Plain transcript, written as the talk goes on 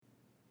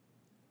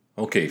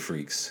Okay,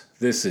 freaks,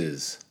 this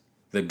is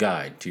The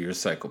Guide to Your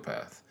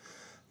Psychopath.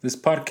 This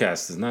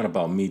podcast is not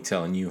about me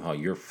telling you how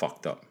you're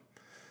fucked up.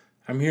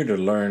 I'm here to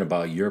learn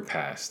about your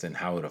past and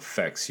how it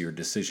affects your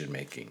decision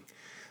making.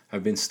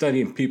 I've been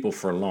studying people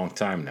for a long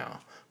time now,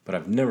 but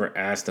I've never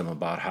asked them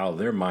about how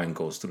their mind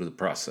goes through the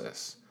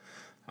process.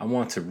 I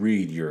want to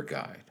read your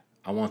guide.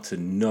 I want to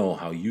know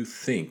how you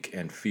think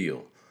and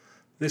feel.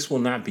 This will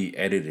not be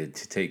edited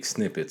to take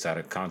snippets out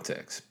of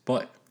context,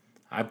 but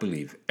I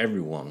believe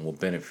everyone will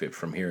benefit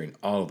from hearing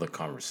all of the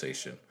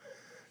conversation.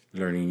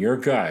 Learning your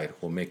guide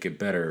will make it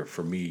better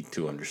for me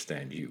to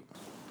understand you.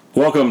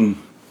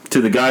 Welcome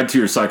to the Guide to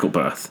Your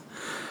Psychopath.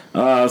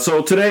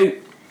 So today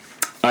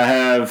I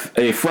have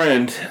a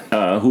friend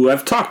who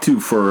I've talked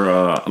to for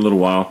a little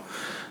while.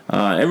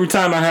 Every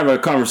time I have a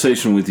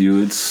conversation with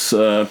you, it's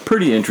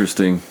pretty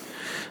interesting.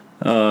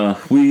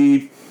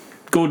 We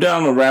go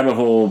down a rabbit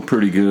hole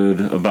pretty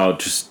good about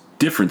just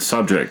different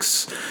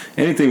subjects.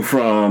 Anything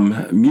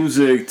from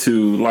music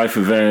to life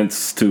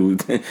events to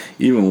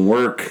even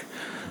work.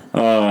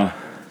 And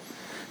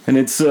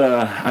it's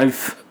I'm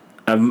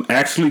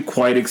actually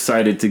quite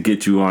excited to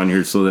get you on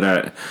here so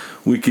that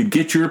we could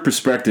get your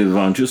perspective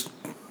on just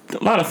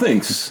a lot of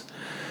things.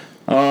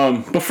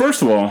 But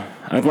first of all,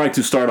 I'd like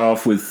to start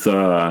off with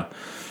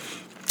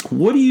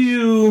what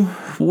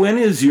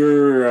is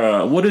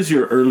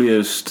your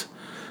earliest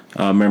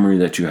memory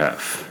that you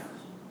have?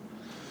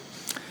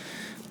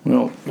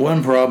 Well,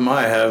 one problem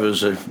I have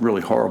is a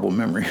really horrible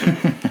memory.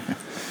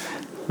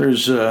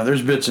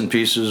 There's bits and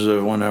pieces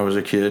of when I was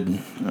a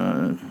kid,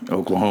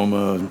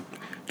 Oklahoma,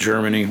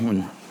 Germany.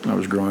 When I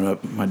was growing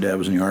up, my dad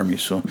was in the Army.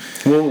 So,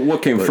 well,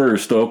 what came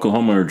first,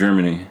 Oklahoma or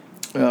Germany?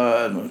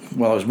 Well,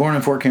 I was born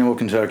in Fort Campbell,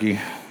 Kentucky.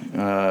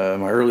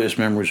 My earliest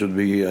memories would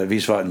be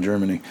Wiesbaden,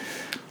 Germany.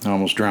 I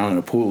almost drowned in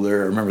a pool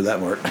there. I remember that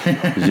part.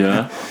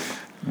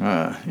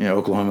 Yeah.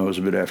 Oklahoma was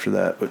a bit after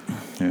that, but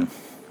yeah.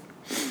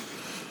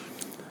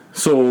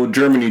 So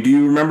Germany, do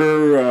you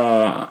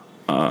remember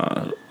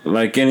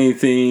like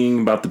anything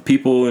about the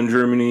people in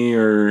Germany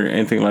or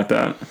anything like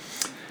that?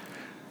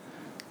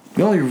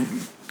 The only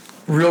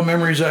real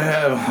memories I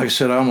have, like I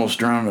said, I almost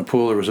drowned in a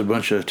pool. There was a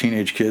bunch of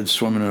teenage kids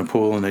swimming in a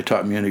pool, and they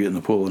taught me how to get in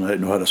the pool, and I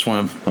didn't know how to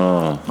swim.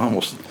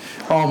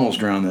 Almost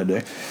drowned that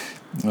day.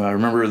 I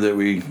remember that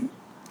we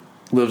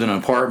lived in an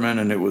apartment,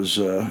 and it was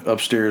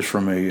upstairs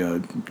from a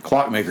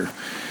clockmaker.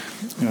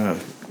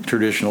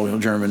 Traditional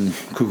German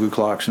cuckoo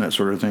clocks and that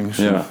sort of thing.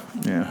 So,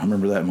 yeah, I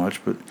remember that much,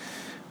 but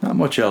not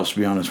much else, to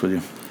be honest with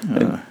you.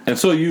 And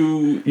so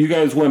you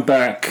guys went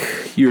back.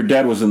 Your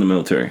dad was in the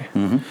military.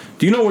 Mm-hmm.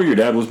 Do you know where your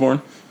dad was born?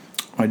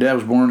 My dad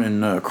was born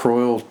in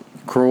Crowell,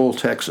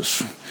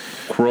 Texas.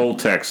 Crowell,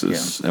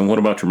 Texas. Yeah. And what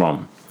about your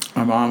mom?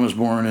 My mom was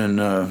born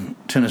in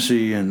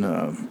Tennessee in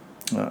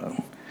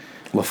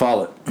La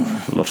Follette.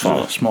 La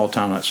Follette. A small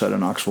town outside of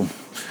Knoxville.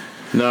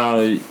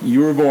 Now, you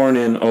were born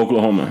in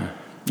Oklahoma.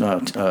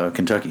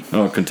 Kentucky.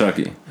 Oh,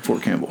 Kentucky.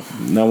 Fort Campbell.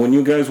 Now, when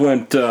you guys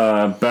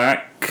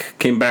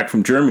came back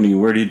from Germany,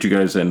 where did you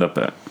guys end up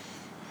at?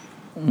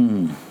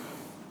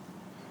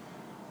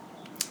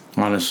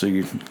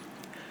 Honestly,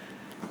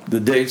 the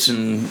dates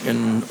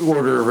in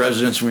order of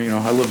residence,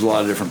 I lived a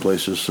lot of different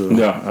places, so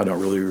I don't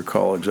really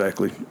recall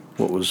exactly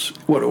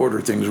what order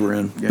things were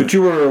in. Yeah. But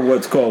you were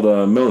what's called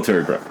a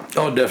military brat.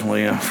 Oh,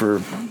 definitely, yeah,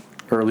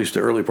 or at least the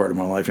early part of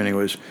my life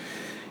anyways.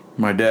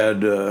 My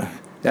dad,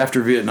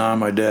 after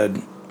Vietnam,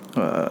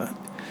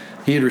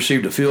 he had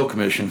received a field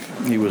commission.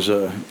 He was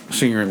a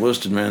senior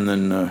enlisted man,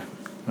 then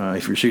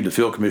he received a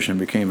field commission and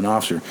became an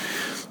officer.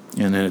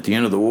 And then at the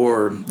end of the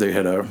war, they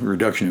had a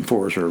reduction in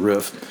force, or a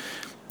RIF,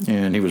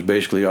 and he was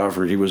basically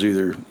offered, he was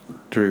either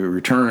to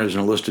return as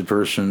an enlisted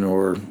person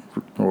or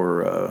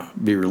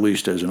be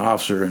released as an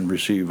officer and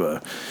receive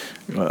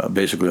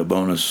basically a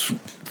bonus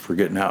for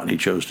getting out, and he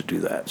chose to do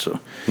that. So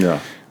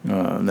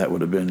that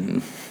would have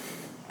been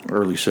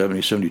early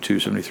 70s, 72,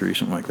 73,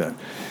 something like that.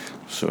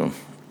 So,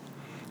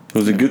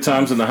 was it good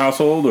times in the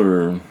household,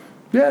 or?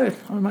 Yeah,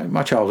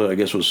 my childhood, I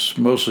guess, was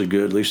mostly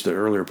good, at least the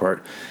earlier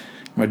part.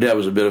 My dad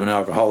was a bit of an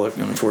alcoholic,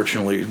 and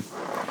unfortunately,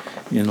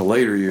 in the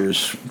later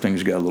years,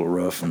 things got a little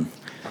rough, and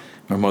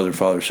my mother and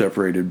father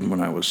separated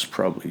when I was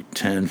probably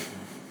 10.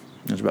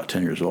 I was about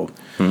 10 years old.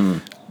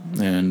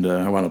 Mm-hmm. And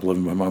I wound up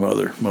living with my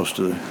mother most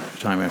of the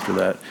time after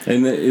that.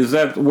 And is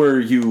that where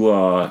you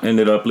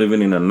ended up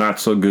living in a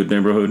not-so-good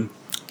neighborhood?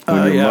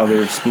 When your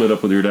mother split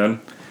up with your dad?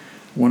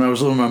 When I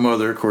was living with my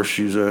mother, of course,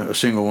 she's a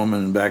single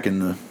woman back in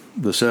the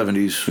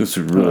 70s. This is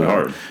really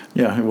hard.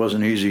 Yeah, it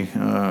wasn't easy.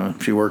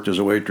 She worked as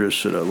a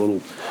waitress at a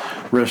little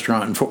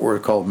restaurant in Fort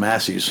Worth called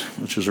Massey's,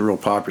 which is a real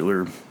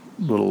popular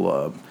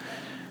little,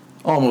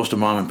 almost a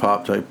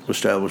mom-and-pop type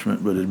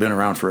establishment, but it had been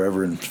around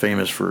forever and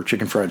famous for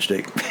chicken fried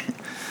steak.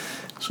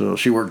 So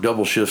she worked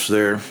double shifts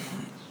there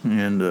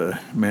and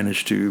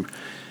managed to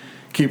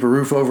keep a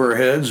roof over our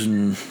heads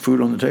and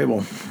food on the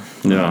table.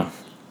 Yeah.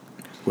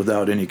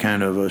 Without any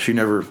kind of, she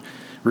never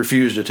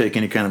refused to take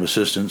any kind of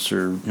assistance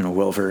or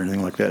welfare or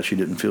anything like that. She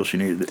didn't feel she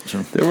needed it.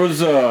 So there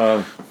was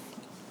a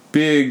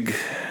big,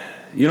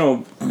 I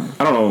don't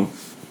know.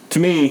 To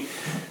me,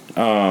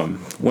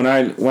 when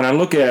I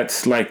look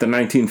at like the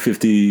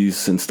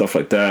 1950s and stuff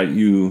like that,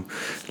 you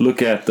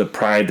look at the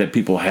pride that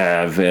people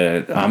have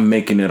at I'm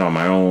making it on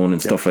my own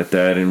and stuff like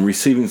that, and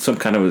receiving some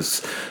kind of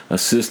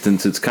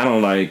assistance. It's kind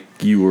of like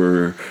you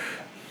were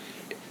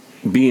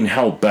being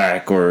held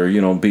back, or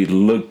be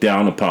looked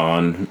down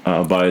upon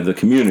by the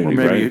community, or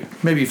maybe,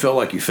 right? Maybe you felt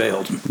like you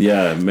failed.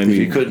 Yeah, maybe if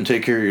you couldn't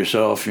take care of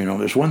yourself.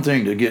 There's one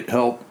thing to get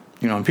help.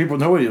 And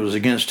nobody was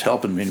against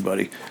helping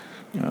anybody.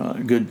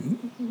 Good,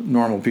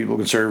 normal people,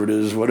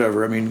 conservatives,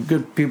 whatever. I mean,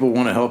 good people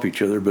want to help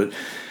each other, but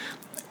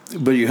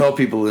you help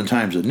people in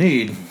times of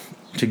need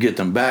to get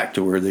them back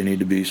to where they need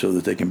to be so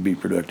that they can be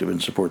productive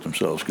and support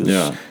themselves.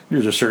 Because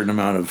there's a certain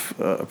amount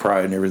of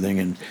pride and everything,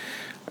 and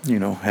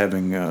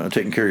having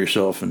taken care of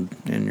yourself and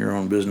in your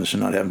own business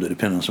and not having to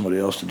depend on somebody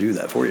else to do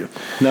that for you.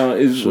 Now,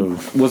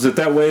 was it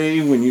that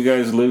way when you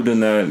guys lived in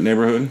that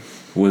neighborhood?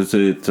 Was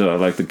it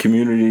like the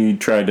community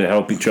tried to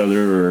help each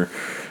other, or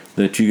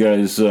that you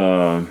guys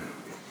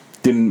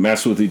didn't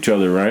mess with each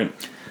other, right?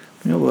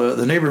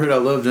 The neighborhood I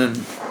lived in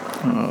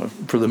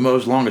for the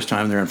longest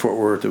time there in Fort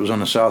Worth, it was on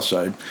the south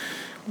side.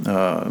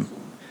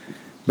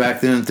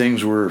 Back then,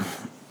 things were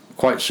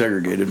quite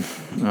segregated.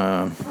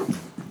 The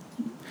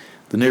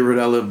neighborhood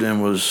I lived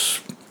in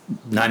was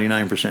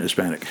 99%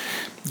 Hispanic,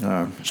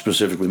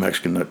 specifically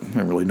Mexican. I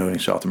don't really know any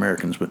South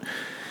Americans, but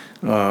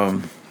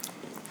on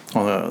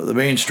the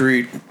main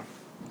street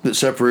that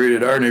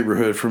separated our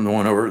neighborhood from the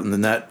one over, and then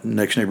that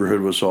next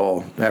neighborhood was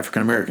all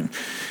African American.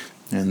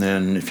 And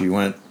then if you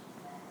went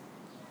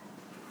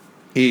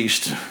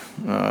east,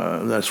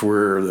 that's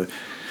where the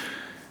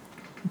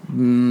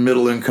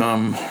middle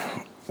income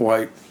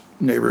white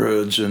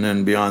neighborhoods, and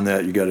then beyond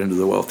that you got into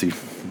the wealthy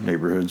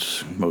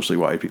neighborhoods, mostly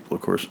white people,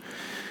 of course.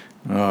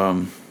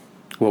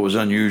 What was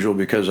unusual,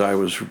 because I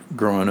was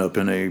growing up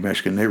in a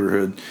Mexican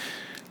neighborhood,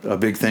 a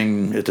big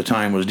thing at the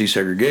time was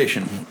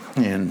desegregation,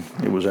 and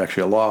it was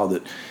actually a law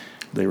that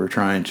they were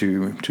trying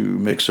to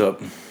mix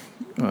up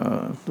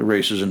the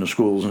races in the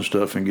schools and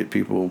stuff and get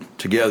people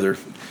together,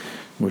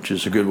 which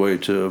is a good way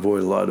to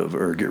avoid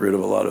get rid of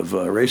a lot of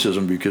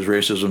racism, because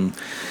racism,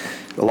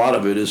 a lot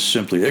of it is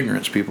simply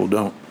ignorance. People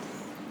don't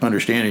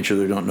understand each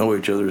other, don't know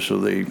each other, so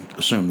they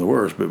assume the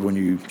worst. But when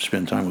you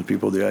spend time with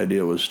people, the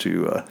idea was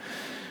to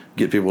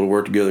get people to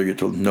work together, get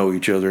to know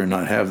each other, and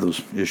not have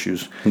those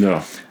issues.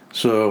 No.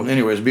 So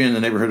anyways, being in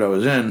the neighborhood I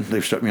was in, they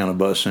stuck me on a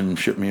bus and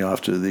shipped me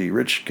off to the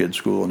rich kids'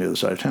 school on the other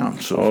side of town.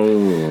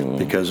 So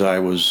because I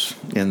was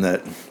in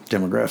that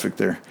demographic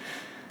there.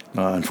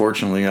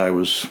 Unfortunately, I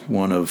was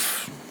one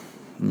of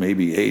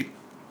maybe 8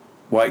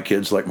 white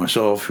kids like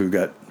myself who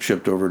got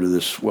shipped over to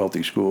this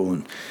wealthy school,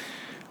 and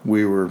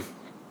we were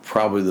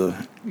probably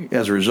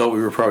as a result,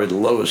 we were probably the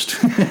lowest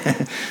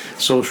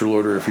social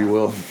order, if you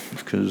will,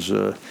 because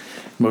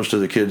most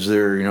of the kids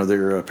there,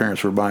 their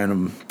parents were buying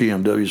them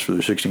BMWs for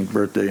their 16th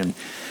birthday, and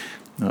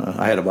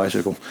I had a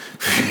bicycle.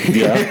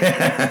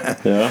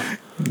 Yeah.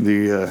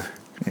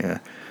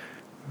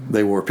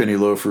 They wore penny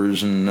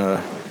loafers and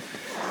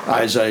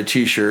Izod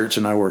T-shirts,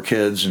 and I wore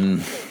Keds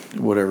and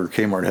whatever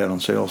Kmart had on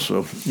sale.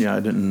 So I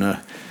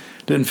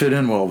didn't fit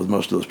in well with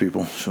most of those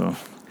people. So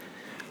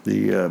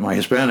my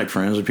Hispanic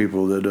friends, the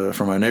people that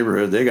from my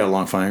neighborhood, they got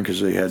along fine because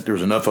there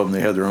was enough of them.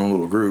 They had their own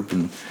little group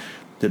and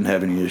didn't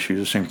have any issues.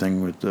 The same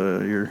thing with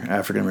your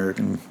African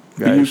American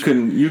guys.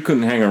 You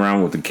couldn't hang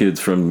around with the kids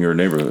from your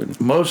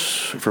neighborhood. Most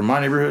from my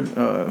neighborhood,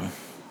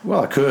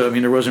 I could. I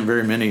mean, there wasn't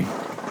very many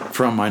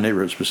from my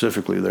neighborhood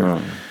specifically there.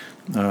 Oh.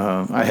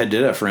 I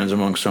did have friends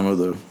among some of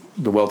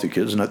the wealthy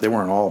kids, and they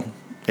weren't all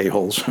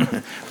a-holes.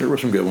 There were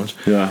some good ones.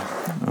 Yeah.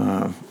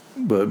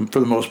 But for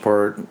the most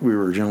part, we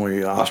were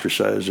generally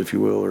ostracized, if you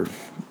will, or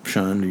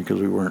shunned because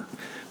we weren't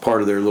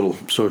part of their little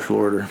social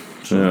order.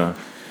 So, yeah.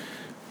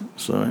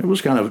 So it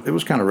was kind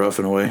of rough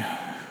in a way.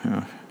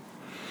 Yeah.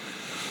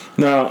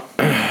 Now,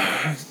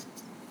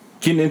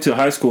 getting into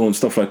high school and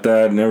stuff like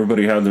that, and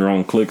everybody had their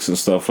own cliques and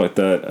stuff like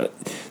that.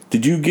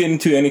 Did you get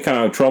into any kind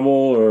of trouble,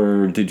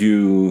 or did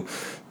you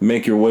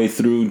make your way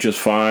through just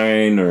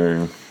fine,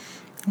 or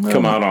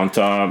come out on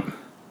top?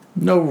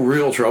 No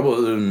real trouble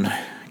other than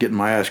getting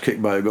my ass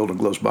kicked by a Golden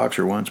Gloves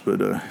boxer once, but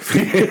I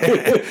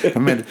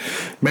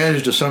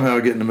managed to somehow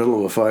get in the middle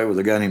of a fight with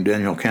a guy named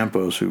Daniel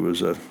Campos, who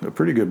was a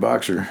pretty good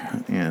boxer,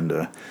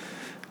 and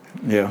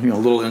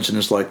little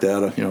incidents like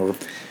that. A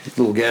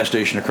little gas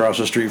station across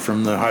the street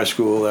from the high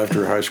school.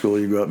 After high school,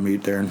 you go out and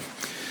meet there, and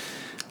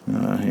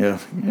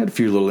had a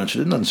few little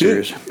incidents, nothing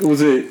serious.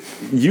 Was it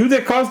you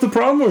that caused the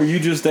problem, or you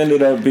just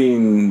ended up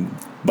being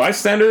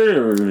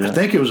bystander? Or I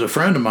think it was a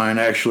friend of mine,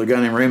 actually, a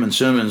guy named Raymond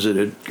Simmons, that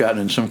had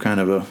gotten in some kind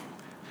of a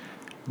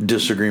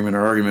disagreement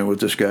or argument with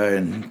this guy,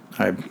 and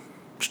I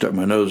stuck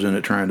my nose in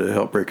it trying to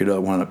help break it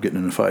up, wound up getting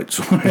in a fight.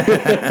 So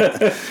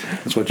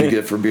that's what you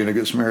get for being a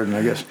good Samaritan,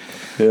 I guess.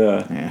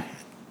 Yeah.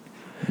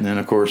 And then,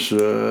 of course...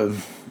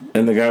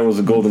 and the guy was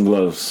a Golden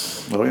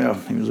Gloves. Oh, yeah.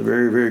 He was a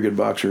very, very good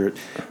boxer. It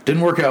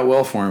didn't work out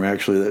well for him,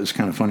 actually. That was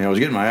kind of funny. I was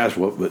getting my ass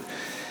whooped, but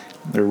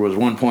there was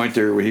one point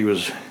there where he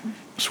was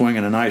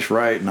swinging a nice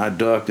right, and I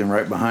ducked, and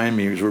right behind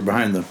me, we were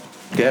behind the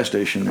gas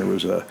station, there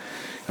was a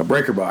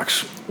breaker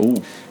box.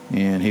 Ooh.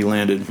 and he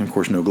landed. Of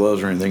course, no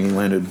gloves or anything. He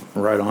landed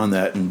right on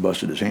that and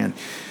busted his hand.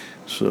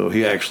 So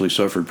he actually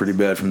suffered pretty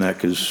bad from that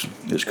because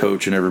his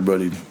coach and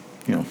everybody,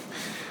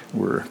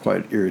 were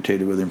quite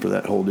irritated with him for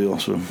that whole deal.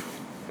 So.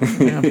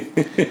 Yeah.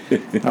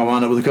 I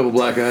wound up with a couple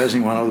black eyes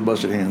and he wound up with a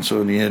busted hand. So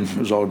in the end, it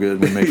was all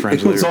good. We made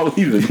friends later. It was all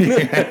even.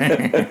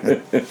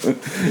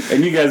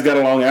 And you guys got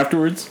along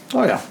afterwards?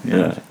 Oh, yeah.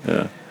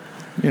 Yeah.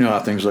 You know how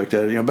things like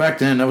that. Back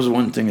then, that was the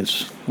one thing.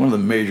 It's one of the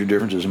major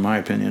differences, in my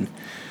opinion.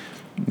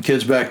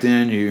 Kids back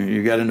then,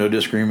 you got into a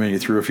disagreement, you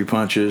threw a few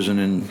punches, and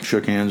then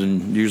shook hands,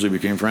 and usually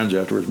became friends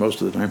afterwards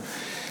most of the time.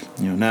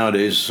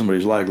 Nowadays,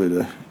 somebody's likely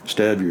to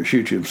stab you or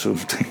shoot you. So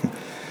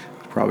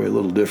probably a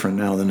little different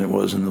now than it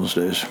was in those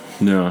days.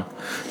 Yeah.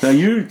 Now,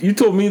 you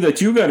told me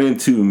that you got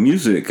into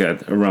music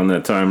at around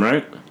that time,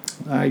 right?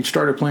 I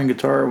started playing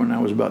guitar when I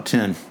was about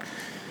 10.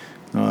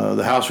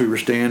 The house we were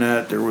staying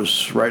at, there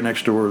was right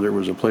next door, there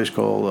was a place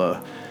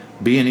called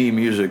B&E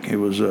Music. It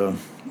was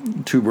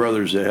two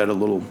brothers that had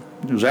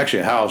it was actually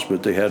a house,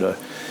 but they had a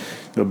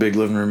big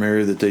living room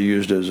area that they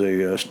used as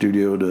a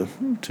studio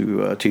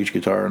to teach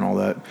guitar and all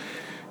that.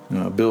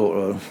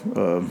 Bill,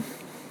 I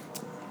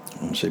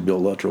won't say Bill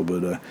Luttrell,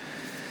 but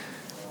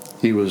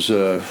he was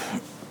a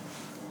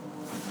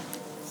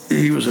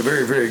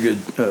very, very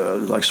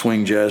good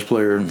swing jazz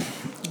player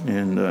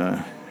and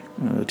a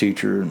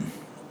teacher. And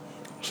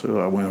so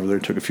I went over there,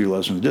 took a few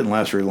lessons. It didn't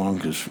last very long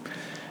because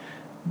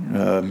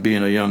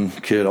being a young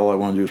kid, all I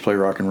wanted to do was play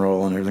rock and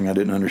roll and everything. I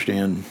didn't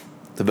understand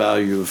the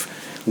value of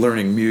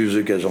learning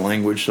music as a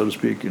language, so to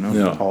speak.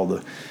 All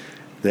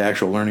the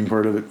actual learning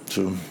part of it.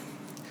 So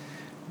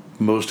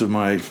most of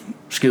my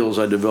skills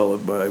I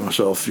developed by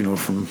myself,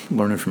 from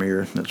learning from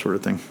ear, that sort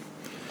of thing.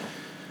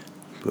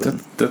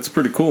 But that's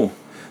pretty cool.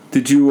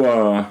 Did you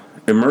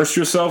immerse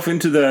yourself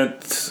into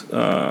that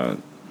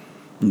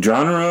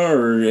genre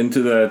or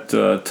into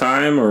that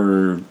time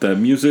or that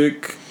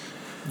music?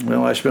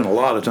 Well, I spent a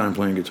lot of time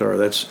playing guitar.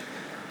 That's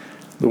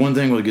the one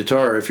thing with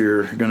guitar. If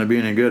you're going to be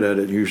any good at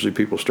it, usually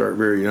people start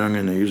very young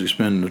and they usually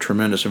spend a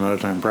tremendous amount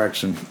of time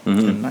practicing.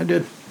 Mm-hmm. And I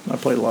did. I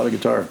played a lot of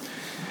guitar.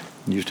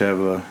 I used to have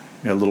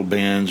little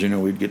bands.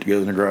 We'd get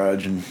together in the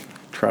garage and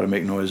try to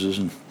make noises.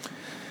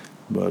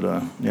 But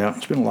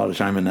spent a lot of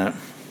time in that.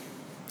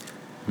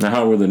 Now,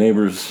 how were the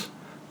neighbors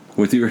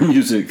with your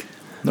music?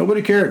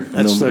 Nobody cared.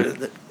 That's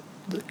the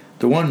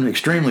one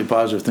extremely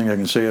positive thing I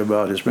can say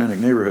about Hispanic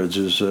neighborhoods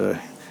is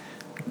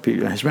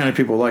Hispanic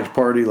people like to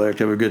party, like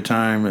to have a good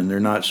time, and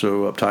they're not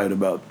so uptight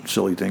about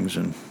silly things,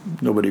 and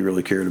nobody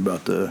really cared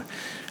about a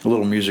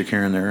little music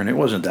here and there, and it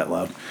wasn't that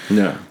loud.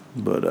 Yeah.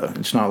 But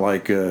it's not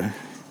like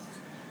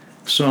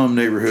some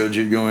neighborhoods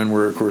you'd go in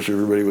where, of course,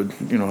 everybody would,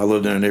 I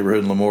lived in a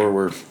neighborhood in Lemoore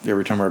where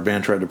every time our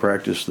band tried to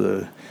practice,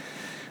 the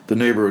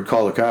neighbor would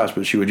call the cops,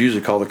 but she would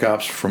usually call the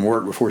cops from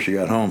work before she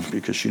got home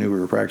because she knew we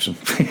were practicing.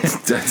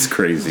 That's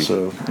crazy.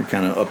 So they're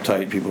kind of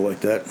uptight people like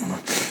that.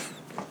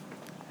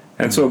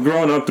 And so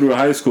growing up through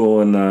high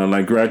school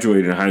and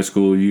graduating high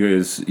school,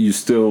 you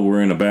still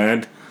were in a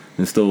band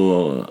and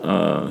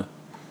still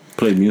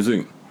played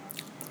music?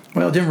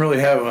 Well, I didn't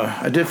really have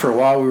I did for a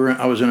while.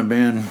 I was in a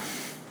band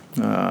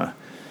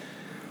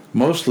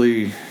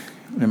mostly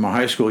in my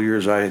high school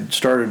years. I had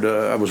started,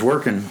 I was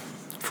working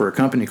for a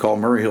company called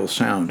Murray Hill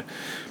Sound.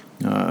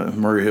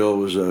 Murray Hill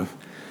was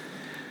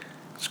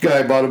this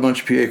guy bought a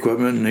bunch of PA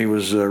equipment, and he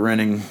was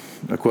renting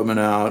equipment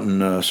out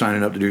and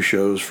signing up to do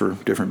shows for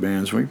different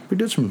bands. We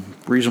did some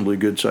reasonably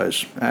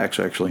good-sized acts,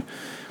 actually.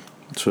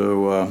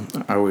 So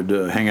I would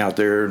hang out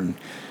there, and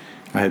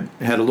I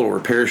had a little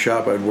repair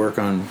shop. I'd work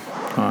on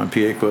PA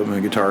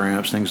equipment, guitar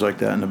amps, things like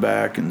that in the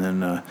back, and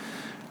then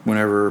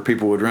whenever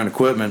people would rent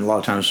equipment, a lot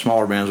of times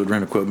smaller bands would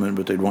rent equipment,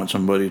 but they'd want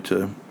somebody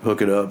to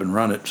hook it up and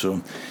run it,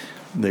 so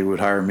they would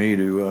hire me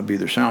to be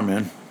their sound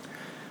man.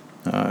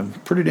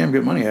 Pretty damn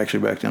good money,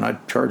 actually, back then.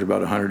 I'd charge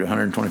about $100 to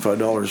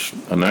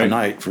 $125 a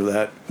night for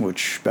that,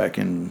 which back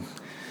in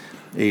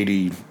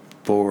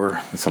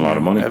 84... That's a lot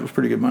of money. That was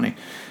pretty good money.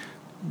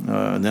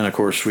 And then, of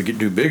course, we could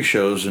do big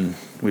shows, and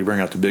we'd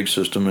bring out the big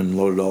system and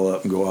load it all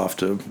up and go off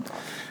to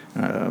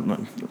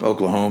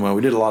Oklahoma.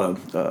 We did a lot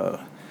of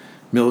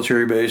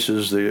military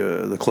bases,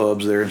 the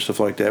clubs there and stuff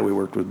like that. We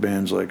worked with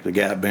bands like the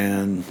Gap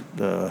Band,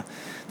 the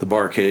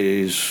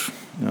Bar-Kays,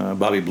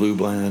 Bobby Blue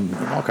Bland,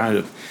 all kinds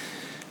of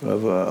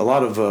a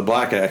lot of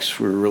black acts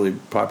we were really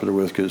popular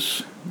with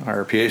because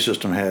our PA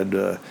system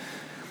had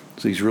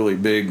these really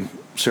big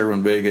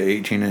Cerwin Vega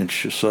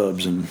 18-inch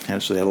subs, and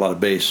hence they had a lot of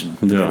bass, and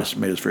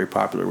made us very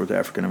popular with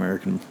African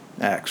American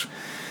acts.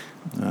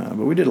 But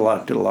we did a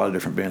lot of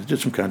different bands. Did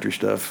some country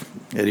stuff.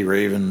 Eddie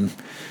Raven.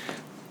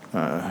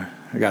 I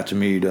got to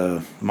meet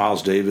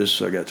Miles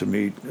Davis. I got to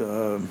meet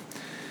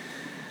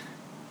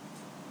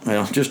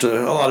just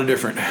a lot of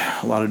different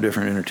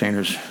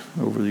entertainers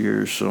over the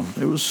years. So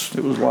it was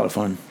a lot of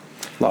fun,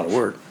 a lot of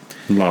work.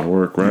 A lot of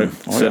work, right?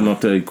 Setting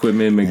up the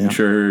equipment, making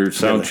sure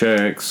sound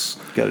checks.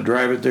 Got to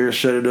drive it there,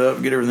 set it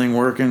up, get everything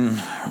working,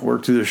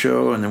 work through the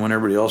show, and then when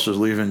everybody else is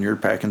leaving, you're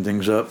packing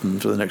things up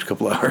and for the next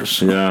couple of hours.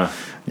 So,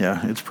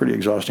 yeah, it's pretty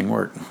exhausting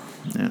work.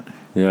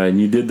 Yeah,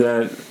 and you did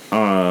that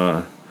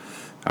out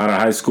of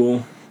high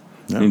school?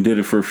 Yeah. You did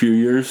it for a few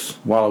years?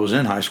 While I was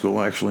in high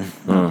school, actually.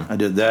 I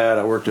did that.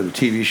 I worked at a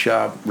TV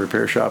shop,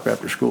 repair shop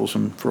after school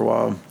for a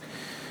while.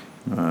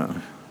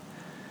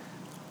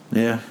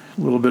 Yeah,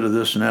 a little bit of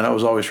this and that. I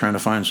was always trying to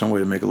find some way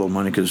to make a little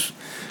money because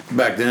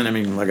back then, I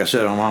mean, like I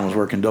said, my mom was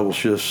working double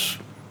shifts,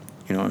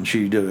 and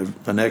she did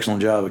an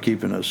excellent job of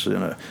keeping us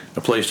in a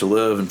place to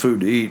live and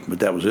food to eat, but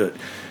that was it.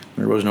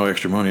 There was no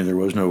extra money. There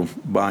was no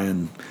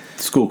buying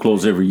school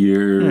clothes every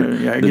year.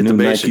 Yeah, the get new the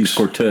basics.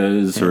 Nike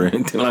Cortez or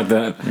anything like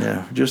that.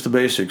 Yeah, just the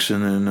basics.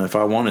 And then if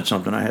I wanted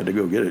something, I had to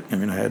go get it. I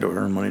mean, I had to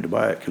earn money to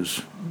buy it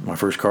because my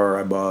first car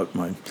I bought,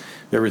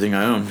 everything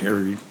I owned,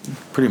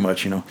 pretty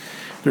much,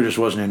 there just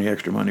wasn't any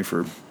extra money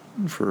for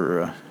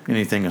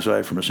anything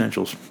aside from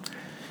essentials.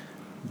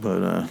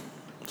 But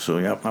so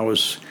yeah, I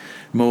was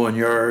mowing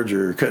yards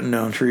or cutting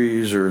down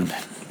trees or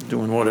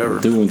doing whatever.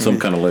 Doing some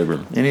kind of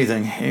labor.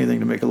 Anything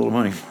to make a little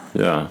money.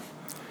 Yeah.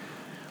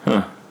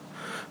 Huh.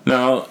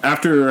 Now,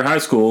 after high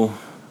school,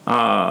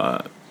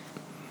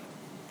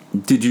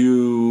 did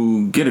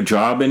you get a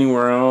job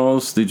anywhere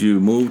else? Did you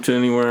move to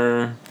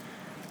anywhere?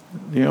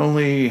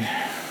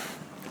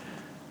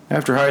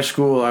 After high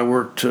school, I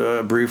worked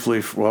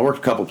briefly. I worked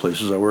a couple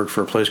places. I worked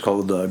for a place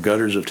called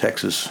Gutters of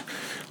Texas.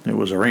 It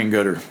was a rain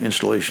gutter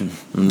installation.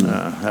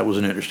 That was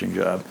an interesting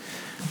job.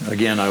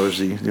 Again, I was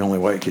the only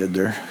white kid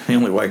there, the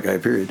only white guy,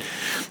 period.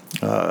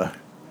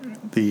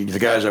 The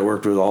guys I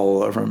worked with,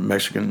 all from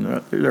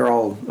Mexican, they're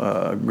all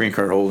green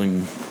card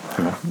holding,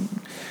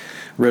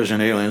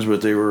 resident aliens,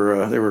 but they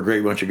were a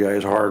great bunch of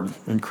guys,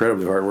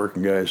 incredibly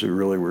hard-working guys who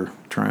really were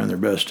trying their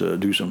best to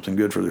do something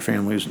good for their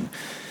families. And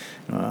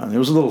it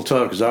was a little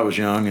tough because I was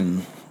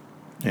young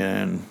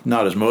and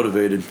not as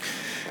motivated.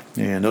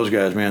 And those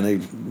guys,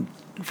 man,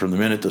 from the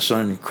minute the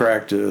sun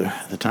cracked to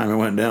the time it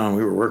went down,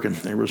 we were working.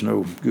 There was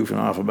no goofing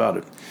off about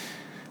it.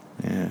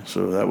 Yeah,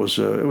 so it was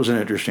an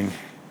interesting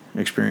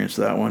experience,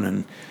 that one.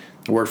 And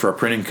I worked for a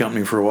printing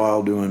company for a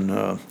while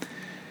doing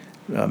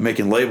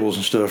making labels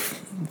and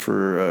stuff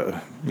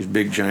for these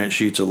big giant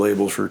sheets of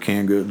labels for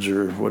canned goods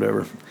or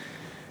whatever.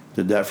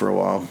 Did that for a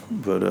while,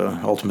 but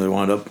ultimately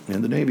wound up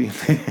in the Navy.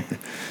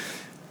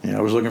 Yeah,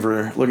 I was looking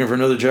for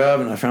another job,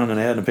 and I found an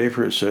ad in the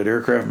paper. It said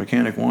aircraft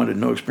mechanic wanted,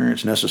 no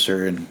experience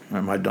necessary, and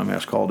my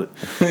dumbass called it.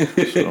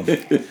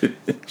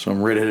 So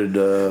I'm rated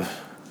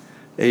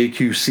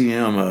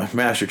AQCM,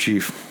 Master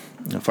Chief,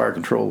 Fire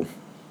Control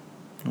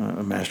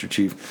Master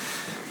Chief.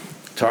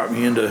 Fed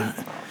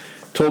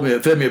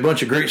me a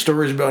bunch of great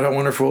stories about how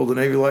wonderful the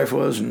Navy life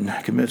was, and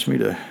convinced me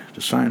to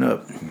sign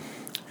up.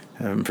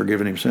 I haven't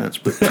forgiven him since,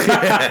 but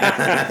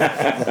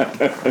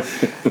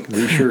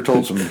he sure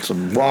told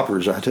some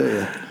whoppers, I tell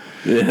you.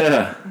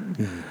 Yeah.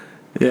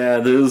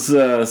 There's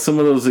some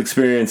of those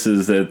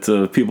experiences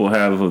that people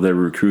have of their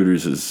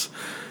recruiters is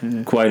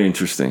quite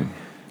interesting.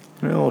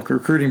 Well,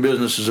 recruiting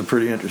business is a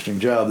pretty interesting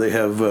job. They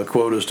have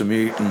quotas to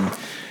meet and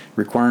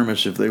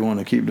requirements if they want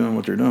to keep doing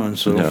what they're doing.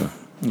 So,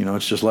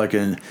 it's just like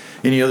in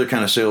any other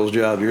kind of sales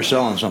job. You're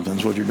selling something.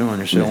 That's what you're doing.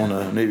 You're selling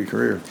a Navy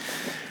career.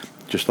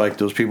 Just like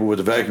those people with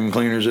the vacuum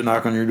cleaners that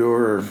knock on your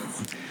door, or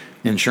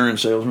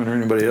insurance salesmen, or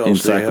anybody else.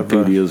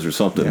 Encyclopedias or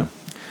something. Yeah,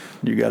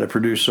 you got to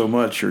produce so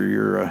much, or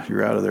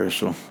you're out of there.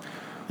 So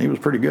he was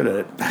pretty good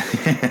at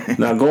it.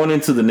 Now, going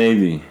into the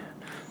Navy,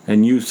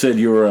 and you said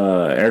you were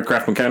an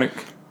aircraft mechanic.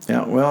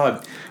 Yeah.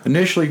 Well,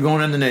 initially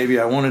going in the Navy,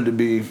 I wanted to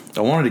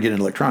get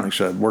into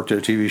electronics. I worked at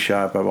a TV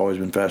shop. I've always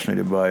been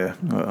fascinated by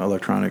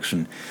electronics,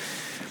 and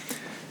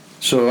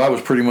so I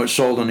was pretty much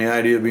sold on the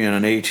idea of being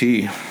an AT.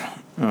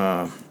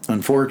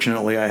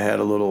 Unfortunately, I had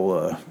a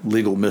little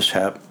legal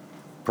mishap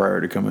prior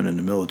to coming in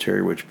the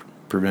military, which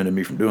prevented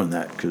me from doing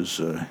that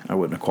because I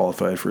wouldn't have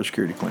qualified for a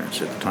security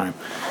clearance at the time.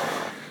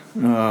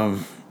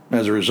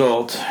 As a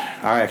result,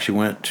 I actually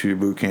went to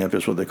boot camp.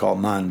 It's what they call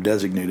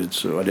non-designated,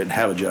 so I didn't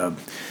have a job.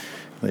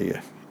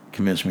 They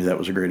convinced me that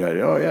was a great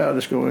idea. Oh, yeah,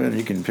 just go in.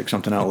 You can pick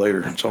something out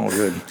later. It's all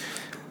good.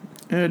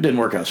 And it didn't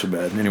work out so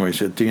bad.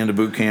 Anyways, at the end of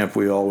boot camp,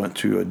 we all went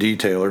to a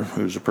detailer,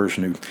 who's a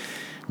person who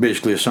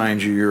basically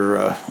assigns you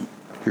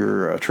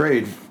your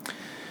trade,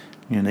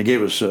 and they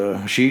gave us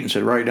a sheet and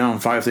said, write down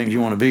 5 things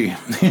you want to be.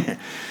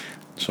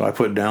 So I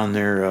put down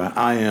there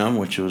IM,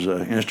 which was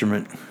an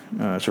instrument.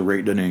 It's a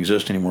rate doesn't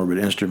exist anymore, but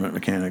instrument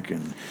mechanic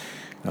and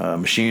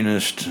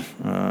machinist,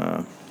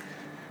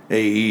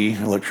 AE,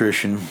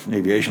 electrician,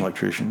 aviation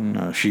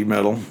electrician, sheet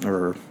metal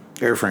or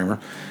airframer,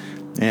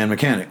 and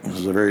mechanic. This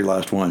is the very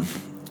last one.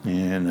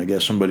 And I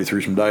guess somebody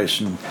threw some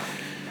dice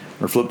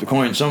or flipped a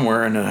coin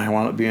somewhere, and I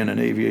wound up being an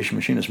aviation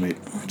machinist mate.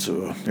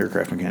 So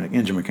aircraft mechanic,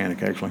 engine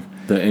mechanic, actually.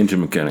 The engine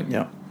mechanic.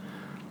 Yeah.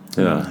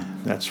 Yeah.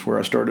 That's where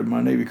I started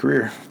my Navy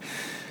career.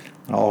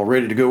 All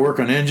ready to go work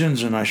on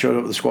engines, and I showed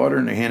up at the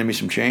squadron. They handed me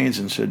some chains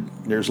and said,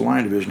 "There's a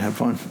line division. Have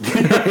fun."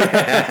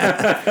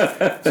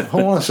 So,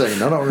 hold on a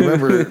second. I don't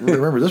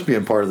remember this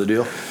being part of the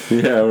deal.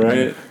 Yeah,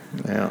 right.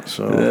 Yeah.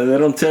 So they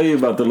don't tell you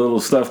about the little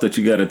stuff that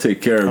you got to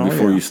take care of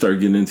before you start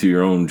getting into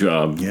your own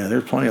job. Yeah,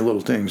 there's plenty of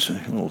little things,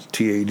 little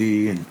TAD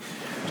and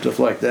stuff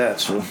like that.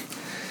 So,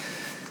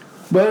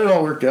 but it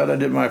all worked out. I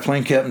did my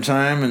plane captain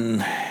time,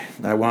 and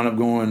I wound up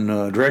going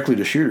directly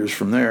to shooters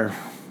from there.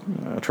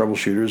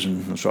 troubleshooters,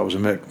 and so I was a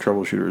mech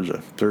troubleshooter as a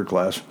third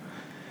class.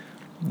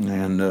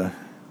 And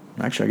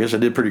actually, I guess I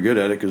did pretty good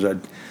at it because I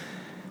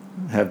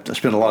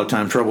spent a lot of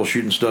time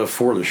troubleshooting stuff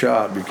for the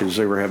shop because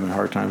they were having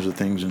hard times with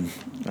things, and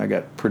I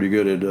got pretty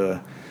good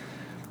at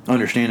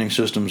understanding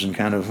systems and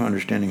kind of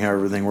understanding how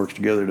everything works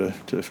together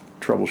to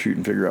troubleshoot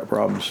and figure out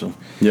problems. So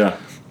Yeah.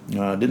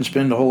 didn't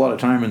spend a whole lot of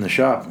time in the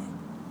shop.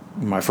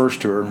 My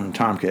first tour in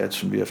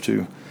Tomcats and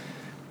BF2,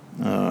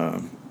 I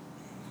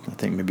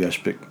think maybe I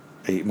spent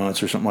 8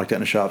 months or something like that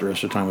in the shop. The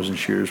rest of the time was in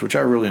shooters, which I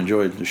really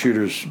enjoyed. The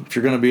shooters, if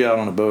you're going to be out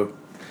on a boat,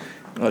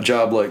 a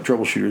job like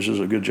troubleshooters is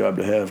a good job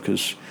to have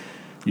because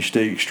you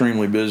stay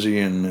extremely busy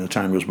and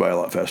time goes by a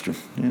lot faster.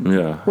 And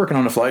Yeah. working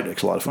on the flight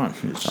deck's a lot of fun.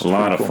 It's A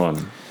lot of pretty cool.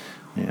 fun.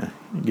 Yeah,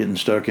 getting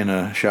stuck in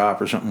a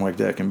shop or something like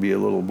that can be a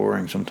little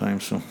boring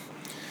sometimes. So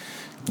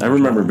I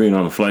remember being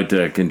on the flight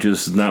deck and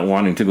just not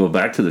wanting to go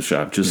back to the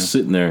shop, just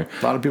sitting there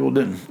a lot of people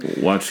didn't.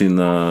 watching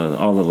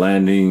all the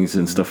landings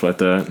and stuff like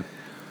that.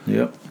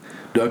 Yep.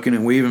 Ducking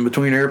and weaving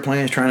between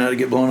airplanes, trying not to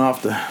get blown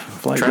off the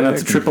flight Try not deck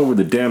to trip over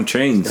the damn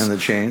chains. and the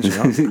chains.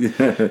 You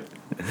know?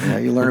 Yeah,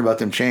 you learn about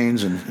them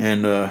chains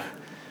and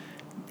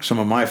some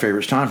of my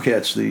favorites.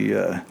 Tomcats,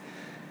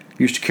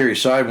 used to carry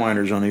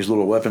sidewinders on these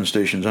little weapon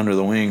stations under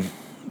the wing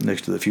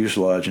next to the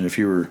fuselage, and if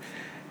you were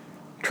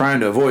trying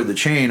to avoid the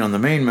chain on the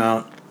main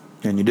mount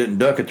and you didn't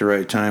duck at the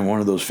right time,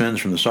 one of those fins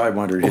from the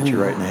sidewinder would hit you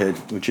right in the head,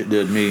 which it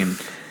did me. And,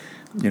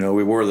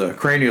 we wore the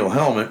cranial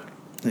helmet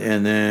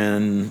and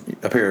then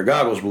a pair of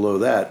goggles below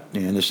that,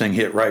 and this thing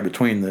hit right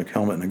between the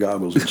helmet and the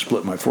goggles and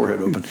split my forehead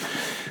open,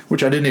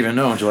 which I didn't even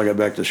know until I got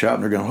back to the shop,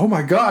 and they're going, "Oh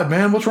my God,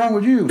 man, what's wrong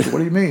with you?" So, "What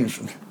do you mean?"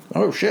 So,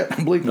 "Oh shit,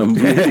 I'm bleeding."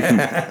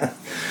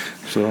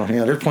 So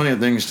yeah, there's plenty of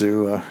things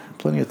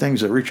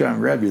that reach out and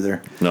grab you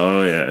there.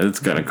 Oh, yeah, it's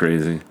kind of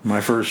crazy.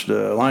 My first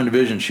line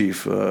division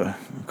chief,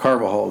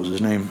 Carvajal was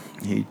his name.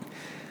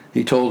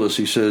 He told us,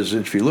 he says,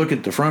 if you look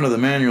at the front of the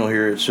manual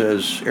here, it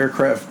says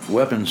aircraft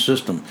weapons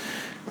system.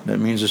 That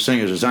means this thing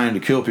is designed to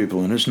kill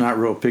people, and it's not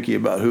real picky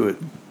about who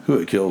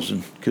it kills,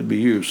 and could be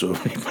you. So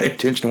pay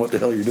attention to what the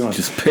hell you're doing.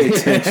 Just pay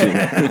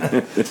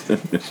attention.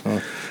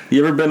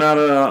 You ever been out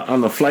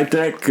on the flight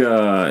deck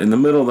in the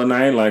middle of the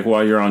night, like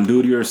while you're on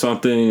duty or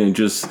something, and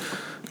just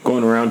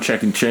going around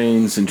checking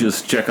chains and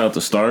just check out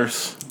the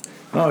stars?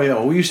 Oh yeah,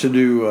 well, we used to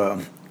do.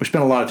 We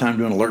spent a lot of time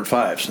doing alert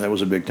fives. That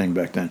was a big thing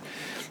back then.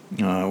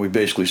 We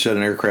basically set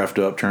an aircraft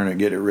up, turn it,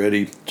 get it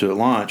ready to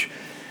launch,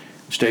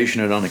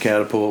 station it on the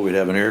catapult. We'd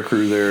have an air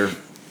crew there,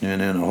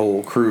 and then a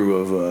whole crew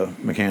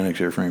of mechanics,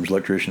 airframes,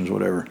 electricians,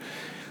 whatever.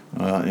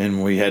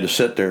 And we had to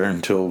sit there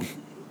until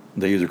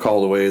they either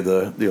called away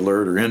the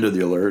alert or ended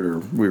the alert, or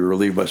we were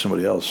relieved by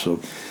somebody else. So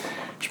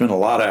spent a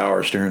lot of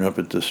hours staring up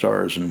at the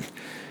stars, and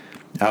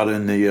out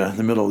in the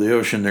middle of the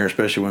ocean there,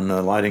 especially when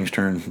the lighting's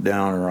turned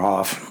down or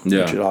off,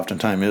 Yeah. which it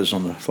oftentimes is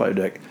on the flight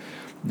deck.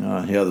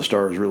 The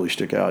stars really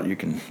stick out. You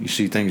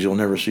see things you'll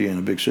never see in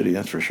a big city,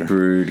 that's for sure.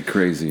 Pretty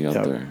crazy out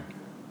Yep. there.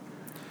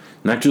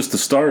 Not just the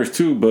stars,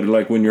 too, but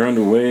like when you're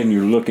underway and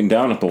you're looking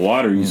down at the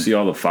water, you see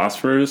all the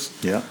phosphorus.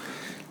 Yeah,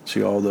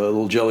 see all the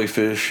little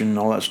jellyfish and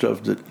all that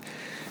stuff that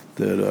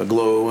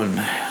glow, and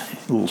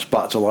little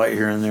spots of light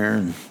here and there,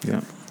 and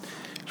yeah,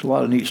 there's a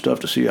lot of neat stuff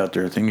to see out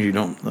there. Things you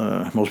don't,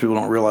 most people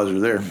don't realize are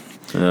there.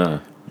 Yeah.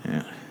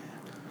 Yeah.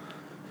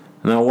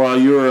 Now, while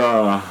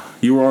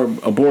you were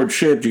aboard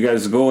ship, did you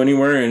guys go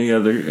anywhere? Any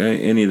of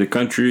the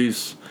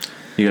countries?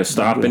 You guys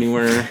stop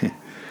anywhere?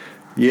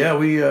 Yeah,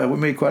 we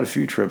made quite a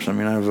few trips. I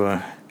mean,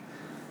 I've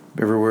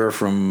everywhere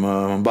from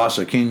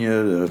Mombasa, Kenya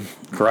to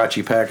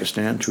Karachi,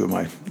 Pakistan, two of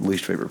my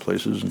least favorite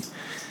places,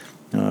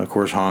 and of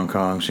course Hong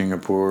Kong,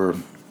 Singapore,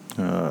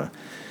 the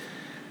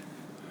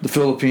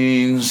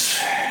Philippines,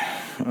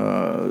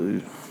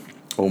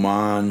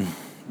 Oman.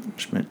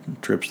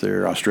 Spent trips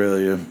there.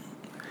 Australia,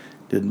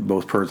 did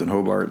both Perth and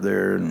Hobart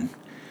there, and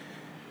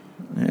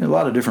a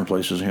lot of different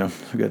places. Yeah,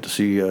 I got to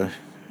see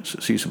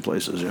some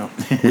places. Yeah.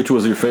 Which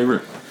was your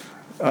favorite?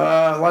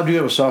 Well, I do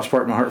have a soft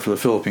spot in my heart for the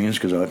Philippines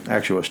because I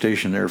actually was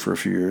stationed there for a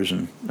few years,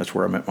 and that's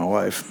where I met my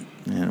wife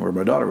and where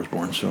my daughter was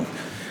born. So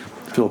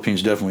the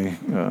Philippines definitely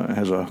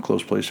has a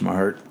close place in my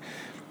heart.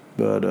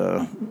 But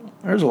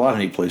there's a lot of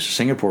neat places.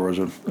 Singapore was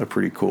a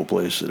pretty cool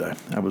place that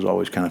I was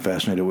always kind of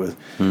fascinated with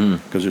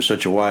because there's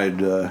such a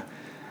wide,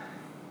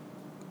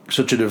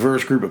 such a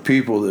diverse group of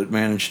people that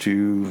manage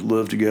to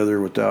live together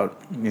without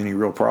any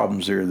real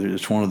problems there.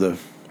 It's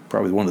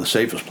probably one of the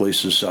safest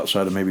places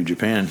outside of maybe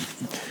Japan.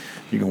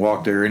 You can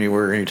walk there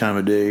anywhere, any time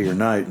of day or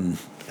night, and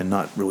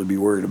not really be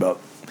worried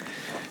about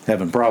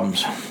having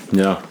problems.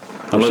 Yeah,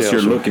 unless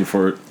you're looking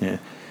for it. Yeah,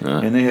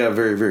 and they have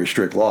very, very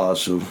strict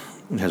laws, so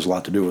it has a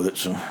lot to do with it.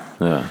 So,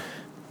 Yeah.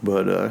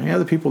 but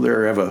the people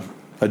there have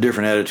a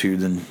different attitude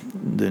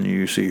than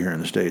you see here in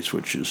the States,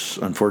 which is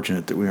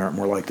unfortunate that we aren't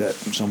more like that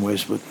in some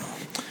ways. But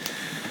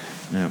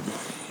yeah.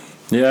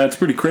 Yeah, it's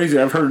pretty crazy.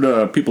 I've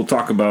heard people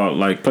talk about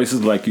like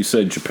places like you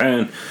said,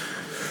 Japan,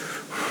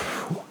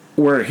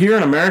 where here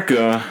in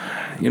America,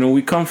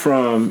 we come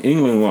from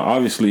England. Well,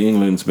 obviously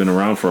England's been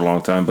around for a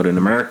long time, but in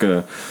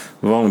America,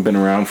 we've only been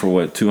around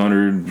for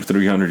 200,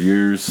 300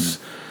 years.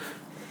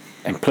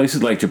 And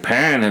places like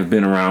Japan have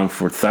been around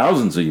for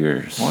thousands of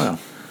years. Wow.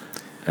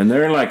 And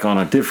they're like on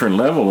a different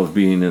level of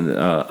being in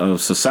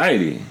of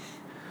society.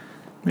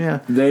 Yeah.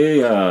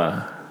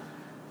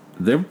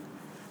 They're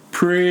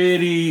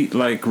pretty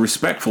like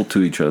respectful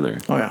to each other.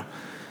 Oh yeah.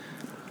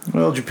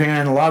 Well,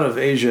 Japan, a lot of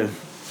Asia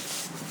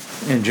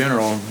in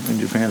general, and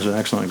Japan's an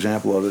excellent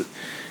example of it.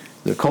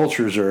 The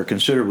cultures are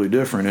considerably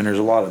different, and there's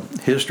a lot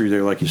of history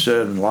there, like you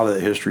said, and a lot of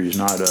that history is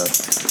not.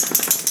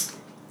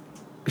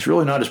 It's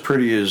really not as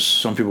pretty as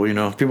some people.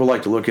 People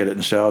like to look at it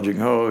nostalgic.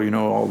 Oh,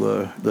 all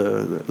the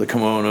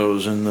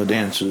kimonos and the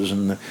dances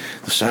and the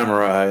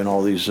samurai and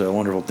all these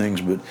wonderful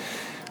things, but.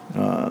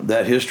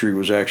 That history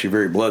was actually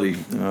very bloody.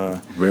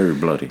 Very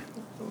bloody.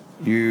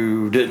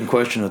 You didn't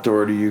question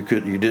authority. You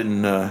couldn't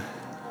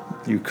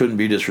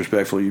be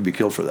disrespectful. You'd be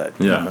killed for that.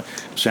 Yeah.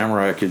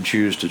 Samurai could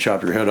choose to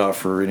chop your head off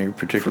for any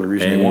particular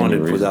reason they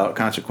wanted without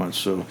consequence.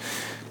 So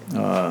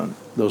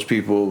those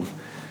people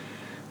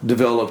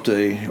developed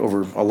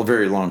over a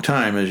very long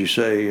time, as you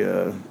say,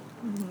 a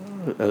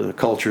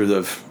culture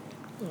of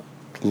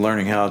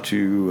learning how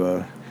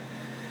to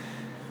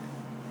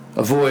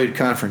avoid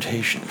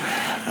confrontation,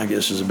 I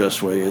guess, is the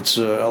best way. It's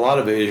a lot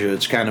of Asia.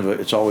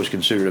 It's always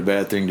considered a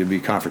bad thing to be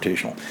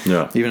confrontational.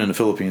 Yeah. Even in the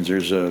Philippines,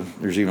 there's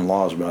even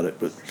laws about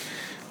it.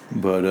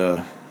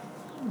 But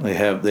they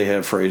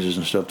have phrases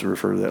and stuff to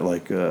refer to that.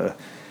 Like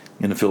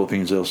in the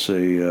Philippines, they'll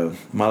say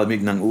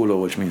 "malamig ng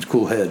ulo," which means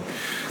cool head.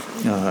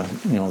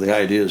 The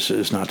idea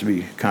is not to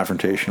be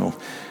confrontational,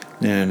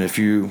 and if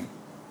you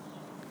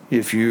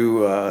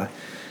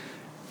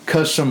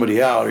cuss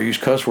somebody out or use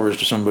cuss words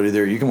to somebody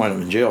there, you can wind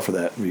up in jail for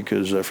that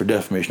because for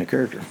defamation of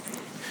character.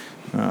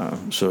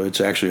 So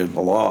it's actually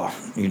a law.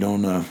 You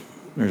don't.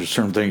 There's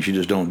certain things you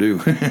just don't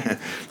do.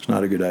 It's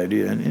not a good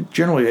idea. And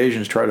generally,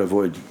 Asians try to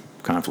avoid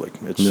conflict.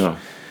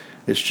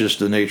 It's just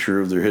the nature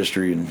of their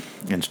history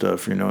and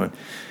stuff. And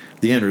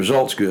the end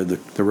result's good.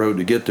 The road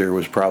to get there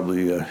was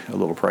probably a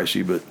little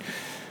pricey,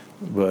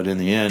 but in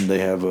the end, they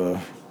have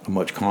a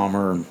much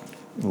calmer,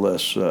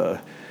 less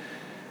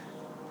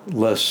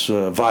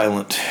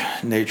violent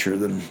nature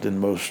than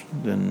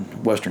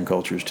Western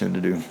cultures tend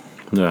to do.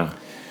 Yeah.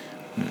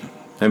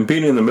 And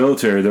being in the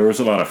military, there was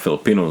a lot of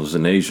Filipinos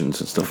and Asians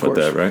and stuff like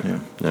that, right?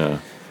 Yeah.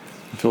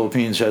 The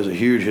Philippines has a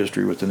huge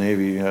history with the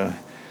Navy.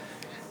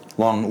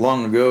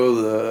 Long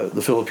ago,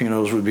 the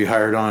Filipinos would be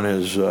hired on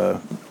as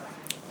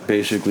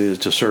basically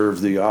to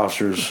serve the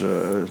officers,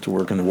 to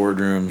work in the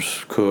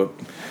wardrooms, cook,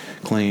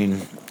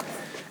 clean.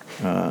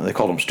 They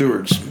called them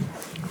stewards.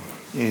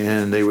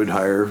 And they would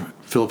hire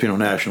Filipino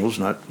nationals,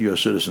 not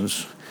U.S.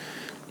 citizens,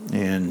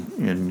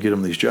 and get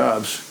them these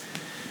jobs.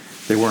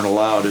 They weren't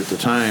allowed at the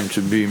time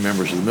to be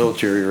members of the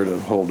military or to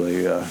hold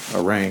a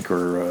rank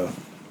or a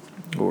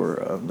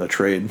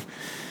trade.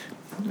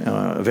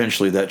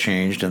 Eventually, that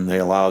changed, and they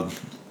allowed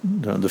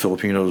the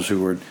Filipinos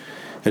who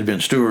had been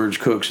stewards,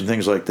 cooks, and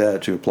things like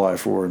that to apply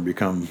for and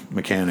become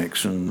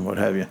mechanics and what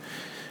have you.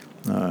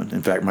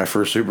 In fact, my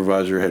first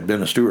supervisor had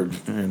been a steward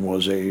and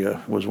was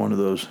one of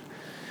those.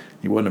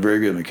 He wasn't a very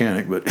good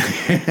mechanic, but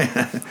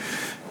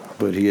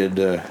but he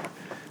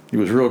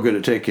was real good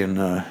at taking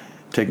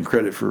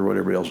credit for what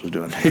everybody else was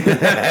doing.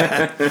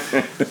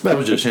 That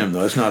was just him,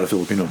 though. It's not a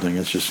Filipino thing.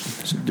 It's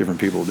just different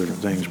people,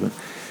 different things. But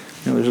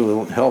there's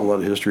a hell of a lot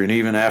of history. And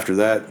even after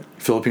that,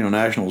 Filipino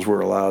nationals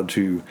were allowed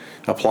to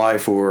apply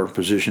for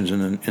positions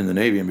in the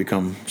Navy and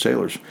become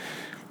sailors,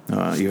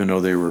 even though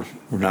they were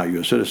not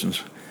U.S.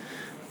 citizens.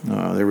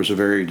 There was a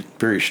very,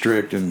 very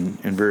strict and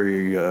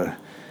very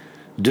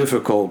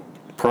difficult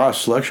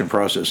selection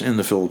process in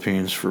the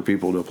Philippines for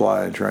people to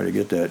apply and try to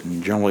get that.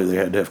 And generally, they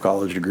had to have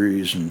college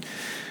degrees and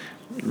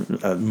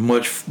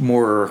much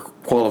more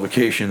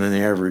qualification than the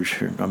average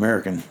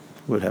American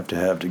would have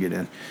to get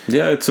in.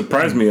 Yeah, it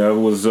surprised me. I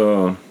was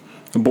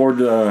aboard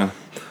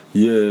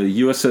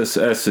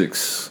USS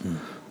Essex.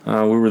 We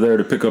were there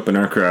to pick up an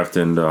aircraft,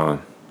 and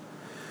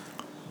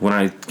when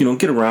I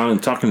get around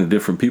and talking to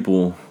different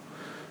people,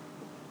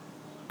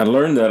 I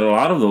learned that a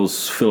lot of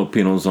those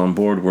Filipinos on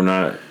board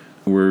were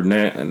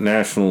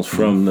nationals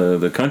from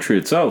the country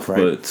itself, right,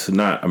 but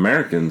not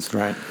Americans.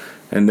 Right.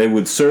 And they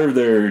would serve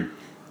their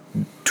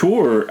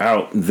tour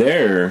out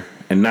there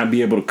and not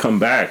be able to come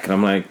back. And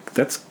I'm like,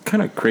 that's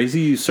kind of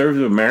crazy. You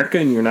serve America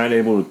and you're not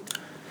able to.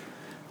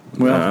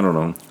 Well, I don't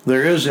know.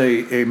 There is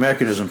a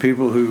mechanism.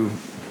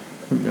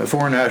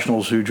 Foreign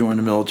nationals who join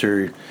the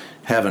military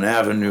have an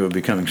avenue of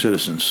becoming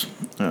citizens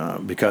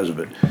because of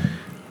it.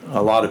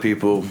 A lot of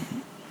people,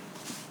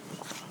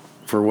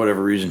 for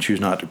whatever reason, choose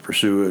not to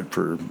pursue it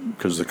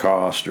because of the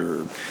cost,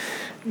 or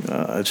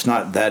it's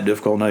not that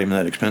difficult, not even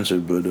that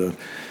expensive, but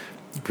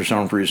for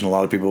some reason, a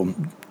lot of people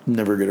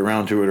never get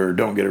around to it or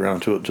don't get around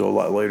to it until a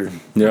lot later.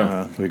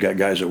 Yeah. We got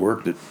guys at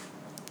work that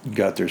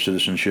got their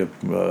citizenship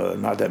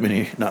not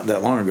that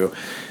long ago.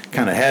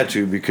 Kind of had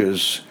to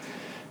because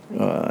you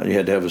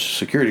had to have a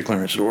security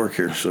clearance to work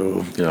here.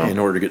 So in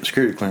order to get the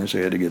security clearance,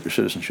 they had to get their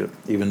citizenship.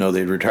 Even though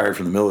they'd retired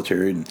from the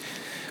military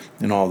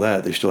and all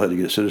that, they still had to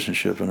get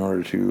citizenship in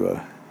order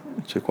to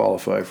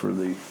qualify for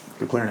the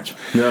clearance.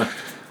 Yeah.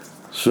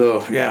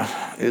 So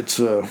yeah, it's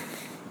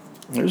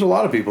There's a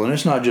lot of people, and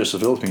it's not just the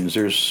Philippines.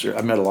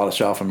 I've met a lot of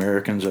South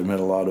Americans. I've met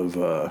a lot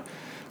of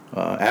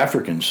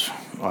Africans,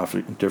 off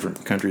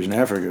different countries in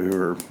Africa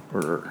who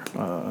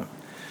are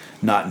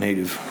not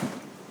native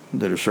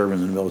that are serving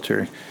in the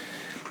military.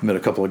 Met a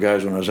couple of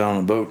guys when I was out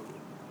on a boat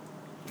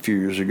a few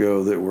years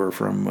ago that were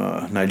from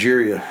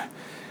Nigeria.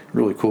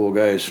 Really cool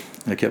guys.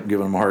 I kept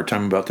giving them a hard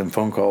time about them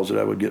phone calls that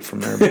I would get from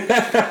there.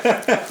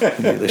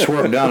 They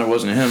swore him down. It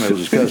wasn't him. It was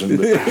his cousin.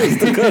 But.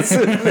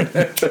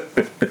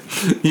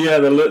 Yeah,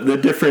 the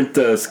different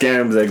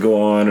scams that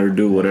go on or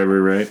do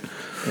whatever, right?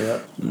 Yeah.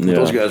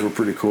 Those guys were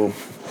pretty cool.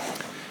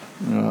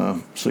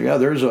 So yeah,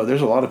 there's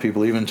a lot of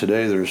people even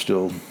today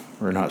that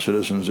are not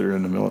citizens that are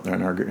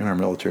in our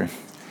military.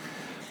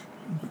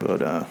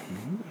 But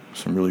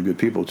some really good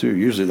people too.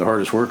 Usually the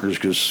hardest workers,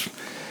 because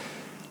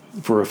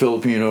for a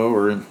Filipino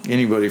or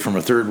anybody from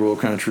a third world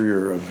country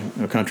or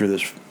a country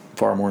that's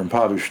far more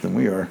impoverished than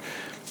we are,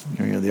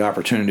 the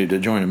opportunity to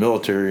join the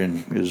military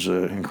is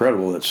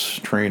incredible. It's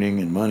training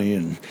and money,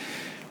 and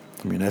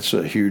I mean that's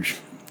a huge.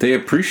 They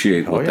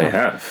appreciate what they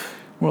have.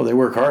 Well, they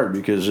work hard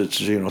because it's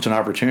it's an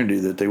opportunity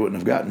that they wouldn't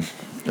have gotten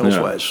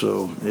elsewise. Yeah.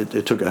 So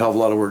it took a hell of a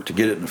lot of work to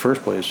get it in the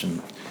first place,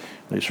 and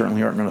they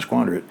certainly aren't going to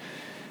squander it.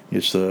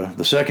 It's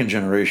the second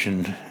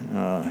generation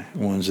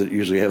ones that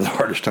usually have the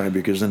hardest time,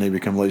 because then they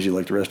become lazy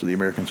like the rest of the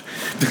Americans.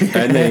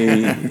 And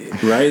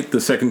the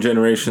second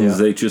generations,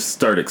 they just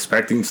start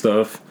expecting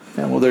stuff.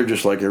 Yeah, well, they're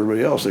just like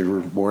everybody else. They were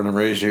born and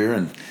raised here,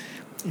 and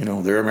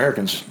they're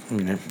Americans. I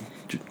mean,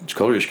 it's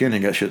color of your skin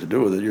ain't got shit to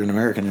do with it. You're an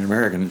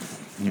American,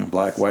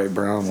 black, white,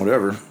 brown,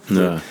 whatever.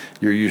 Yeah.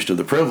 You're used to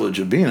the privilege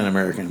of being an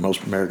American.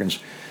 Most Americans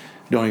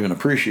don't even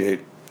appreciate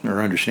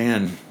or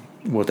understand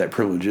what that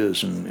privilege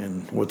is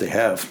and what they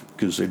have,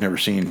 because they've never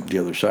seen the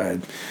other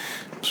side.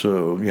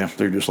 So yeah,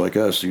 they're just like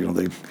us.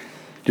 They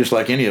just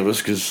like any of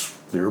us, because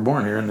they were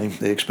born here, and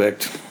they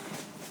expect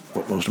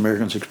what most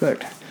Americans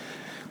expect.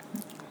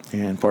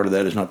 And part of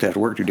that is not to have to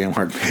work too damn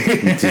hard.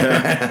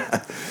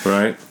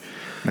 Right.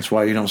 That's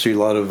why you don't see a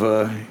lot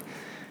of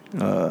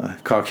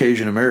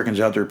Caucasian Americans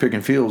out there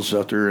picking fields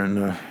out there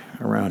and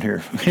around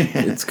here.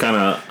 It's kind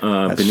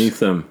of beneath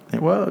them.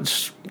 Well,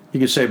 you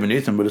could say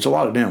beneath them, but it's a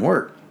lot of damn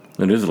work.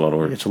 It is a lot of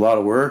work. It's a lot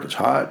of work. It's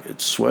hot.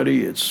 It's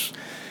sweaty. It's,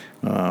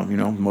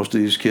 most of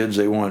these kids,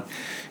 they want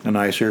a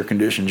nice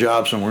air-conditioned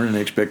job somewhere, and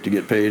they expect to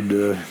get paid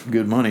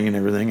good money and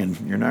everything, and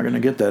you're not going to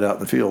get that out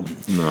in the field.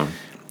 No.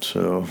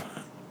 So,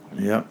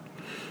 yeah.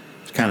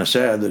 It's kind of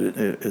sad that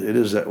it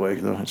is that way,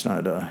 though. It's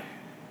not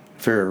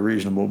fair or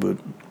reasonable, but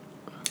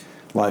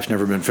life's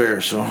never been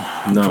fair, so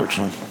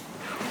unfortunately.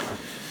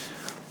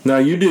 Now,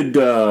 you did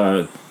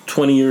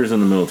 20 years in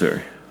the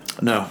military.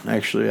 No,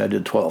 actually, I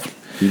did 12.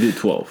 You did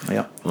 12?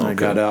 Yeah. Okay. I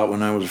got out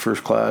when I was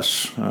first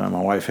class. My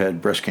wife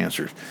had breast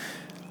cancer,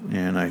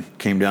 and I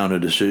came down to a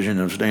decision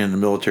of staying in the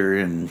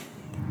military and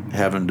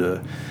having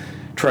to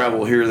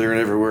travel here, there, and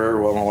everywhere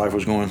while my wife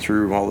was going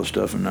through all this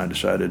stuff, and I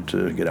decided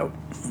to get out.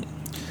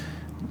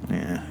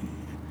 Yeah.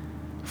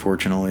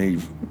 Fortunately,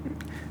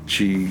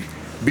 she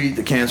beat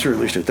the cancer, at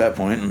least at that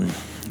point, and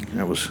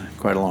that was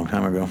quite a long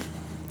time ago.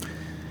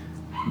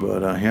 But,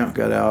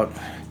 got out,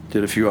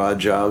 did a few odd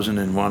jobs, and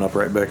then wound up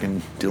right back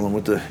in dealing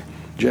with the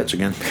Jets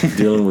again.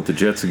 Dealing with the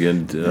Jets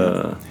again.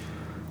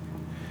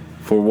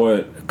 For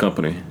what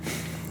company?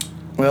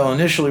 Well,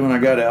 initially when I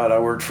got out, I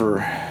worked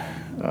for,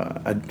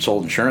 I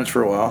sold insurance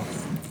for a while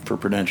for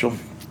Prudential.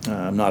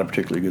 I'm not a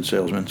particularly good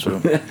salesman, so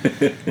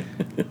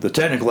the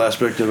technical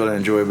aspect of it I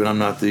enjoy, but I'm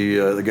not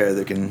the guy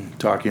that can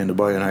talk you into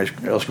buying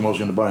Eskimos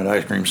into buying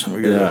ice cream. So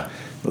we got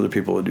other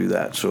people that do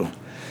that. So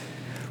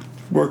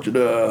worked at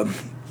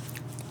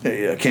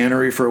a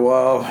cannery for a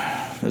while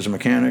as a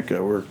mechanic. I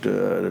worked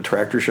at a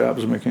tractor shop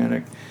as a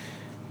mechanic.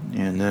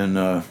 And then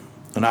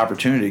an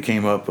opportunity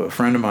came up. A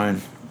friend of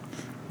mine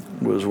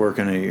was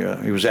working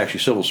he was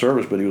actually civil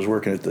service, but he was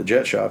working at the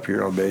jet shop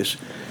here on base,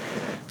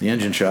 the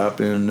engine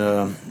shop,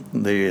 and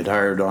they had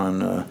hired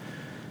on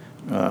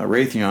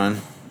Raytheon,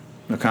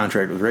 a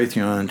contract with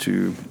Raytheon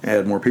to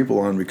add more people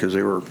on because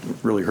they were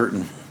really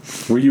hurting.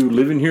 Were you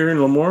living here in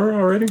Lemoore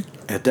already?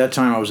 At that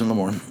time, I was in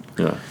Lemoore.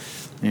 Yeah.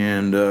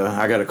 And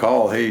I got a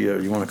call, hey,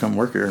 you want to come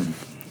work here? And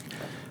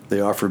they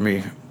offered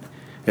me,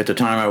 at the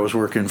time I was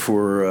working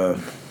for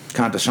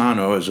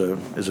Contasano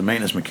as a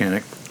maintenance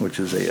mechanic, which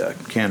is a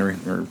cannery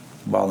or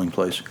bottling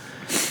place.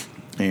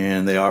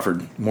 And they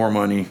offered more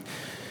money,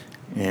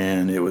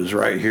 and it was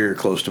right here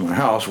close to my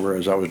house,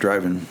 whereas I was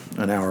driving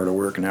an hour to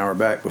work, an hour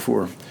back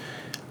before.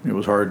 It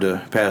was hard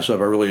to pass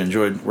up. I really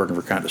enjoyed working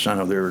for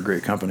Contasano. They were a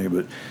great company,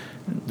 but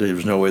there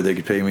was no way they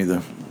could pay me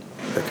that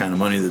kind of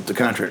money that the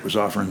contract was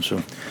offering.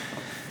 So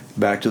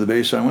back to the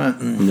base I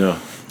went.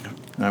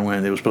 I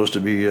went. It was supposed to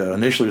be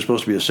initially a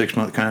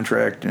 6-month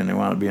contract, and they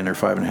wound up being there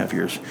 5.5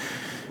 years.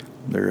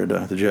 They're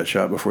at the jet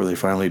shop before they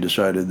finally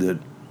decided that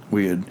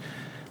we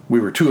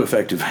were too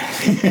effective.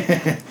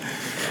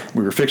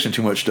 We were fixing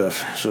too much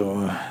stuff.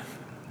 So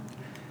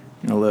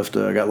left.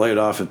 Got laid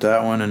off at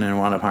that one, and then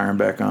wound up hiring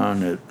back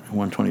on at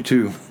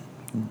 122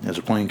 as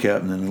a plane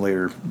captain, and then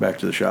later back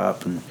to the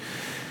shop and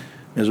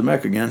as a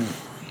mech again.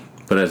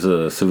 But as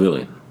a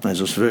civilian.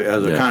 as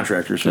a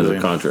contractor. As a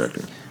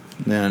contractor.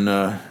 Then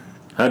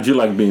how'd you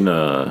like being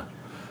a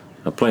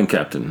plane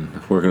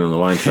captain, working in the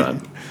line shop?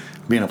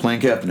 Being a plane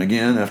captain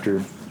again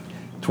after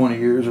 20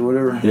 years or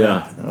whatever.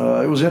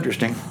 Yeah. It was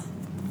interesting.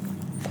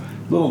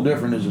 A little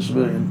different as a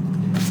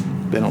civilian.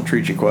 They don't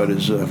treat you quite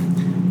as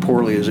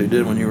poorly as they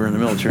did when you were in the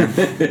military.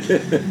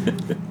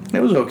 It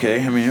was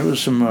okay. I mean, it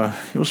was some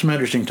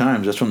interesting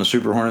times. That's when the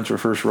Super Hornets were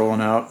first rolling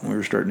out. We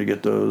were starting to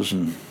get those,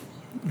 and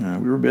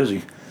we were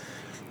busy.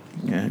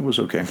 Yeah, it was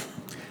okay.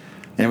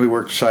 And we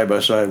worked side by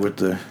side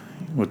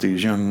with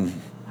these young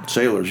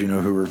sailors,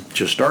 who were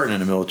just starting in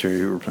the military,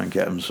 who were plane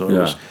captains. So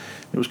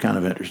it was kind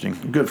of interesting.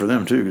 Good for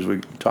them too, because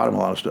we taught them a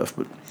lot of stuff.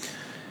 But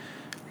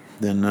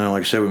then,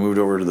 like I said, we moved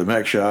over to the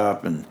mech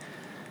shop, and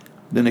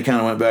then they kind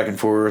of went back and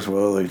forth.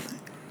 Well,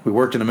 we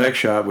worked in the mech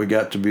shop. We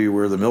got to be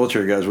where the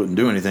military guys wouldn't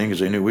do anything because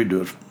they knew we'd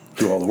do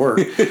all the work.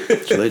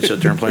 So they'd sit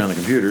there and play on the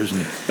computers.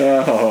 And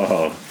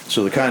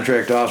so the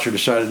contract officer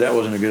decided that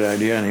wasn't a good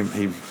idea, and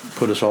he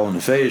put us all in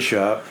the phase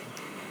shop.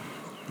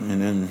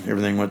 And then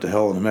everything went to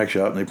hell in the mech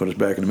shop, and they put us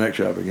back in the mech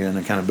shop again,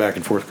 and kind of back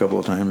and forth a couple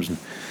of times. And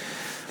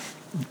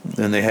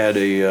then they had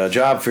a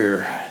job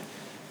fair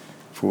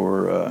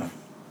for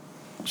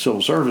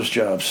civil service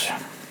jobs.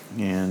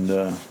 And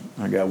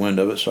I got wind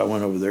of it, so I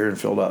went over there and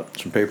filled out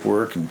some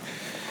paperwork and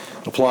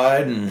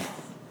applied and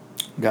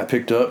got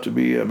picked up to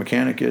be a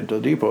mechanic at the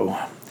depot,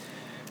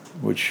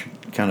 which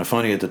kind of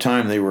funny at the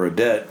time. They were a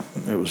det.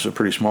 It was a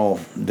pretty small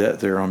det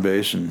there on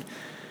base, and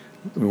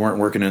we weren't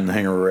working in the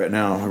hangar we're at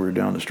now. We were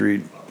down the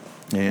street,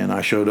 and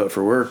I showed up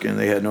for work, and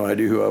they had no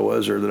idea who I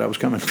was or that I was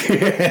coming.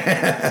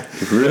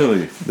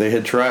 Really? They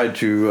had tried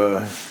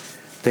to...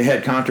 They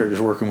had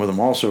contractors working with them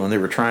also, and they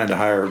were trying to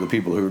hire the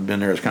people who had been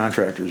there as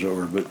contractors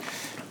over, but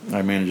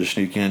I managed to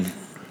sneak in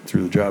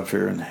through the job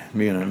fair, and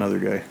me and another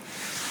guy.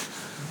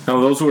 Now,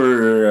 those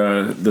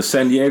were the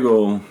San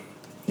Diego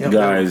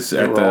guys they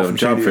at the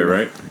job fair,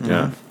 right? Mm-hmm.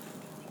 Yeah.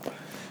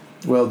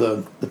 Well,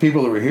 the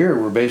people that were here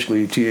were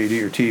basically TAD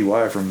or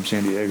TDY from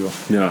San Diego.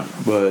 Yeah.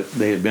 But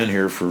they had been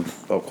here for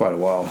quite a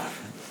while.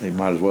 They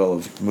might as well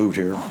have moved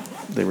here.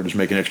 They were just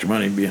making extra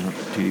money being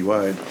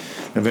TDY.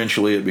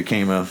 Eventually, it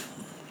became a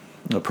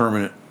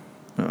permanent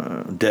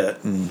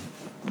debt, and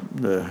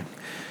the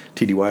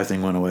TDY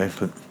thing went away.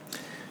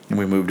 And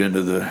we moved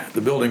into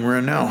the building we're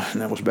in now,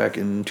 and that was back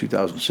in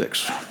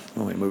 2006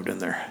 when we moved in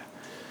there.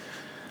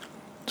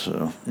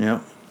 So,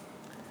 yeah.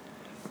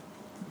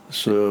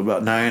 So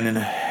about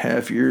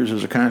 9.5 years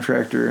as a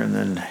contractor,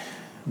 and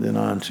then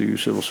on to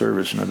civil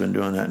service, and I've been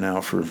doing that now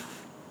for, I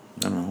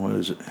don't know, what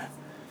is it,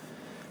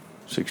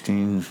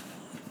 16...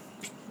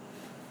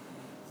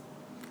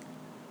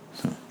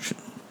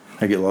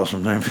 I get lost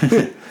sometimes.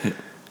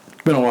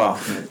 It's been a while.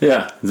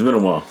 Yeah, it's been a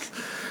while.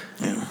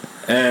 Yeah.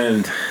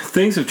 And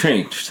things have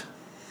changed.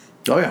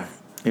 Oh, yeah.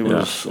 It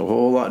was a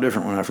whole lot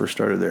different when I first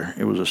started there.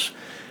 It was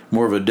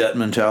more of a debt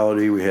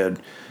mentality. We had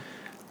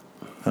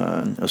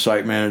a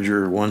site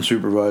manager, one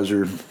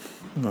supervisor.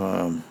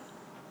 I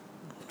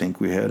think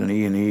we had an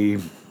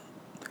E&E,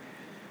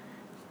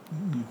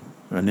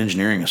 an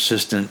engineering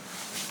assistant.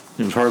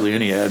 There was hardly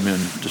any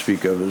admin to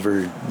speak of. There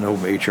was no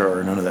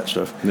HR, none of that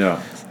stuff.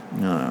 Yeah.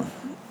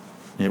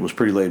 It was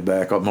pretty laid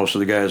back. Most of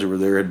the guys that were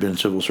there had been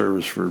civil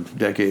service for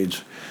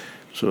decades,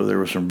 so there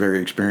were some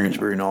very experienced,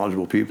 very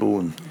knowledgeable people,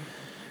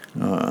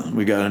 and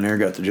we got in there,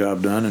 got the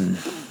job done, and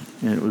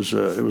it was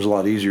a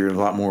lot easier and a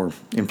lot more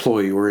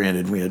employee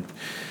oriented. We had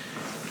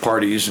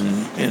parties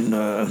and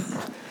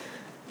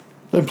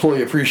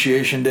employee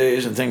appreciation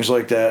days and things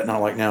like that.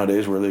 Not like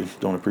nowadays where they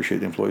don't appreciate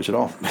the employees at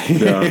all.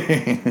 Yeah.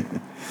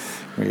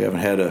 We haven't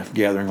had a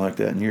gathering like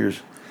that in years.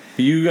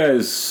 You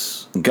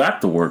guys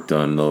got the work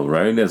done, though,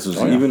 right?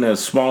 Even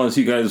as small as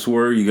you guys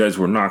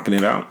were knocking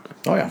it out.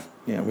 Oh, yeah.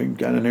 Yeah, we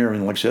got in there,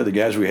 and like I said, the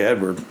guys we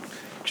had were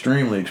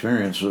extremely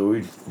experienced, so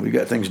we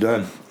got things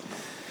done.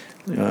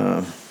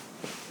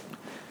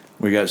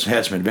 We had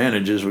some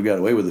advantages. We got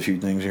away with a few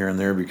things here and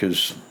there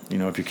because,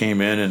 if you came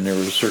in and there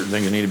was certain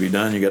things that needed to be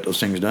done, you got those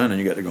things done, and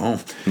you got to go home.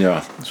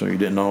 Yeah. So you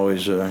didn't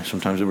always,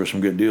 sometimes there were some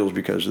good deals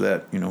because of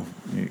that, you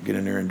get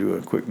in there and do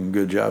a quick and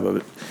good job of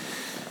it.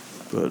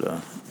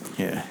 But,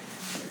 yeah.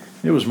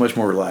 It was much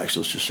more relaxed,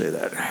 let's just say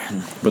that.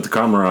 But the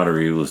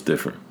camaraderie was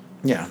different.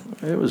 Yeah,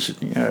 it was.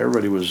 Yeah,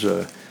 everybody was.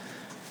 I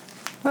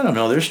don't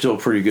know. There's still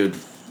pretty good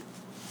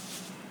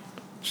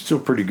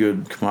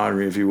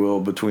camaraderie, if you will,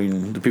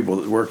 between the people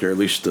that work there. At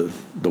least the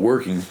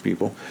working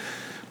people.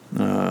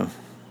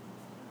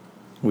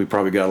 We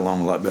probably got along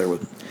a lot better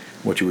with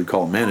what you would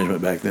call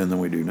management back then than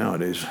we do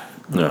nowadays.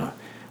 Yeah.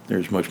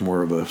 There's much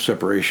more of a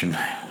separation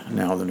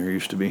now than there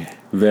used to be.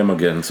 Them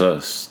against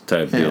us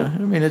type deal. Yeah, I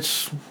mean,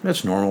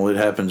 that's normal. It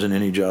happens in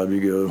any job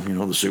you go.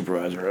 The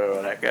supervisor,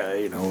 that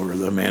guy, or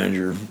the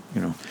manager,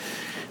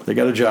 they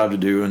got a job to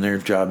do, and their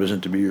job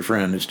isn't to be your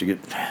friend; it's to get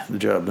the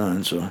job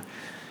done. So,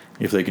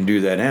 if they can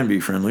do that and be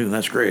friendly, then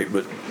that's great.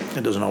 But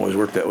it doesn't always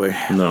work that way.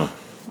 No.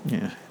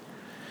 Yeah.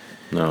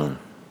 No.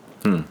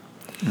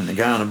 And the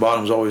guy on the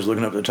bottom's always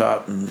looking up at the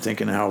top and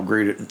thinking how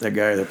great that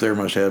guy up there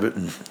must have it.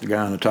 And the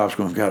guy on the top's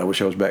going, God, I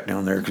wish I was back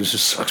down there because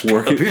this sucks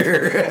Working up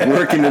here.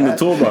 working in the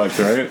toolbox,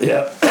 right?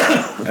 Yeah.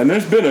 And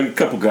there's been a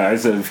couple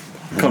guys that have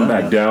come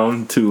back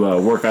down to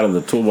work out of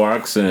the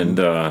toolbox and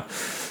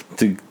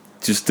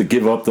to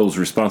give up those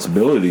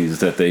responsibilities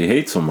that they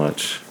hate so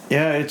much.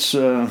 Yeah, it's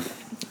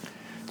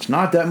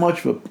not that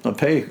much of a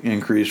pay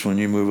increase when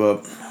you move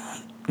up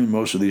in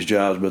most of these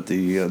jobs, but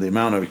the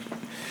amount of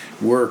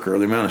work or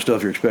the amount of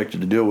stuff you're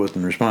expected to deal with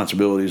and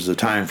responsibilities, the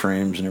time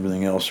frames and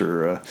everything else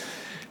are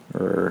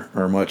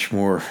much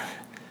more.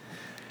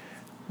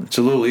 It's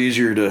a little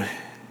easier to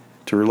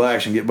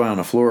relax and get by on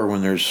the floor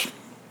when there's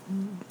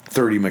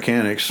 30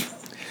 mechanics,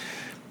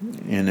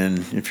 and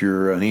then if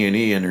you're an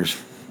E&E and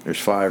there's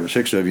 5 or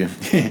 6 of you,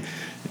 it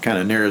kind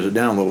of narrows it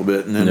down a little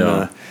bit, and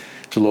then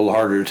it's a little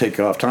harder to take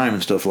off time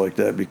and stuff like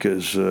that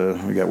because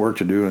we got work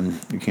to do and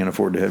you can't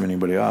afford to have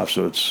anybody off.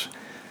 So it's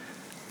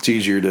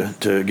easier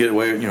to get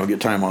away,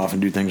 get time off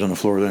and do things on the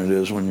floor than it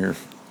is when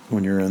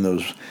you're in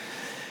those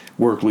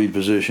work lead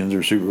positions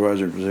or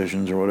supervisor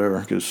positions or whatever,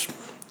 because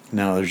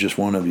now there's just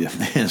one of you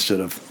instead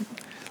of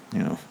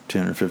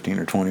 10 or 15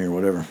 or 20 or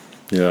whatever.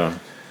 Yeah.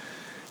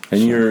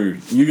 And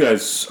you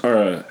guys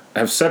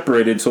have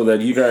separated so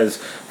that you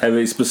guys have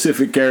a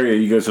specific area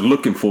you guys are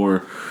looking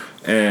for,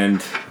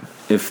 and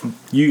if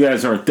you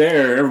guys aren't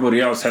there,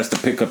 everybody else has to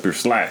pick up your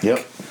slack.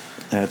 Yep,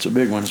 that's a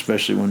big one,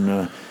 especially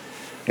when,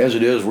 as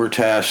it is, we're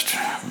tasked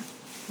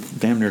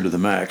damn near to the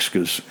max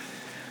because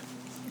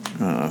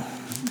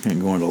can't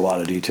go into a lot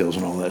of details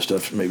and all that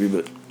stuff maybe,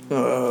 but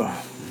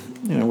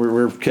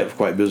we're kept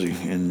quite busy,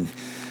 and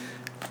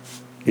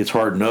it's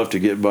hard enough to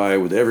get by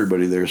with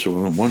everybody there. So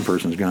when one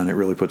person's gone, it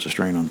really puts a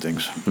strain on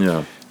things.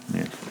 Yeah.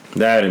 Yeah.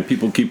 That, and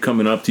people keep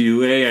coming up to you,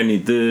 hey, I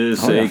need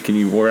this, hey, can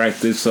you write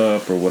this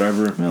up or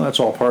whatever. Well, that's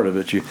all part of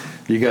it. You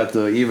got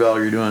the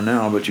eval you're doing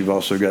now, but you've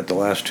also got the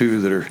last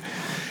 2 that are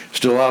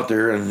still out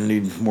there and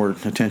need more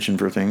attention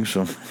for things.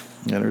 So,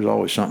 yeah, there's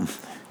always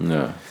something.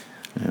 Yeah.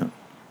 Yeah.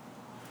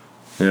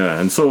 Yeah,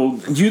 and so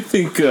do you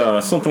think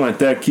something like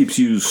that keeps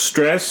you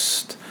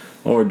stressed,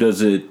 or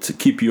does it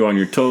keep you on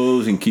your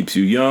toes and keeps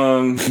you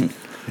young?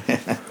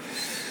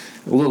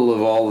 A little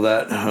of all of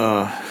that.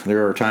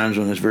 There are times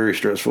when it's very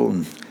stressful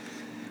and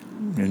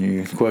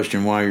you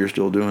question why you're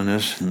still doing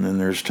this, and then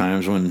there's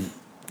times when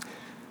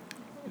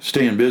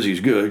staying busy is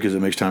good because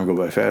it makes time go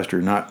by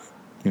faster. Not,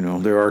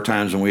 there are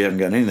times when we haven't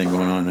got anything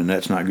going on, and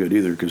that's not good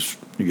either because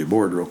you get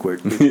bored real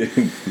quick.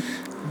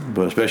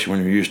 But especially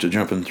when you're used to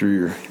jumping through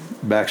your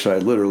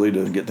backside literally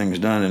to get things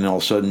done, and all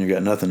of a sudden you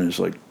got nothing, and it's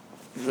like,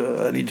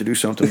 I need to do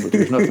something, but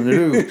there's nothing to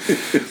do.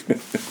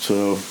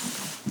 So,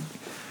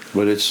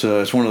 but it's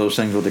one of those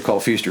things what they call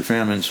feast or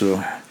famine.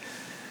 So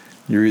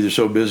you're either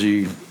so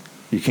busy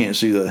you can't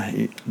see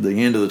the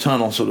end of the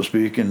tunnel, so to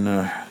speak,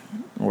 and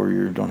or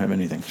you don't have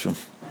anything. So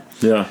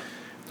yeah,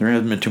 there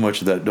hasn't been too much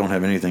of that don't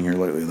have anything here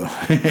lately, though.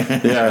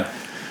 Yeah,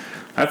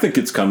 I think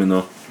it's coming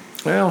though.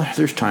 Well,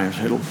 there's times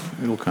it'll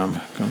comes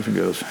and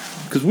goes.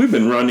 Because we've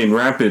been running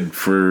rapid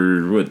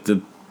for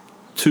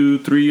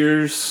 2-3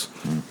 years,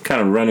 kind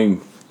of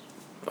running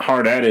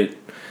hard at it,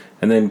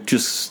 and then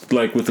just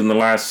like within the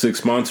last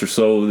 6 months or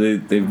so,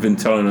 they've been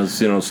telling us,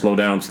 slow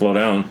down.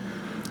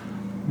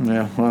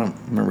 Yeah, well, I don't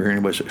remember hearing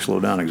anybody say slow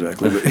down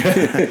exactly, but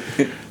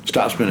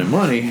stop spending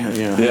money.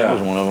 That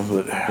was one of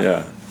them. But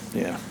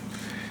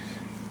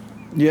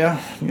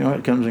yeah,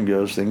 it comes and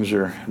goes. Things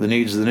are the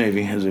needs of the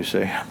Navy, as they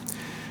say.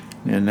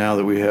 And now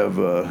that we have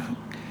a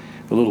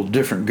little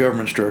different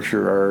government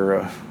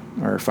structure,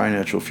 our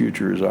financial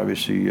future is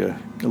obviously a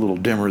little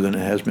dimmer than it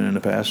has been in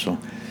the past. So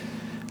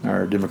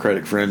our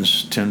Democratic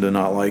friends tend to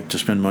not like to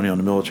spend money on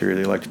the military.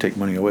 They like to take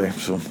money away.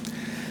 So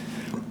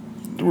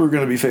we're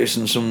going to be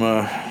facing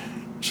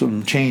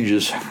some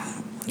changes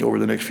over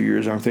the next few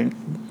years, I think.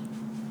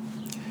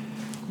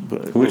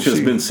 But which has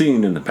been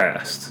seen in the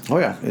past. Oh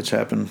yeah, it's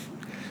happened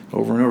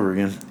over and over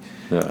again.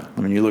 Yeah.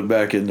 I mean, you look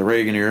back in the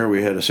Reagan era,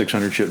 we had a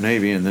 600-ship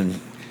Navy, and then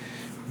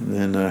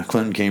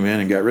Clinton came in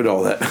and got rid of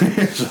all that.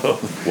 So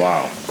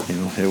wow,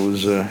 it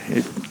was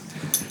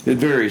it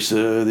varies.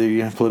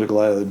 The political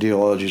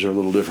ideologies are a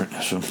little different.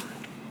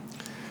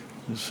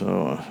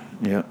 So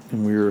yeah,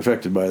 and we were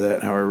affected by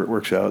that. However, it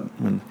works out.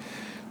 And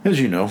as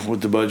you know,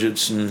 with the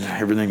budgets and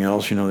everything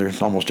else,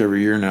 there's almost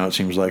every year now it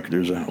seems like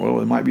there's it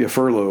might be a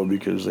furlough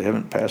because they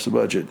haven't passed the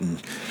budget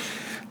and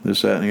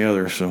this, that, and the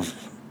other. So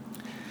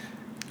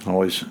it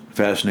always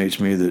fascinates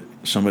me that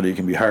somebody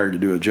can be hired to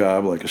do a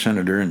job like a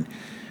senator and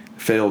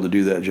fail to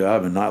do that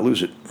job and not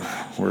lose it.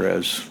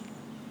 Whereas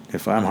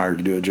if I'm hired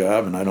to do a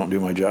job and I don't do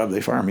my job,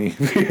 they fire me.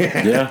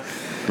 Yeah,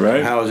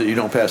 right. How is it you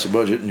don't pass the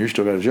budget and you're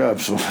still got a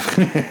job? So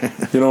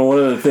one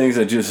of the things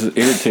that just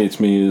irritates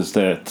me is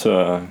that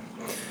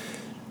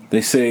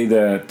they say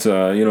that,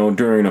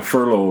 during a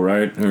furlough,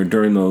 right, or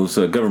during those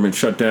government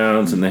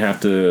shutdowns, and they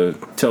have to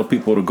tell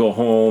people to go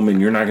home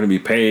and you're not going to be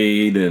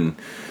paid and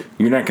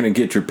you're not going to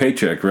get your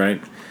paycheck,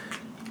 right?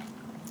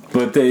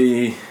 But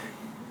they,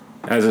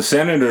 as a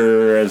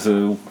senator, as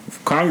a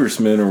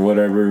congressman or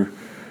whatever,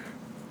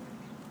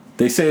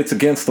 they say it's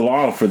against the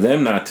law for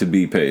them not to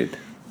be paid.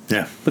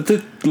 Yeah. But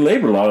the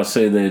labor laws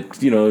say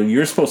that,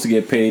 you're supposed to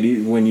get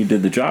paid when you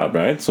did the job,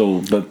 right?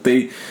 So, but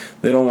they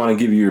don't want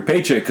to give you your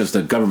paycheck because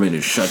the government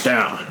is shut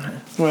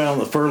down. Well,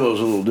 the furlough is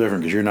a little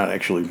different because you're not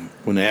actually,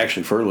 when they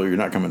actually furlough, you're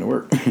not coming to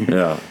work.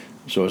 Yeah.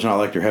 So it's not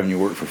like they're having you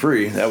work for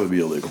free. That would be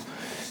illegal.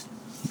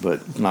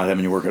 But not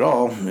having you work at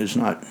all is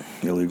not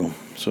illegal.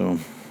 So.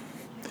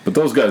 But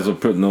those guys are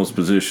put in those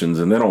positions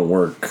and they don't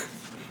work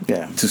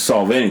to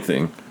solve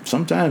anything.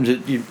 Sometimes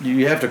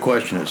you have to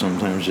question it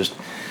sometimes.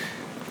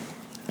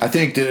 I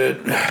think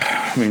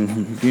that,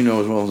 you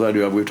know as well as I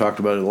do, we've talked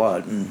about it a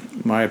lot.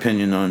 And my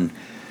opinion on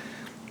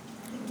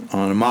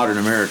a modern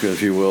America,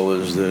 if you will,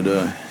 is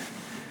that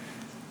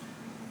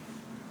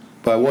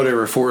by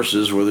whatever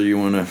forces, whether you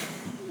want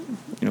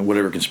to,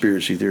 whatever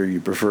conspiracy theory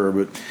you prefer,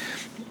 but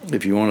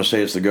if you want to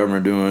say it's the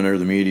government doing it or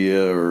the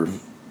media or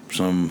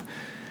some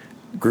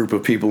group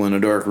of people in a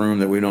dark room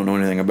that we don't know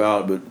anything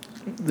about, but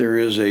there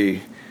is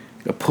a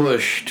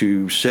push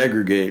to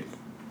segregate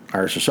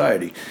our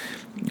society.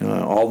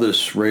 All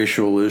this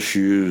racial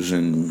issues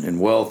and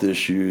wealth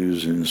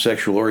issues and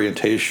sexual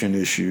orientation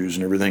issues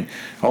and everything,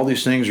 all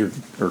these things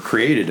are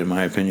created, in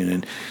my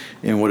opinion,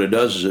 and what it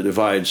does is it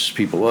divides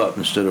people up.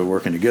 Instead of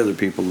working together,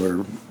 people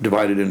are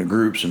divided into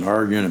groups and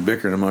arguing and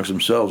bickering amongst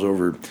themselves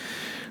over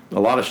a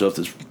lot of stuff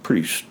that's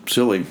pretty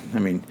silly.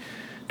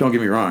 Don't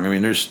get me wrong.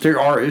 There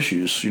are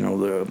issues.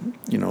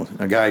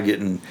 A guy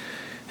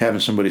having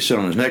somebody sit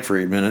on his neck for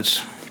 8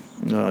 minutes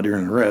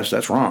during an arrest,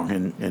 that's wrong,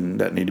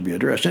 and that need to be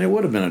addressed. And it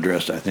would have been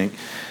addressed, I think.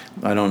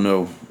 I don't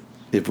know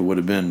if it would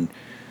have been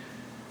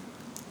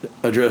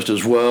addressed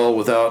as well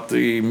without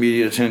the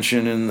media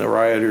attention and the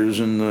rioters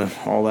and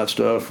all that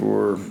stuff.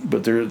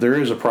 But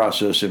there is a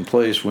process in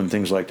place when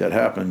things like that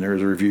happen.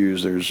 There's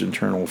reviews, there's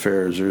internal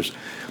affairs, there's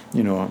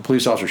a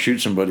police officer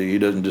shoots somebody, he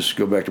doesn't just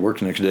go back to work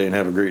the next day and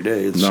have a great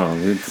day.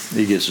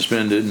 He gets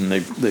suspended and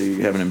they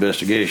have an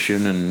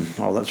investigation and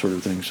all that sort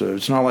of thing. So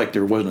it's not like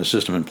there wasn't a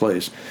system in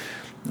place.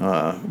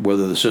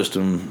 Whether the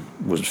system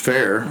was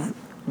fair,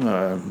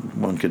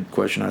 one could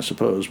question, I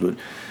suppose, but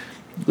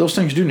those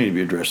things do need to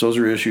be addressed. Those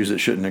are issues that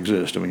shouldn't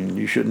exist.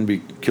 You shouldn't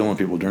be killing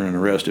people during an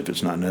arrest if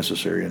it's not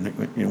necessary.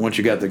 And once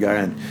you got the guy,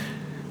 and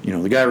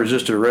the guy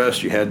resisted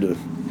arrest, you had to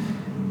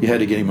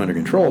get him under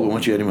control. But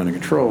once you had him under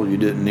control, you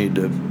didn't need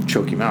to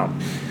choke him out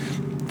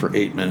for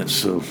 8 minutes.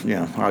 So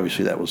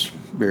obviously that was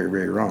very,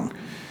 very wrong.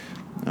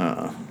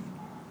 But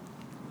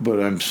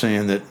I'm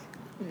saying that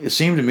it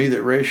seemed to me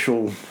that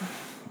racial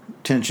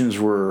tensions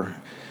were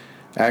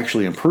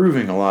actually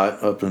improving a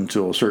lot up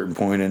until a certain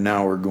point, and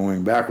now we're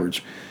going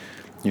backwards.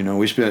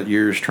 We spent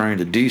years trying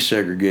to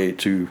desegregate,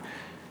 to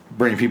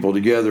bring people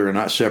together and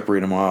not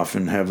separate them off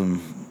and have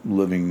them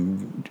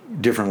living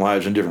different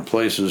lives in different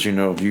places.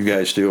 You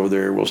guys stay over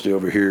there, we'll stay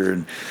over here,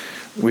 and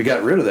we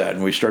got rid of that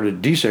and we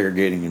started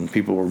desegregating, and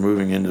people were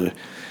moving into,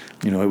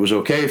 it was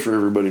okay for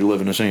everybody to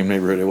live in the same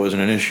neighborhood. It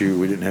wasn't an issue.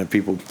 We didn't have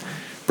people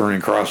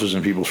burning crosses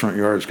in people's front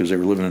yards because they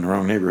were living in the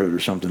wrong neighborhood or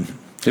something.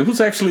 It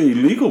was actually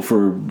illegal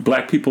for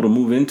black people to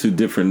move into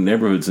different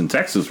neighborhoods in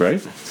Texas,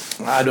 right?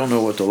 I don't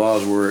know what the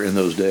laws were in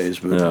those days,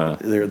 but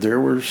there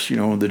was,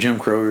 the Jim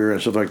Crow era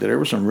and stuff like that. There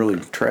were some really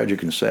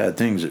tragic and sad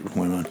things that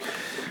went on.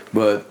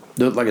 But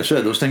like I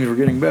said, those things were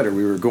getting better.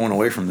 We were going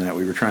away from that.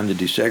 We were trying to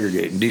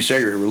desegregate. And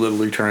desegregate, we're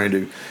literally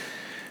trying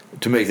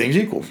to make things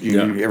equal.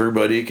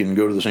 Everybody can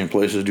go to the same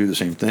places, do the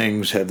same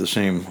things, have the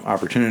same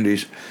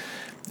opportunities.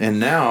 And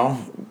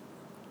now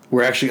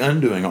we're actually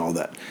undoing all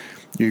that.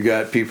 You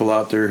got people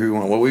out there who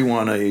we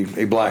want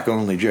a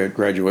black-only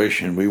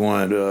graduation. We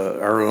want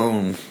our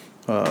own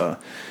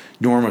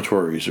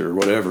dormitories or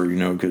whatever,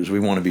 because we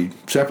want to be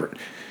separate.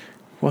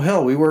 Well,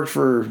 hell, we worked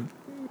for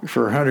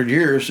 100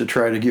 years to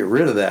try to get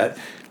rid of that,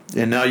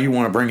 and now you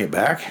want to bring it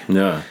back?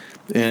 Yeah.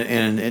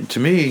 And to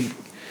me,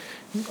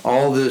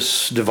 all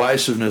this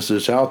divisiveness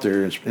that's out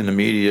there in the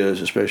media,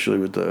 especially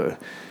with the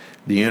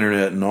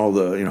internet and all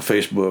the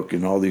Facebook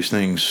and all these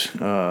things,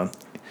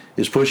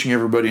 is pushing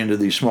everybody into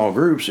these small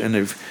groups, and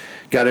they've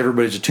got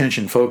everybody's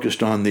attention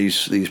focused on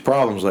these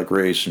problems like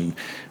race and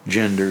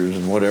genders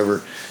and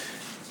whatever.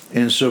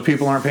 And so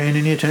people aren't paying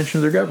any attention to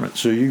their government.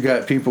 So you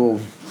got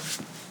people,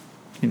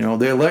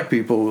 they elect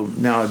people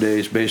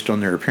nowadays based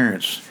on their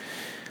appearance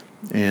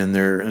and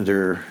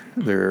their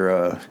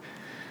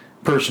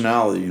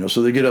personality,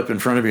 so they get up in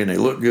front of you and they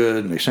look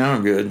good and they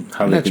sound good.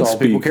 And that's all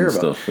people care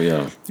about.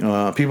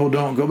 Stuff, people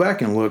don't go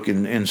back and look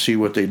and see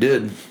what they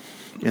did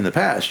in the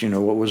past.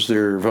 What was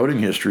their voting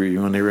history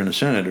when they were in the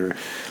Senate, or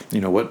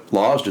what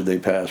laws did they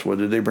pass, what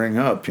did they bring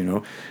up,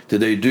 did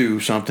they do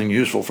something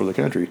useful for the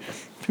country?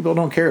 People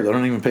don't care. They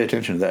don't even pay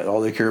attention to that. All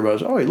they care about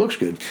is, he looks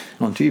good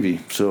on TV,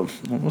 so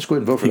let's go ahead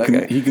and vote for that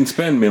guy. He can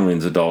spend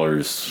millions of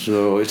dollars.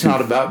 So it's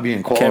not about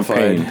being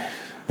qualified. Campaign.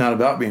 Not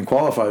about being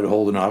qualified to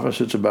hold an office.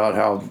 It's about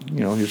how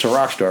it's a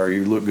rock star.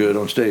 You look good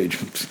on stage.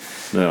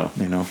 Yeah.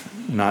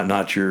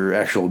 Not your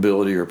actual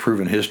ability or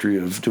proven history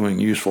of doing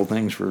useful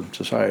things for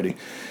society.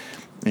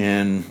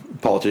 And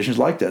politicians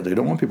like that. They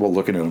don't want people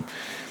looking at them.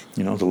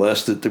 The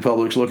less that the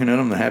public's looking at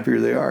them, the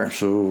happier they are.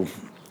 So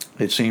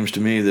it seems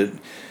to me that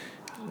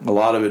a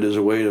lot of it is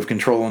a way of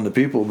controlling the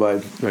people by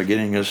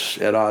getting us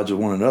at odds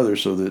with one another,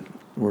 so that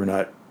we're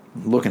not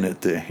looking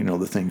at the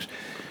things.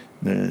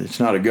 It's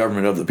not a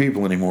government of the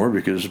people anymore,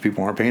 because the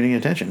people aren't paying any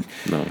attention.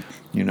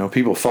 No.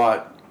 People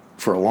fought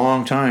for a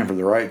long time for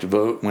the right to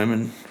vote,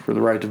 women for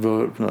the right to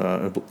vote,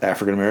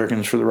 African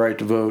Americans for the right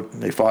to vote.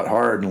 They fought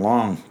hard and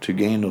long to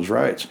gain those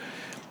rights,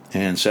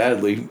 and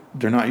sadly,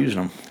 they're not using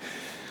them.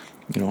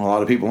 A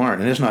lot of people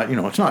aren't, and it's not,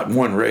 it's not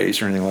one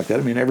race or anything like that.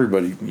 I mean,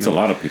 everybody. It's a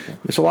lot of people.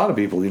 It's a lot of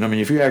people.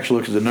 If you actually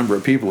look at the number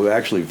of people who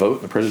actually vote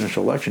in the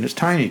presidential election, it's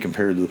tiny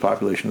compared to the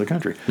population of the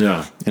country.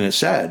 Yeah. And it's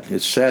sad.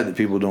 It's sad that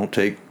people don't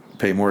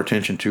pay more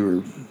attention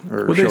to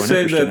or Well, show they an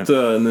say interest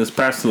that in this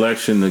past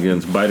election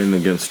against Biden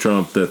against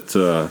Trump, that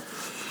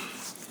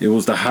it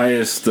was the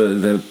highest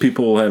that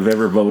people have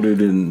ever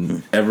voted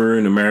in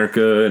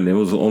America, and it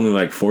was only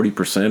like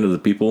 40% of the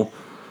people.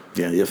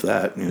 Yeah, if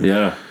that.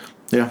 Yeah.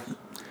 Yeah.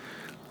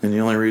 And the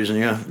only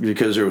reason,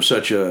 because there was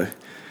such a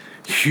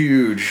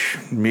huge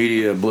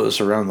media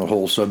bliss around the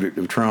whole subject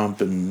of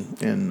Trump and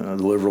the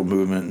liberal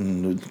movement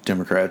and the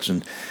Democrats,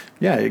 and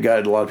it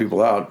got a lot of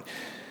people out.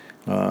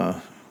 Of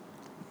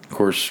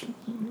course,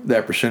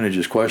 that percentage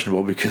is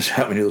questionable, because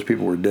how many of those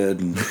people were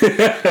dead? And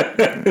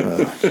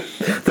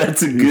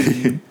That's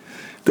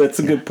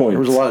a good point. There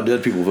was a lot of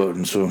dead people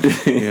voting, so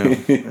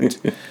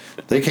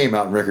they came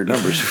out in record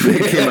numbers.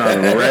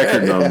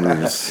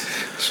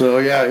 So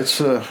it's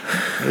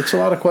a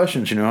lot of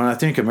questions, and I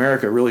think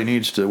America really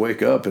needs to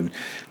wake up. And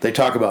they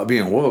talk about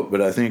being woke,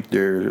 but I think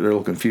they're a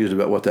little confused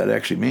about what that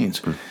actually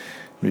means,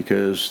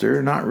 because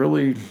they're not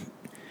really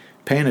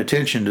paying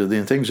attention to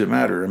the things that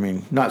matter. I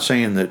mean, not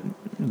saying that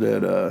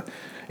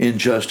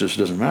injustice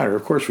doesn't matter.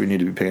 Of course, we need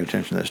to be paying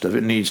attention to that stuff.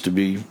 It needs to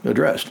be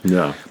addressed.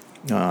 Yeah.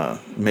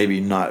 Maybe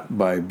not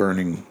by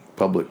burning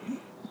public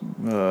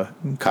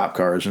cop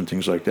cars and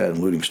things like that and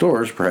looting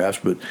stores, perhaps,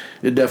 but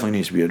it definitely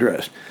needs to be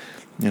addressed.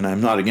 And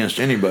I'm not against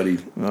anybody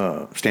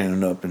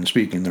standing up and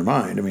speaking their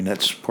mind. I mean,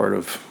 that's part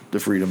of the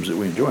freedoms that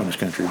we enjoy in this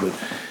country. But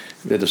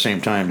at the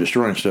same time,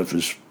 destroying stuff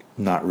is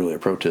not really a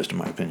protest, in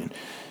my opinion.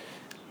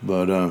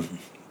 But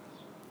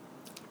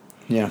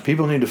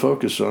people need to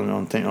focus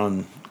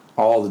on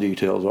all the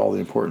details, all the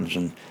importance,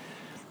 and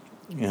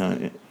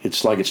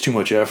it's like it's too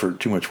much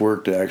effort, too much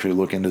work to actually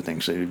look into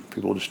things.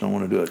 People just don't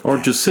want to do it. Or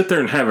just sit there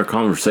and have a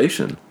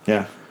conversation.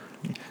 Yeah.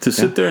 To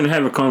sit there and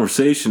have a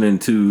conversation, and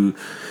to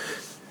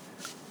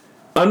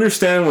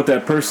understand what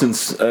that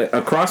person's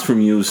across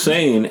from you is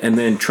saying, and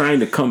then trying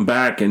to come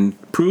back and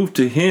prove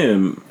to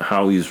him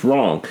how he's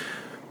wrong,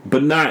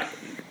 but not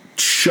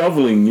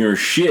shoveling your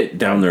shit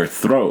down their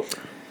throat.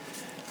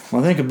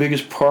 Well, I think the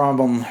biggest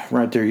problem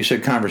right there, you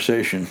said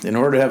conversation. In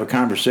order to have a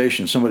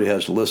conversation, somebody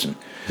has to listen.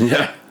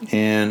 Yeah.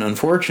 And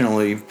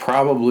unfortunately,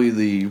 probably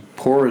the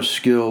poorest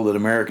skill that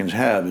Americans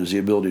have is the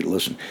ability to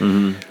listen.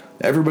 Mm-hmm.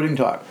 Everybody can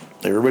talk.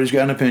 Everybody's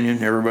got an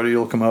opinion. Everybody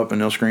will come up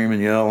and they'll scream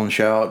and yell and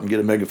shout and get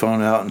a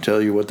megaphone out and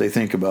tell you what they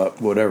think about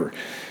whatever.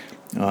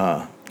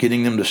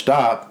 Getting them to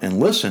stop and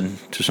listen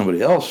to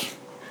somebody else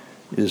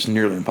is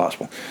nearly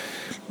impossible.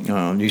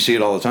 You see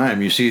it all the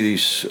time. You see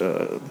these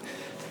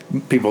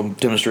people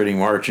demonstrating,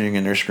 marching,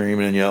 and they're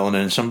screaming and yelling,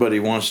 and somebody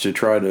wants to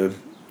try to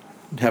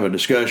have a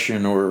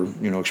discussion or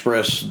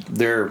express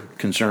their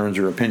concerns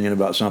or opinion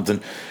about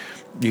something.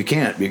 You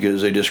can't,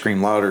 because they just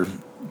scream louder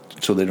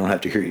so they don't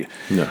have to hear you.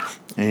 Yeah.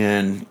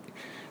 And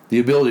the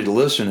ability to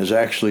listen is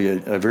actually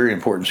a very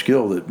important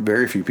skill that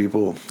very few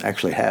people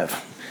actually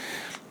have.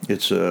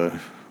 It's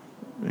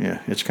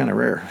it's kind of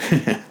rare.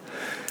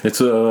 It's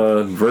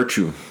a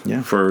virtue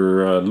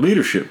for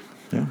leadership.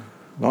 Yeah.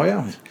 Oh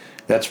yeah.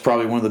 That's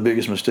probably one of the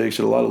biggest mistakes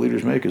that a lot of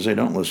leaders make, is they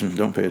don't listen,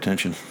 don't pay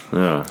attention.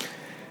 Yeah.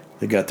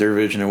 They got their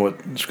vision of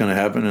what's going to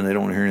happen, and they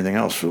don't want to hear anything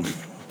else. So,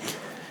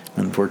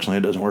 unfortunately,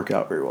 it doesn't work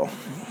out very well.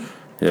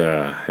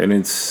 Yeah, and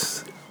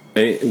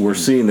we're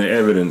seeing the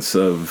evidence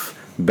of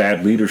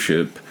bad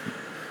leadership.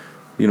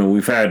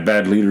 We've had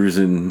bad leaders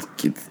in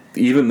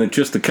even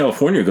just the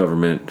California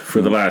government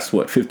for the last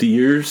 50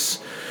 years,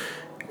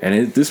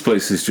 and this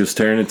place is just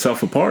tearing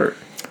itself apart.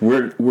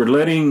 We're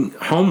letting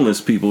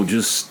homeless people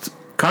just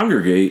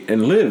congregate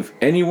and live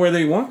anywhere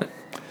they want.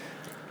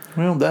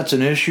 Well, that's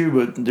an issue,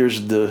 but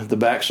there's the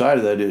backside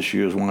of that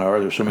issue is why are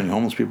there so many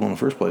homeless people in the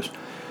first place?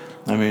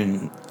 I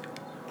mean,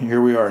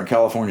 here we are in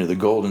California, the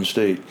Golden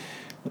State.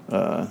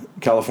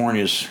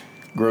 California's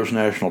gross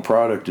national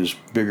product is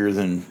bigger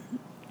than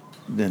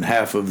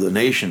half of the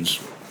nation's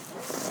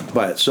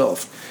by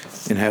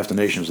itself, in half the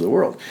nations of the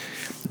world.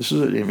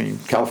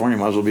 California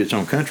might as well be its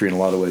own country in a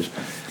lot of ways.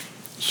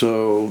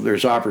 So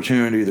there's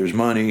opportunity, there's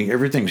money,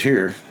 everything's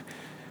here.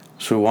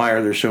 So why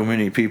are there so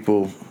many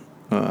people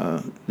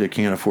that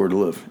can't afford to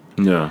live?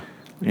 Yeah.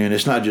 And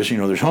it's not just,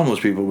 there's homeless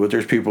people, but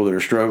there's people that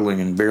are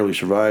struggling and barely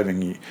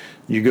surviving.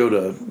 You go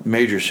to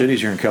major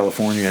cities here in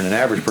California, and an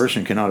average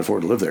person cannot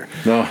afford to live there.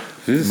 No.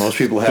 Most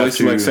people have places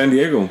to. like San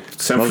Diego,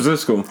 San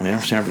Francisco. Yeah,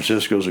 San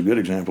Francisco is a good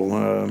example.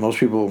 Most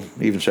people,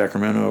 even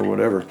Sacramento or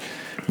whatever,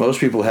 most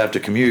people have to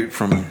commute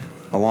from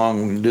a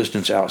long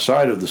distance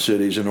outside of the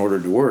cities in order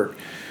to work,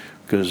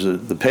 because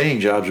the paying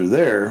jobs are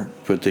there,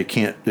 but they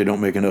don't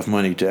make enough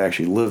money to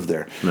actually live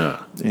there.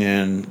 Yeah.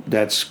 And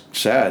that's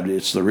sad.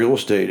 It's the real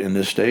estate in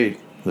this state.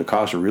 The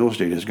cost of real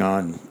estate has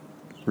gone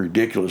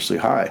ridiculously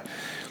high.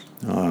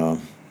 And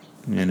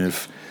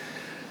if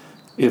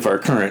our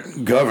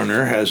current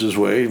governor has his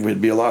way, it would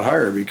be a lot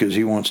higher, because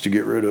he wants to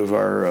get rid of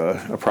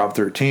our Prop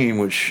 13,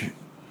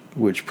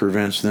 which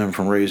prevents them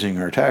from raising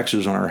our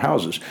taxes on our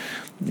houses.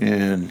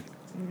 And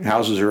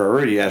houses are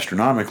already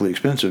astronomically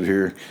expensive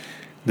here.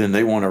 Then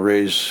they want to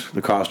raise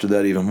the cost of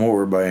that even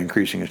more by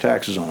increasing the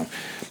taxes on them.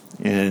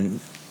 And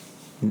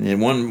in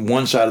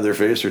one side of their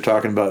face, they're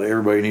talking about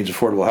everybody needs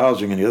affordable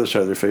housing, and the other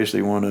side of their face,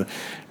 they want to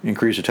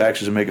increase the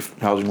taxes and make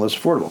housing less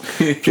affordable.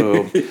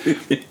 So,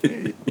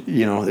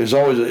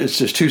 it's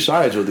just two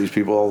sides with these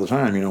people all the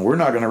time. We're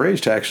not going to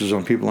raise taxes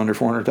on people under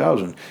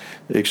 400,000,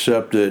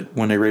 except that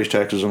when they raise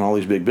taxes on all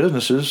these big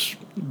businesses,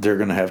 they're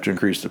going to have to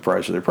increase the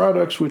price of their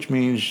products, which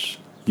means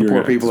the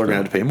poor people are going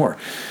to have to pay more.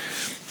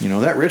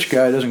 That rich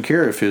guy doesn't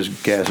care if his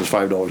gas is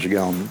 $5 a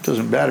gallon. It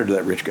doesn't matter to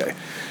that rich guy.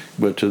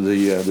 But to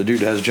the dude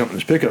that has to jump in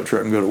his pickup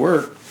truck and go to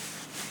work,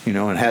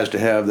 and has to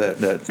have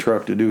that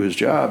truck to do his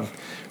job,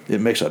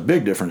 it makes a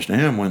big difference to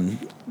him when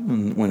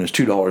it's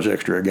 $2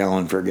 extra a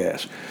gallon for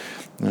gas.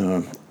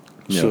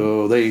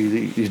 So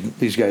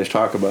these guys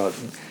talk about,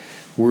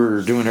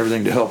 we're doing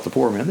everything to help the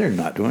poor man. They're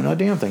not doing a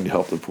damn thing to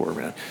help the poor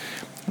man.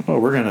 Well,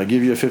 we're going to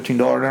give you a $15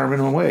 an hour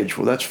minimum wage.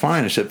 Well, that's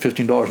fine, except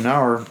 $15 an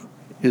hour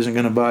isn't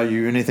going to buy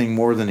you anything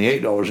more than the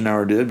 $8 an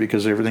hour did,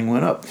 because everything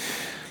went up.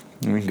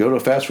 Go to a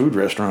fast food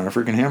restaurant, a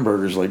freaking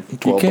hamburger's like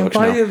 $12 now. You can't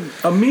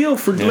buy a meal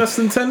for less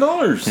than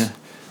 $10. Yeah.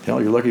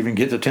 Hell, you're lucky if you can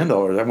get to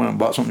 $10. I went and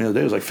bought something the other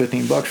day. It was like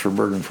 $15 for a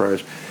burger and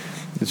fries.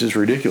 It's just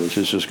ridiculous.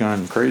 It's just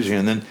gone crazy.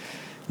 And then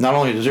not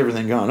only has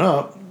everything gone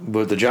up,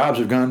 but the jobs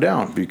have gone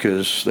down,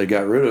 because they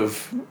got rid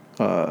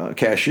of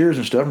cashiers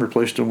and stuff and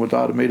replaced them with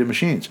automated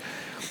machines.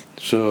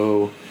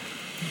 So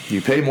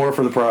you pay more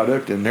for the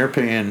product, and they're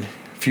paying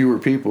fewer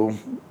people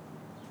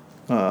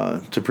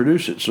to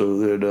produce it. So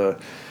that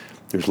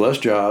there's less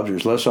jobs,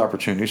 there's less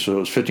opportunity.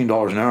 So it's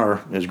 $15 an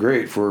hour is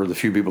great for the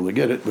few people that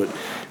get it, but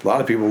a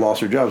lot of people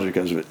lost their jobs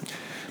because of it.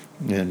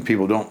 And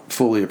people don't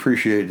fully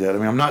appreciate that. I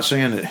mean, I'm not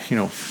saying that,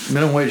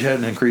 minimum wage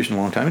hadn't increased in a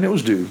long time, and it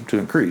was due to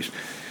increase.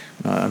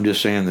 I'm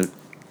just saying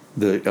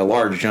that a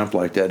large jump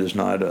like that is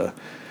not going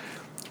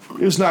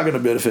to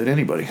benefit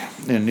anybody.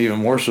 And even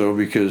more so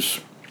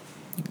because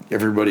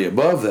everybody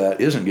above that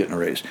isn't getting a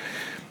raise.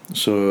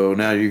 So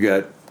now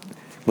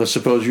let's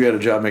suppose you had a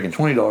job making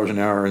 $20 an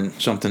hour and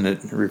something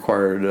that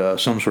required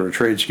some sort of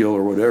trade skill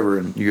or whatever,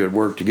 and you had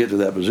worked to get to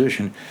that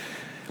position,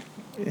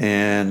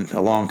 and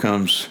along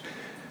comes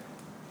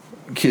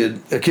a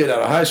kid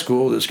out of high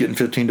school that's getting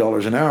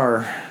 $15 an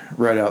hour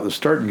right out the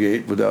starting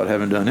gate without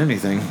having done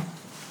anything,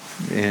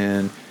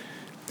 and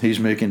he's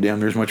making damn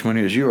near as much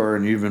money as you are,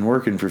 and you've been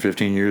working for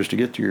 15 years to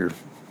get to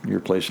your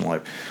place in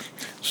life.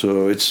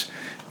 So it's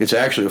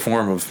actually a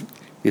form of,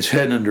 it's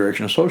heading in the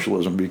direction of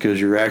socialism, because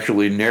you're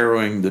actually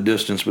narrowing the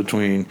distance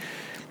between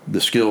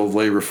the skilled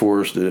labor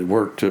force that had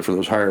worked for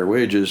those higher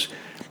wages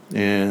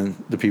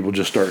and the people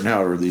just starting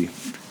out, or the,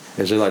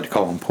 as they like to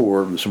call them,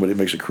 poor, somebody that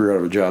makes a career out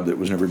of a job that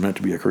was never meant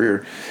to be a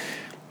career.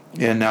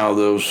 And now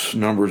those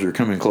numbers are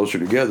coming closer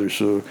together.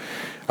 So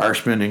our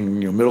spending,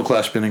 middle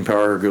class spending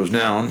power goes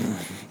down,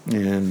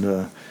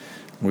 and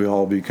we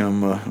all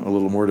become a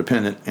little more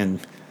dependent. And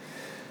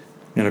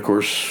of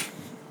course,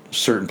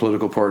 certain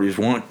political parties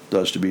want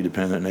us to be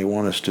dependent, and they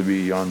want us to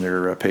be on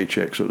their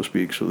paycheck, so to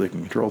speak, so they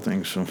can control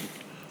things. So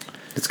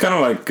it's kind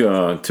of like,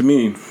 to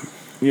me,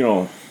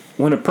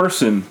 when a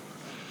person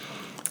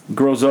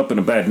grows up in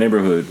a bad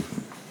neighborhood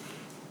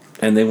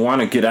and they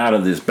want to get out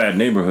of this bad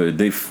neighborhood,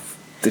 they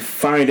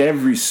find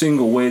every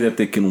single way that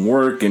they can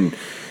work and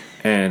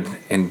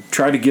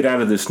try to get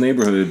out of this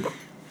neighborhood,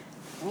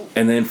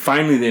 and then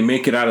finally they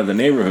make it out of the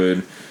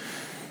neighborhood,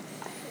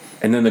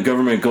 and then the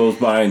government goes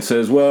by and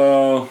says,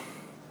 well,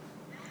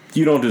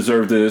 you don't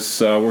deserve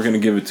this. We're going to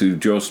give it to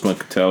Joe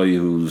Smuckatelli,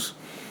 who's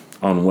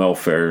on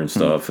welfare and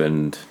stuff,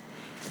 and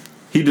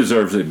he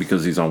deserves it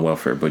because he's on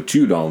welfare, but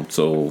you don't.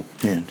 So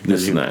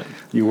this and that.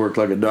 You worked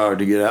like a dog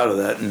to get out of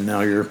that, and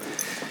now you're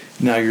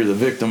the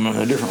victim in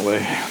a different way.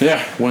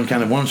 Yeah,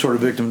 one sort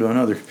of victim to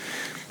another.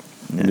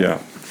 Yeah.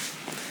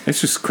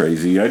 It's just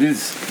crazy. I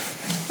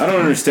don't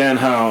understand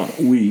how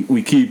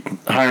we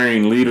keep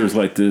hiring leaders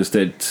like this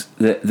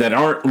that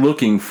aren't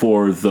looking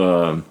for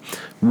the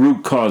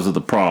root cause of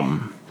the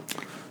problem.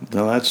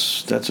 Well,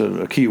 that's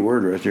a key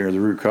word right there, the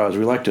root cause.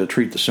 We like to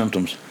treat the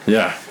symptoms.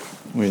 Yeah.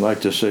 We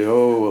like to say,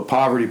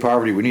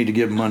 poverty, we need to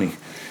give them money.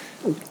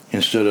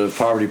 Instead of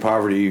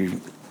poverty,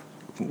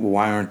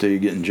 why aren't they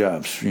getting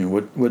jobs?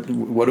 What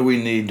do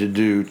we need to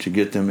do to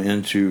get them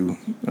into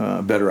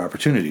better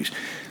opportunities?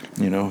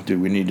 Do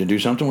we need to do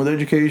something with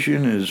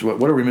education?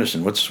 What are we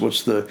missing? What's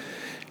the,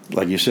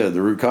 like you said,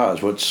 the root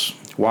cause?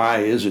 Why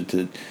is it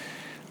that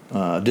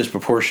a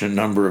disproportionate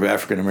number of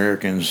African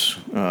Americans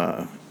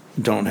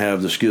don't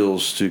have the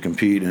skills to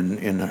compete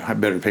in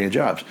better paying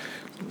jobs?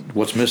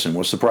 What's missing?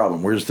 What's the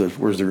problem? Where's the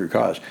root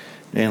cause?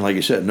 And like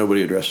you said,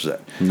 nobody addresses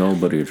that.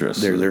 Nobody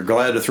addresses it. They're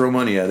glad to throw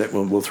money at it.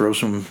 We'll throw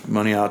some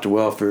money out to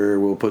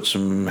welfare. We'll put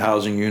some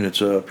housing units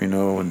up,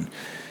 and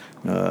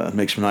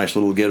make some nice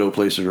little ghetto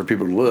places for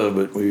people to live.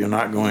 But we are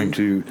not going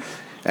to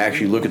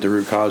actually look at the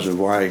root cause of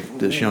why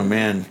this young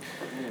man,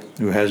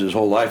 who has his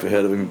whole life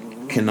ahead of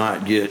him,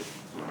 cannot get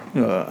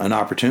an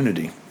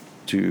opportunity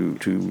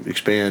to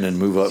expand and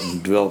move up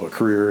and develop a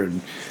career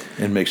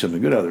and make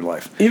something good out of their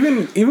life.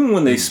 Even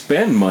when they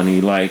spend money,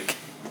 like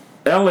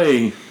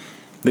L.A.,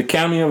 the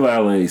county of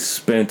LA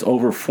spent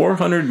over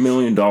 $400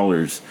 million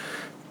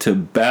to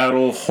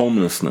battle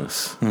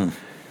homelessness.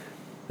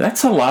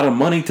 That's a lot of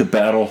money to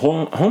battle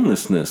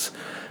homelessness.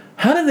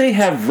 How do they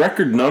have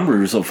record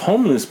numbers of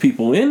homeless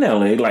people in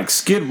LA, like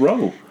Skid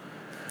Row?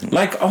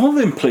 Like all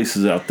them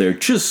places out there,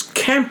 just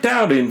camped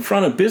out in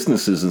front of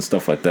businesses and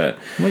stuff like that.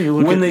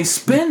 When they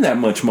spend that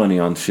much money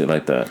on shit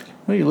like that.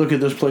 Well, you look at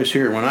this place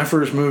here. When I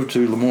first moved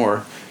to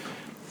Lemoore,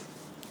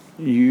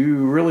 you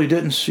really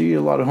didn't see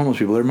a lot of homeless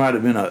people. There might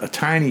have been a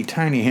tiny,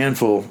 tiny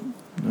handful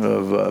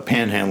of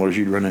panhandlers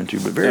you'd run into,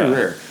 but very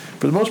rare.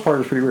 For the most part,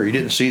 it's pretty rare. You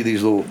didn't see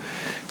these little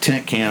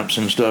tent camps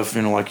and stuff,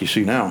 like you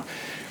see now.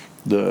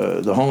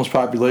 The homeless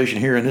population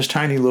here in this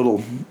tiny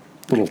little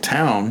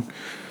town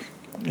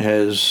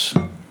has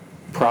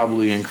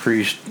probably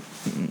increased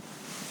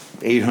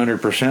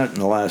 800% in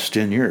the last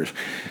 10 years.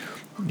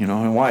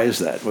 And why is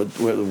that?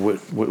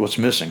 What's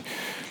missing?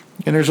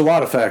 And there's a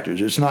lot of factors.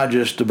 It's not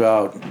just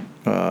about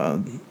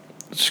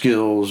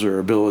skills or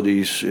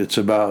abilities. It's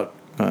about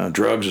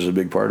drugs is a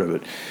big part of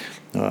it.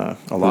 A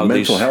lot of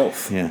mental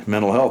health. Yeah,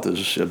 mental health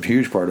is a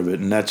huge part of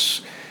it, and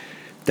that's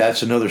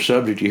another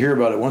subject. You hear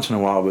about it once in a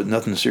while, but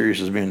nothing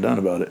serious is being done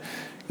about it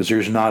because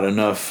there's not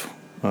enough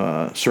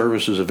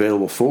services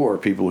available for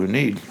people who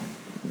need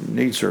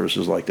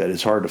services like that.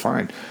 It's hard to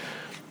find.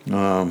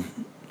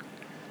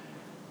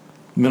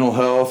 Mental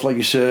health, like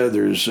you said,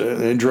 there's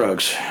and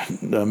drugs,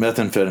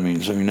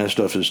 methamphetamines. I mean, that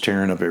stuff is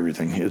tearing up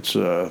everything. It's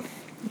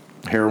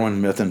heroin,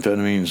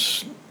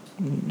 methamphetamines,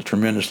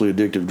 tremendously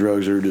addictive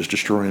drugs that are just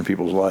destroying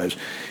people's lives.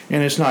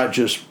 And it's not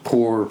just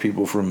poor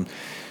people from,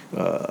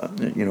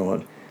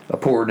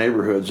 poor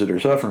neighborhoods that are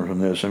suffering from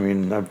this. I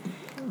mean,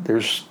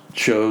 there's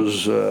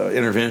shows,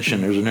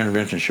 intervention. There's an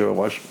intervention show I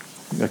watch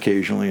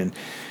occasionally, and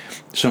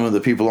some of the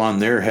people on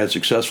there had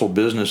successful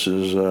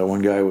businesses.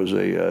 One guy was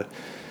a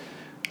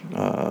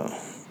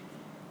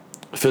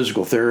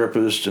physical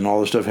therapist and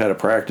all this stuff, had a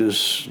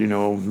practice,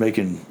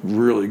 making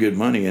really good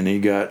money, and he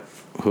got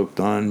hooked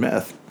on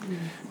meth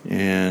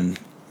and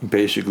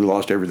basically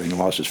lost everything. He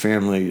lost his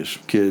family, his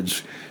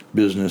kids,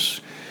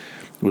 business,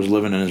 was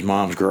living in his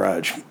mom's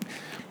garage.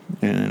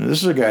 And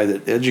this is a guy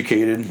that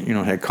educated,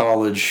 had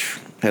college,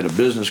 had a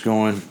business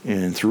going,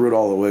 and threw it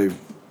all away.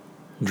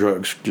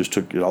 Drugs just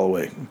took it all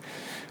away.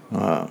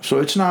 So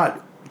it's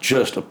not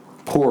just a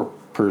poor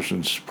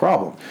person's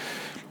problem.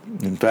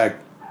 In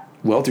fact,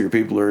 wealthier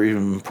people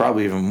are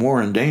probably even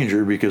more in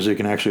danger because they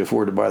can actually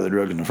afford to buy the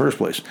drug in the first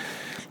place.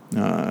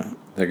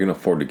 They can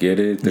afford to get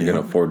it. They can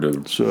afford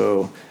to.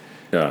 So,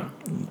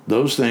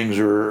 those things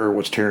are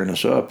what's tearing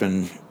us up.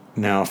 And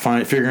now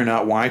figuring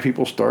out why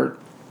people start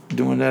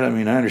doing that. I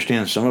mean, I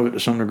understand some of it to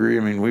some degree. I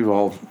mean, we've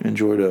all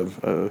enjoyed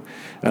a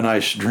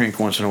nice drink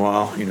once in a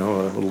while, a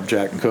little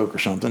Jack and Coke or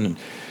something. And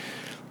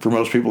for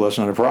most people, that's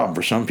not a problem.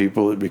 For some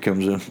people, it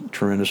becomes a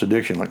tremendous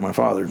addiction, like my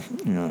father.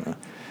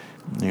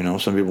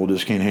 Some people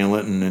just can't handle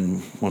it, and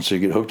then once they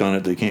get hooked on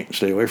it, they can't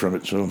stay away from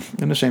it. So,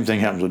 and the same thing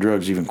happens with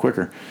drugs even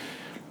quicker.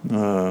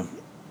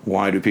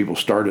 Why do people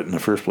start it in the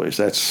first place?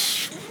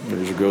 There's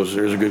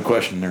a good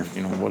question there.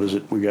 What is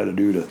it we got to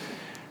do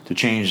to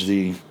change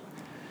the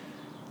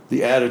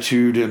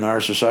attitude in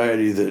our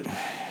society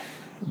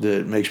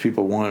that makes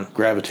people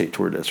gravitate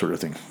toward that sort of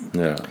thing?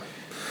 Yeah.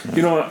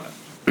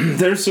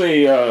 There's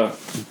a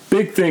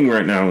big thing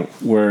right now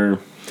where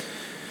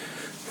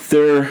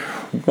they're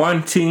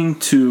wanting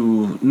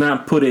to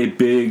not put a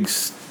big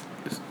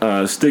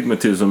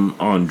stigmatism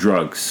on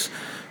drugs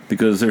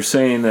because they're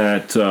saying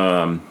that,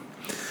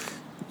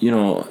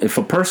 if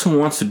a person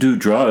wants to do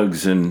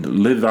drugs and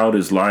live out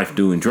his life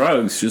doing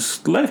drugs,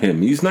 just let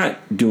him. He's not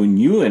doing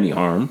you any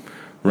harm,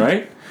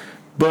 right?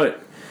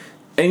 But,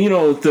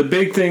 the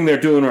big thing they're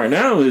doing right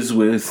now is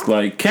with,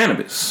 like,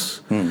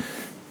 cannabis.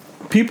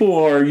 People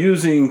are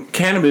using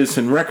cannabis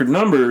in record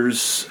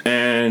numbers,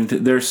 and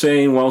they're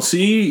saying, well,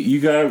 see, you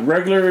got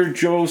regular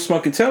Joe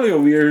Smuckatelli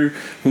over here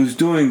who's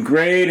doing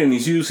great, and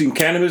he's using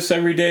cannabis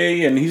every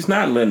day, and he's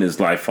not letting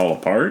his life fall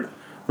apart,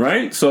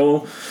 right? So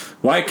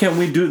why can't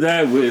we do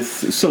that with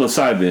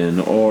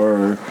psilocybin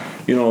or,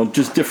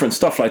 just different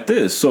stuff like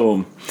this?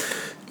 So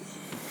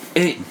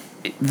they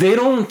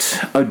don't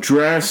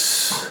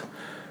address,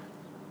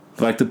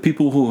 like, the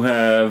people who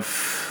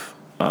have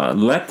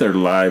let their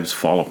lives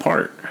fall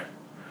apart.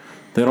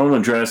 They don't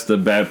address the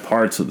bad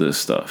parts of this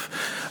stuff.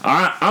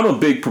 I'm a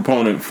big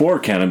proponent for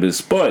cannabis,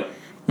 but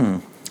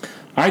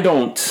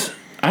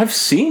I've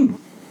seen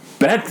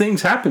bad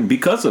things happen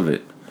because of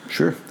it.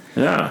 Sure.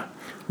 Yeah.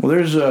 Well,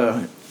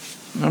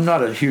 I'm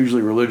not a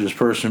hugely religious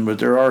person, but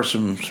there are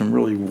some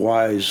really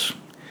wise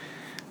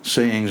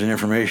sayings and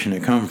information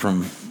that come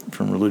from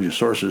religious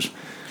sources.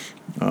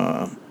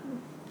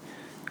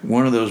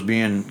 One of those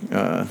being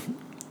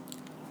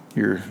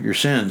your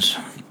sins,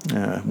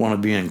 one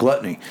of being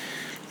gluttony.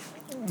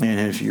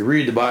 And if you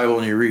read the Bible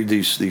and you read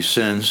these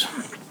sins,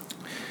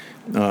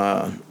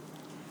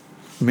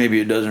 maybe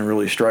it doesn't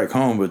really strike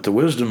home, but the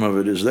wisdom of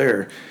it is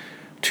there.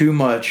 Too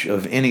much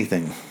of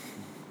anything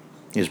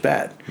is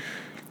bad.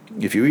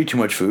 If you eat too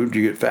much food,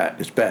 you get fat.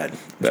 It's bad.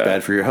 It's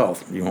bad for your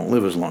health. You won't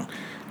live as long.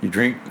 You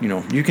drink,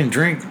 you can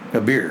drink a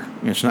beer,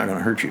 and it's not going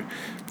to hurt you.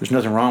 There's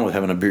nothing wrong with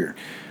having a beer.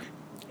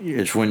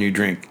 It's when you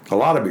drink a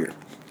lot of beer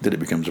that it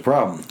becomes a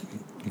problem.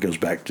 It goes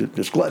back to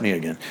this gluttony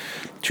again.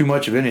 Too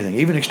much of anything,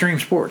 even extreme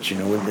sports.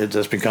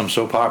 That's become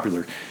so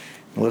popular.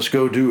 Let's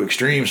go do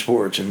extreme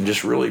sports and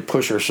just really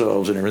push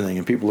ourselves and everything.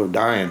 And people are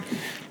dying,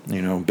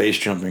 base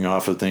jumping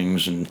off of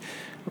things and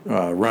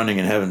running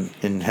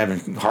and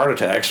having heart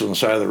attacks on the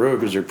side of the road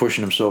because they're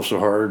pushing themselves so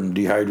hard and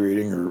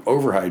dehydrating or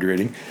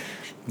overhydrating.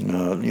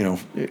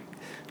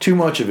 Too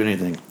much of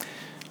anything.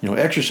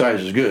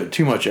 Exercise is good.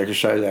 Too much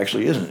exercise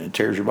actually isn't. It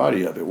tears your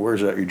body up. It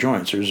wears out your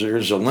joints.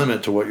 There's a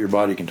limit to what your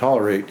body can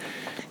tolerate,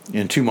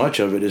 and too much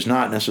of it is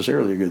not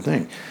necessarily a good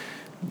thing.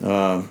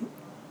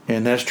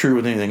 And that's true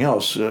with anything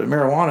else.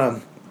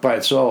 Marijuana by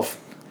itself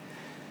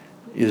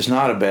is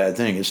not a bad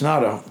thing. It's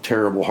not a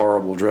terrible,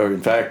 horrible drug.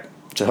 In fact,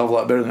 it's a hell of a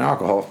lot better than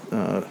alcohol.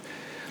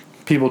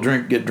 People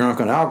get drunk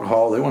on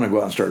alcohol. They want to go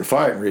out and start a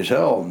fight and raise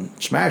hell and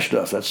smash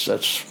stuff.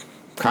 That's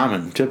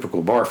common,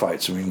 typical bar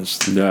fights. I mean,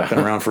 it's been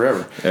around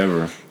forever.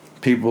 Ever.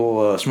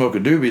 People smoke a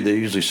doobie. They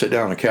usually sit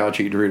down on the couch,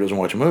 eat Doritos, and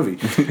watch a movie,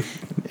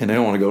 and they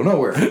don't want to go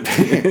nowhere,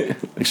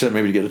 except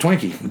maybe to get a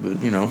Twinkie.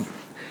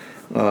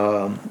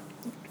 But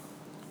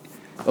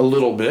a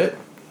little bit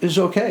is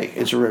okay.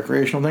 It's a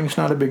recreational thing. It's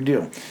not a big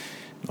deal.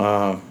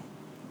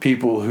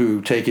 People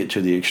who take it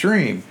to the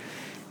extreme,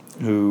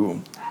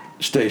 who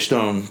stay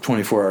stoned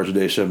 24 hours a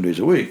day, 7 days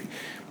a week,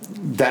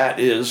 that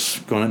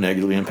is going to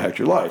negatively impact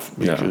your life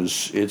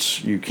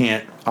because you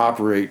can't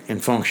operate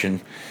and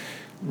function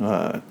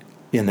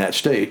in that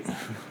state.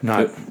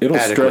 It'll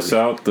stress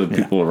out the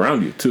people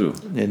around you too,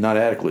 and not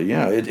adequately.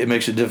 Yeah, it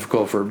makes it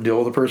difficult to deal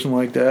with a person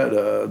like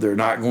that. They're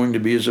not going to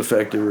be as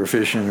effective or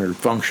efficient or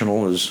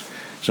functional as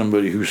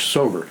somebody who's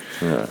sober.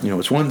 Yeah.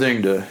 It's one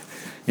thing to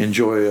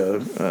enjoy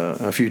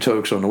a few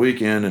tokes on the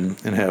weekend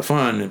and have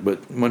fun,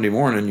 but Monday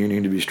morning you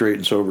need to be straight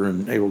and sober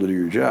and able to do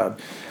your job.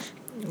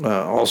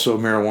 Also,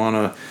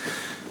 marijuana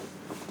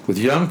with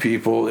young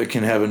people, it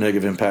can have a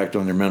negative impact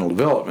on their mental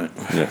development.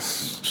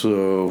 Yes.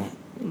 So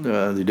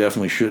they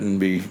definitely shouldn't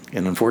be,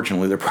 and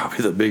unfortunately, they're probably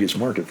the biggest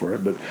market for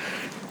it. But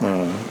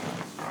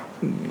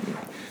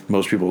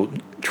most people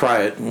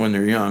try it when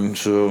they're young.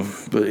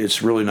 But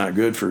it's really not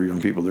good for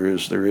young people. There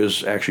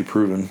is actually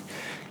proven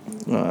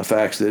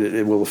facts that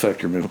it will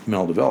affect your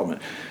mental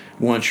development.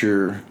 Once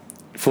you're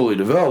fully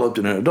developed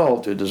and an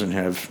adult, it doesn't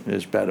have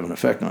as bad of an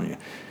effect on you.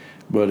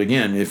 But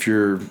again, if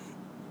you're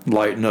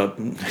lighting up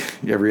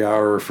every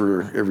hour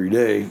for every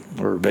day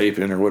or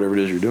vaping or whatever it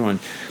is you're doing,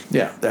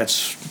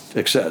 that's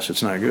excess.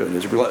 It's not good.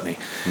 It's gluttony.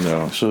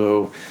 No.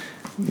 So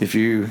if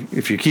you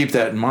keep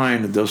that in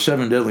mind, those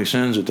 7 deadly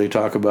sins that they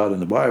talk about in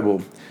the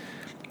Bible,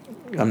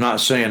 I'm not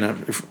saying that,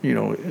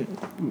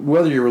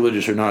 whether you're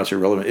religious or not, it's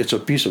irrelevant. It's a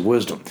piece of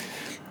wisdom.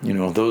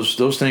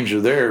 Those things are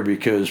there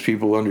because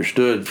people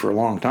understood for a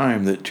long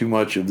time that too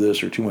much of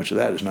this or too much of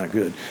that is not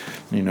good.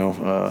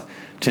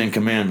 10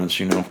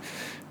 Commandments,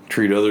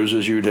 treat others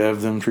as you'd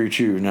have them treat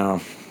you.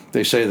 Now,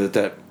 they say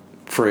that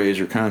phrase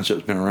or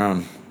concept's been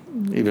around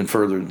even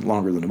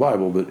longer than the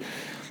Bible,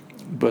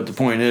 but the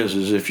point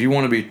is if you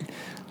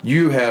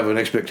have an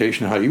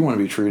expectation of how you want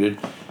to be treated,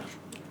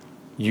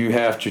 you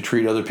have to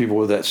treat other people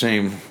with that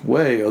same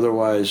way.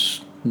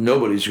 Otherwise,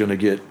 nobody's going to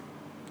get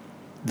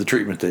the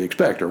treatment they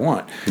expect or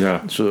want.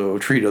 Yeah. So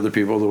treat other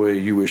people the way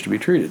you wish to be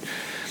treated.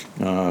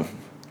 Don't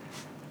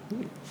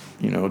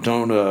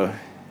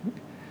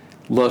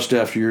lust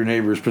after your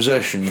neighbor's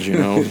possessions.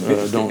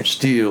 Don't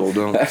steal.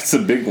 Don't. That's a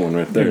big one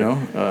right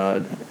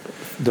there.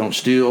 Don't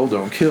steal.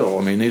 Don't kill.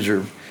 I mean,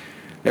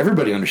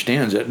 everybody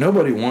understands that.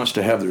 Nobody wants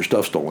to have their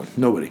stuff stolen.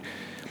 Nobody.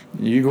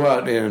 You go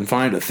out and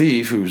find a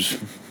thief who's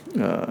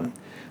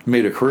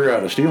made a career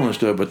out of stealing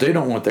stuff, but they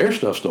don't want their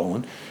stuff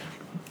stolen.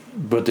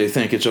 But they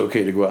think it's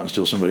okay to go out and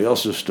steal somebody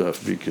else's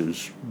stuff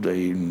because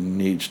they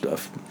need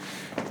stuff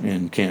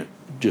and can't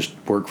just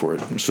work for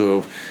it.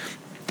 So,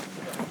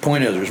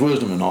 point is, there's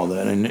wisdom in all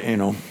that. And,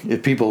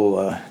 if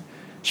people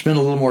spend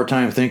a little more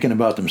time thinking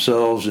about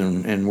themselves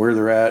and where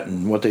they're at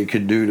and what they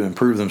could do to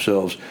improve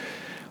themselves,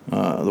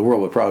 the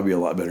world would probably be a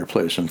lot better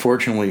place.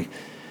 Unfortunately,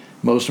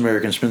 most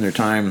Americans spend their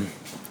time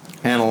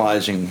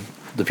analyzing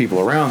the people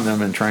around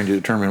them and trying to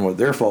determine what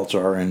their faults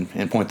are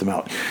and point them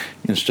out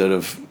instead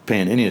of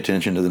paying any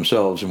attention to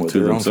themselves and what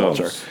their own faults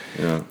are.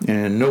 Yeah.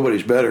 And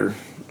nobody's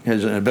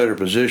is in a better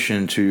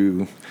position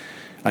to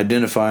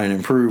identify and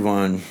improve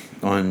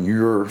on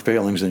your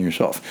failings than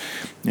yourself.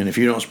 And if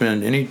you don't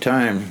spend any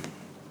time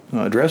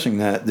addressing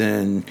that,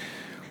 then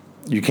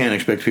you can't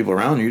expect people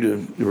around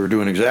you who are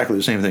doing exactly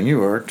the same thing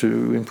you are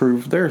to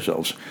improve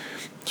themselves.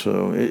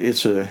 So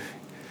it's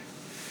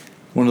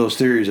one of those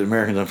theories that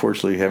Americans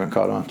unfortunately haven't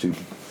caught on to.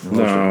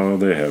 No,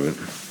 they haven't.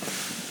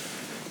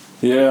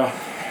 Yeah,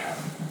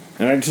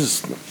 and I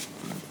just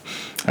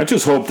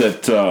hope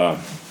that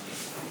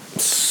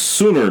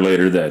sooner or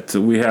later that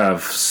we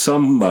have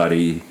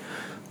somebody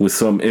with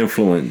some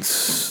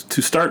influence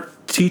to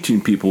start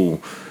teaching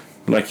people,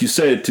 like you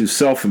said, to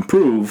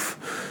self-improve.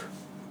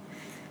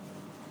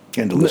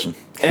 And to listen.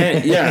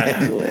 And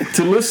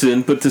to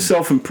listen, but to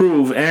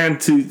self-improve and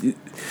to,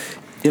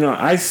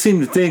 I seem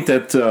to think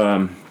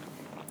that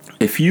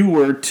if you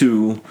were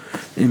to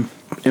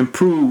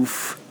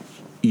improve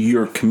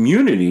your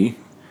community,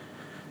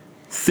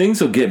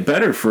 things will get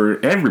better for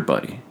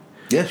everybody.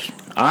 Yes.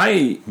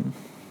 I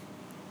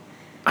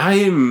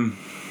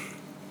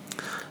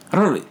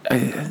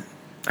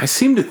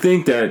seem to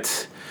think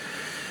that,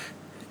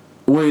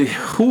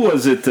 who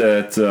was it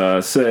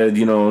that said,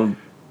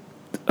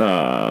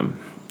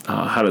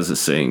 how does the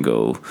saying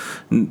go?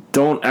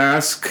 Don't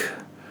ask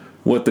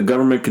what the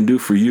government can do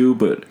for you,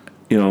 but,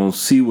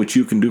 see what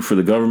you can do for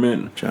the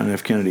government. John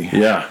F. Kennedy.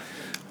 Yeah.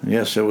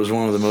 Yes, that was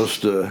one of the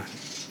most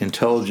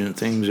intelligent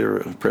things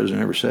a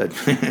president ever said.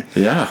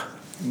 Yeah.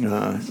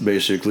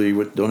 Basically,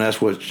 don't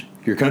ask what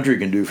your country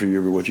can do for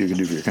you, but what you can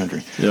do for your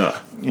country. Yeah.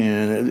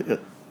 And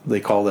they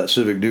call that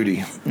civic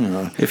duty.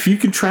 If you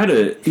could try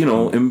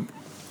to,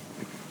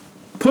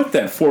 put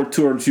that forth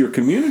towards your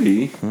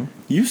community,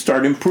 you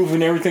start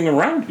improving everything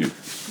around you.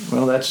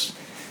 Well, that's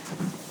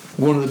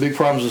one of the big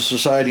problems of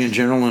society in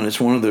general, and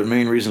it's one of the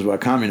main reasons why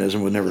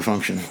communism would never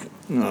function.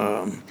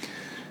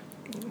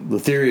 The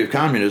theory of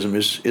communism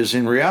is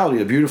in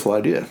reality a beautiful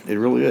idea. It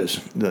really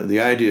is. The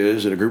idea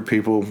is that a group of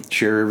people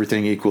share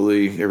everything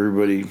equally,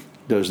 everybody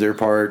does their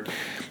part,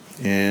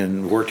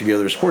 and work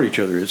together to support each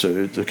other. It's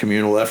a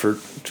communal effort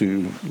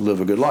to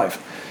live a good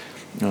life.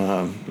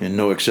 And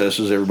no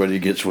excesses, everybody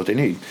gets what they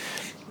need.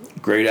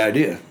 Great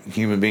idea.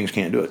 Human beings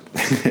can't do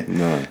it.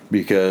 No.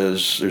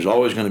 Because there's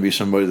always going to be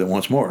somebody that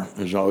wants more.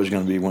 There's always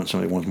going to be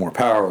somebody wants more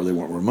power, or they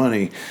want more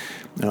money.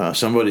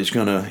 Somebody's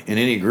going to, in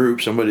any group,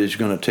 somebody's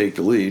going to take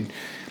the lead.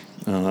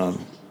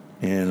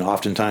 And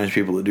oftentimes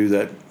people that do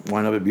that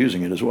wind up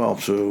abusing it as well.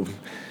 So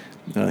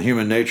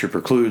human nature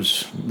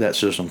precludes that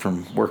system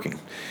from working.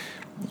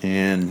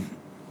 And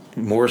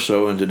more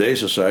so in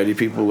today's society,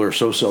 people are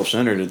so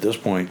self-centered at this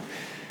point,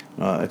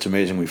 it's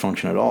amazing we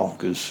function at all.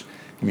 Because,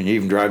 you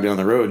even drive down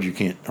the road, you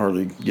can't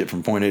hardly get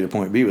from point A to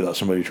point B without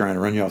somebody trying to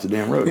run you off the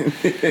damn road.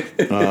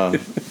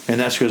 And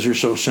that's because they're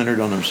so centered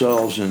on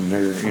themselves, and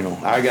they're,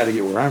 I got to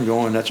get where I'm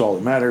going. That's all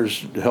that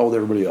matters. To hell with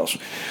everybody else.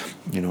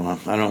 I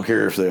don't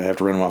care if they have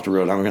to run them off the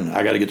road.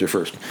 I got to get there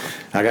first.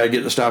 I got to get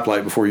to the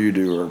stoplight before you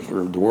do,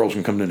 or the world's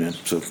gonna come to an end.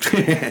 So,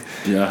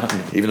 yeah.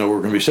 Even though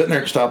we're gonna be sitting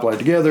there at the stoplight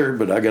together,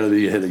 but I got to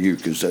be ahead of you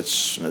because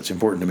that's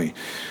important to me.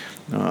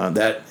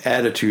 That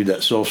attitude,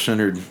 that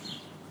self-centered,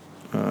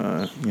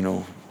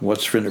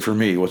 what's in it for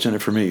me? What's in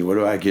it for me? What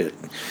do I get?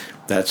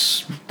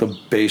 That's the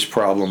base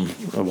problem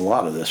of a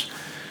lot of this.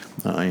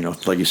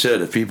 Like you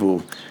said, if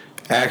people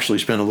actually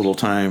spend a little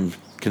time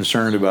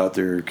concerned about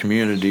their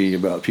community,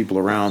 about people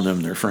around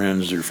them, their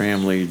friends, their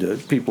family, the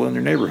people in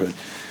their neighborhood.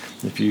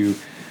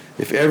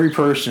 If every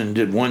person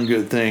did one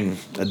good thing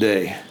a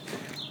day,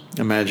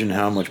 imagine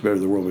how much better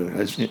the world would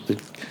be.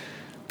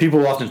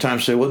 People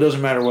oftentimes say, well, it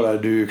doesn't matter what I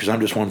do because I'm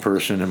just one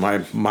person and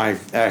my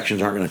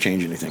actions aren't going to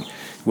change anything.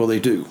 Well, they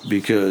do,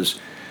 because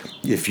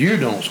if you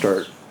don't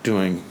start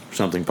doing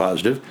something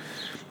positive,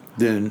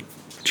 then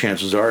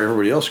chances are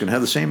everybody else is going to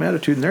have the same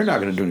attitude, and they're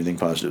not going to do anything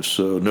positive.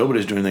 So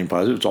nobody's doing anything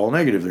positive. It's all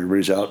negative.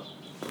 Everybody's out,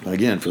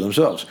 again, for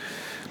themselves.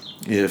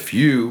 If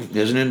you,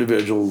 as an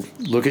individual,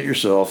 look at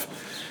yourself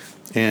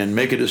and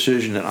make a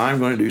decision that I'm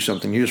going to do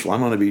something useful,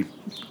 I'm going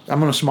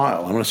to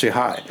smile. I'm going to say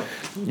hi.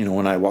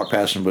 When I walk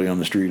past somebody on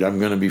the street, I'm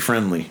going to be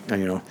friendly.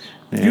 Do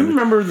you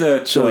remember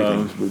that silly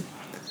things?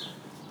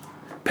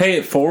 Pay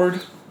It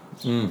Forward?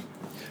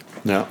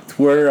 No.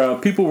 Where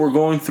people were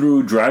going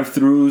through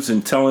drive-thrus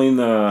and telling,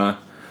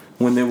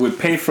 when they would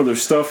pay for their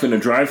stuff in a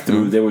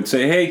drive-thru, they would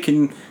say, hey,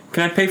 can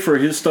I pay for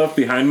his stuff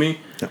behind me?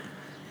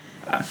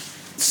 Yeah.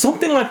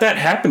 Something like that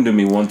happened to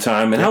me one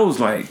time, and I was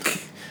like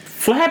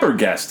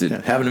flabbergasted. Yeah,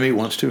 it happened to me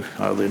once too,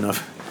 oddly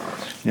enough.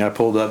 I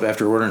pulled up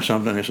after ordering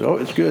something, and they said, oh,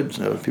 it's good.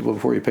 People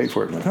before you paid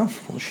for it. I'm like, oh,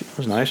 well, shit,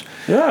 that's nice.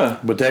 Yeah.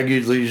 But that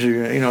leads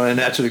you, and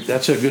that's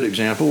a good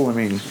example.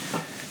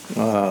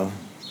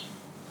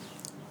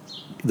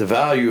 The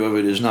value of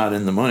it is not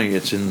in the money;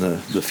 it's in the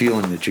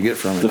feeling that you get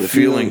from it. The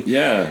feeling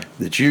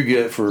that you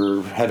get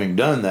for having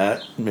done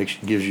that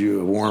gives you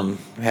a warm,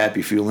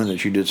 happy feeling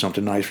that you did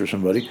something nice for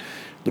somebody.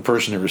 The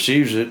person that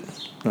receives it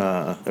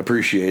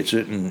appreciates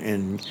it,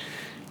 and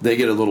they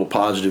get a little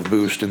positive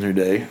boost in their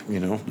day,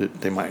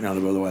 that they might not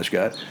have otherwise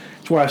got.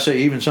 That's why I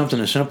say even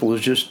something as simple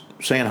as just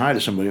saying hi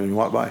to somebody when you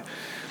walk by.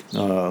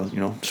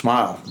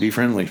 Smile, be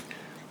friendly.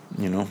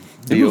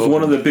 It was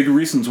one of the big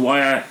reasons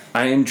why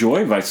I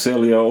enjoy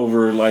Visalia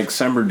over like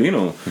San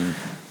Bernardino.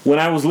 When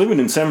I was living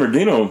in San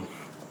Bernardino,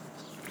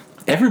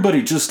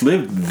 everybody just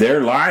lived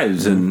their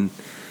lives, and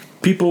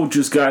people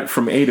just got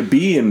from A to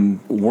B and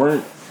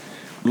weren't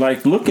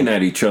like looking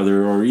at each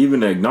other or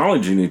even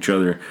acknowledging each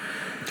other.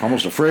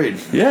 Almost afraid.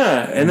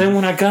 Yeah, and then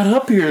when I got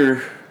up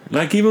here,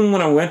 like even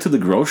when I went to the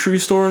grocery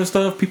store and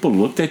stuff, people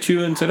looked at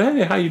you and said,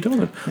 "Hey, how you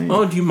doing? Hey.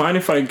 Oh, do you mind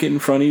if I get in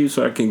front of you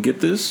so I can get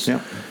this?"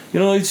 Yeah. You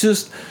know, it's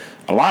just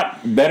a lot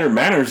better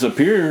manners up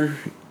here.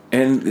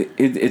 And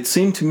it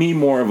seemed to me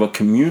more of a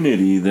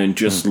community than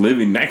just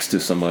living next to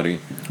somebody.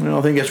 Well,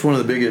 I think that's one of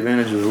the big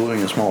advantages of living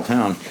in a small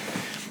town.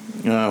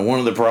 One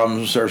of the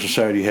problems our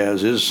society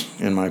has is,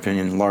 in my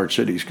opinion, large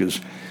cities, because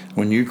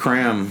when you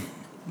cram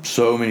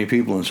so many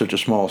people in such a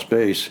small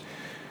space,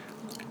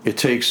 it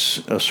takes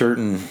a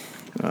certain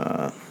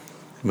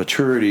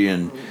maturity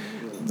and,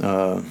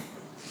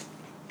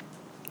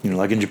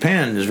 like in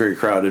Japan, it's very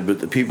crowded,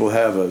 but the people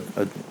have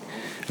a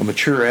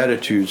mature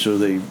attitude, so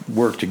they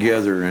work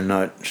together and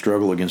not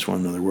struggle against one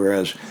another.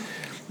 Whereas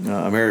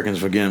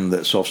Americans, again,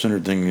 that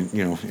self-centered thing,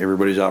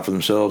 everybody's out for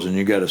themselves, and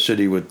you got a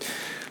city with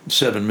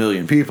 7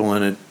 million people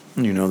in it.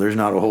 There's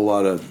not a whole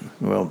lot of,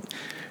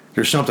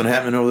 there's something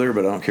happening over there,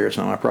 but I don't care. It's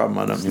not my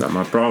problem. It's not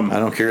my problem. I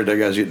don't care if that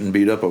guy's getting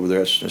beat up over there.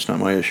 That's not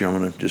my issue. I'm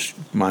going to just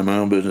mind my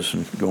own business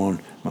and go on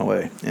my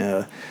way. In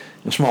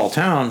a small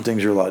town,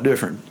 things are a lot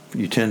different.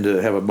 You tend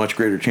to have a much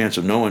greater chance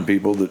of knowing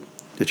people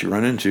that you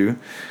run into.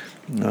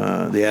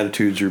 The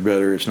attitudes are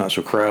better. It's not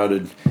so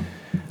crowded.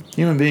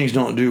 Human beings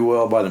don't do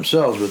well by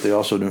themselves, but they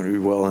also don't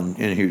do well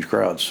in huge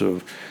crowds.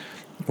 So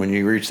when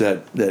you reach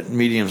that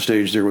medium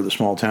stage there with the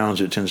small towns,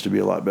 it tends to be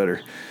a lot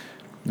better.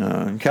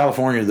 In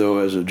California, though,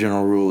 as a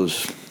general rule,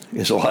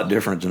 is a lot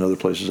different than other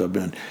places I've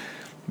been.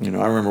 I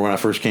remember when I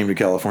first came to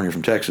California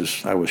from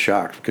Texas, I was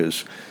shocked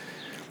because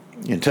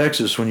in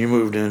Texas, when you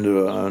moved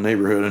into a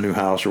neighborhood, a new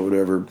house or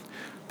whatever,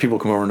 people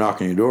come over and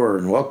knock on your door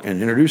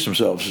and introduce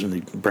themselves, and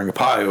they bring a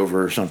pie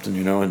over or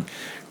something,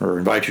 or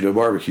invite you to a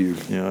barbecue.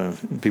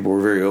 People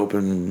were very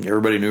open.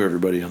 Everybody knew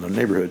everybody in the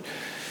neighborhood.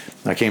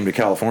 I came to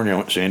California. I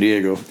went to San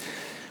Diego,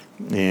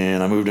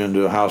 and I moved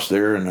into a house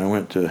there, and I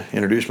went to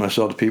introduce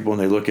myself to people,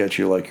 and they look at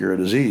you like you're a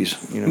disease.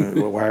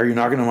 Well, why are you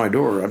knocking on my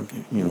door?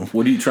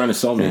 What are you trying to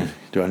sell me?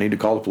 Do I need to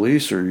call the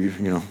police, or are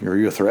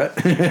you a threat?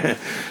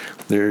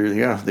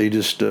 They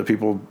just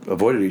people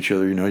avoided each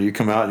other. You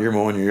come out and you're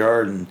mowing your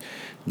yard, and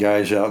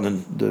guys out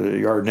in the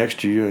yard next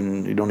to you,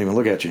 and you don't even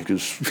look at you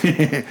because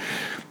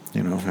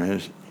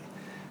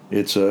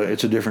it's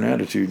a different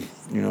attitude.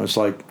 It's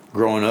like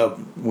growing up,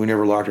 we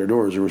never locked our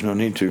doors. There was no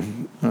need to.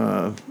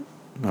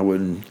 I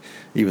wouldn't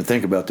even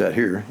think about that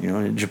here.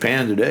 In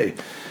Japan today,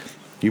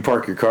 you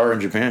park your car in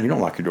Japan, you don't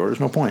lock your door. There's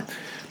no point.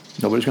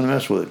 Nobody's going to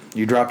mess with it.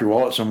 You drop your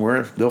wallet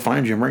somewhere, they'll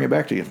find you and bring it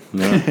back to you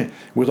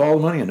with all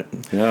the money in it.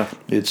 Yeah,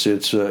 it's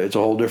a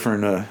whole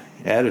different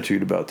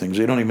attitude about things.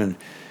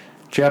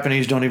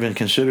 Japanese don't even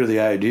consider the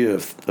idea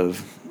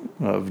of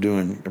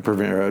doing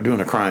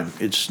a crime.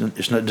 It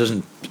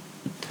doesn't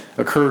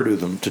occur to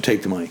them to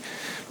take the money.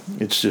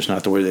 It's just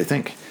not the way they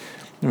think.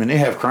 I mean, they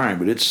have crime,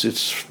 but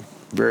it's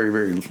very,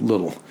 very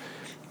little.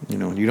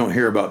 You don't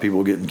hear about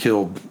people getting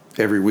killed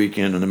every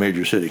weekend in a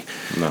major city.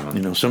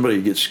 No.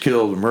 Somebody gets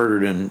killed or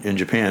murdered in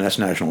Japan, that's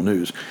national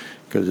news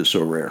because it's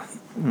so rare.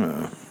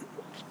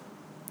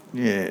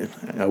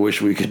 I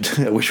wish we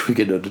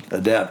could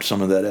adapt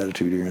some of that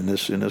attitude here in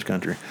this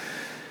country.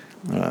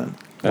 I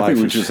think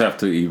we just have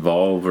to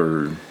evolve,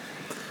 or.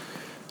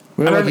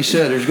 Well, like you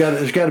said, there's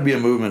got to be a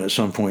movement at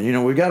some point.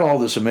 We've got all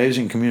this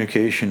amazing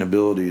communication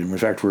ability, and in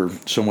fact, we're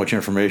so much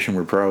information,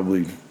 we're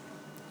probably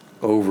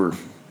over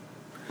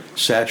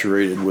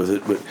saturated with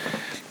it. But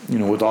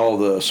with all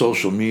the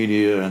social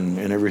media and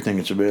everything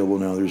that's available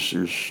now,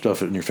 there's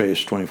stuff in your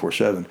face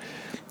 24/7.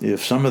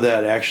 If some of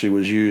that actually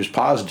was used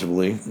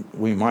positively,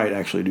 we might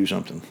actually do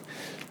something.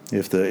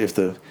 If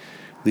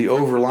the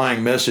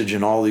overlying message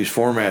in all these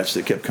formats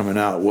that kept coming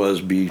out was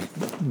be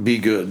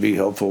good, be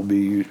helpful,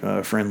 be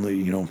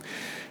friendly,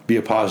 be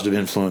a positive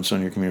influence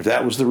on your community. If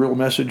that was the real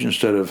message,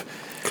 instead of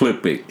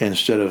clickbait,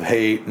 instead of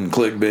hate and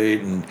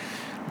clickbait and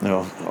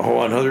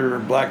another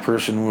black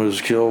person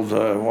was killed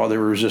while they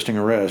were resisting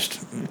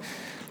arrest.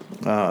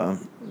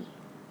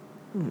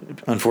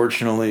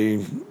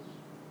 Unfortunately,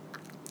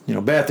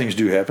 bad things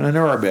do happen, and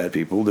there are bad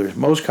people.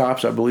 Most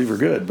cops, I believe, are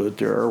good, but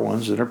there are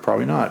ones that are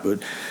probably not.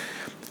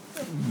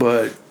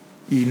 But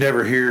you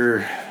never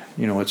hear,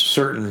 it's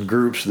certain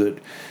groups that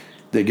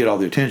they get all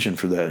the attention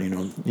for that.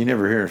 You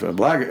never hear if a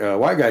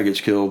white guy gets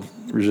killed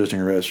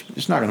resisting arrest.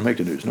 It's not going to make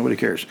the news. Nobody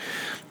cares.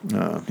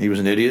 He was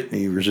an idiot.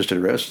 He resisted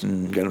arrest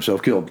and got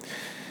himself killed.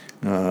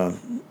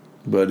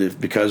 But if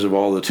because of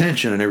all the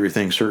tension and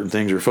everything, certain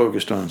things are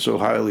focused on so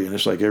highly, and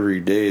it's like every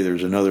day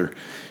there's another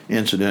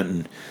incident.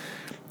 And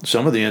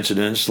some of the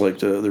incidents, like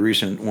the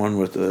recent one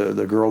with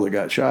the girl that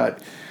got shot,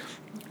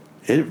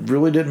 it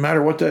really didn't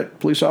matter what that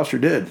police officer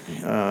did.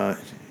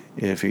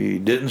 If he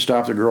didn't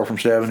stop the girl from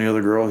stabbing the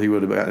other girl, he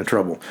would have gotten in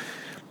trouble.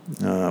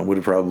 Would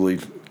have probably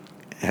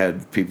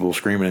had people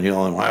screaming and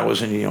yelling, why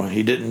wasn't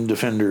he didn't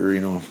defend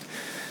her,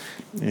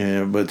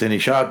 but then he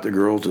shot the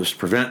girl to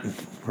prevent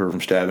her from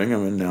stabbing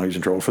him, and now he's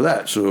in trouble for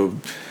that. So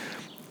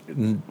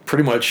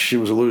pretty much it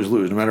was a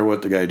lose-lose. No matter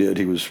what the guy did,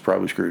 he was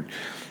probably screwed,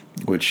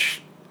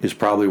 which is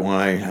probably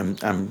why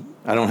I'm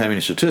I don't have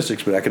any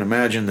statistics, but I can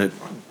imagine that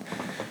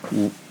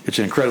it's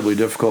incredibly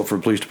difficult for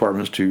police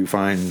departments to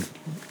find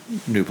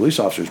new police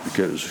officers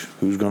because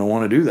who's going to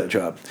want to do that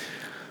job?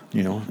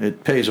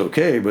 It pays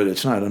okay, but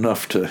it's not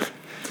enough to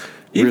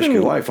risk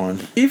your life on.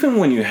 Even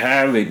when you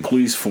have a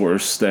police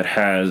force that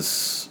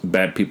has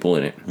bad people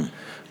in it,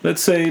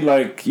 let's say in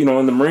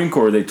the Marine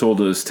Corps, they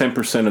told us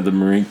 10% of the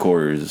Marine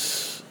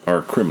Corps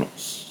are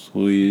criminals.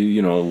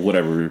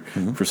 Whatever,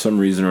 for some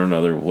reason or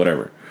another,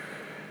 whatever.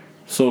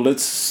 So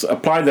let's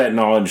apply that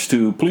knowledge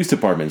to police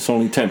departments.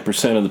 Only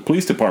 10% of the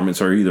police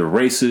departments are either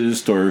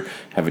racist or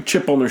have a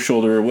chip on their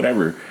shoulder or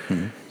whatever.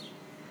 Mm-hmm.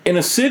 In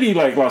a city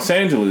like Los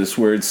Angeles,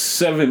 where it's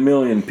 7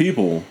 million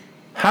people,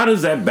 how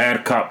does that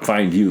bad cop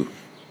find you?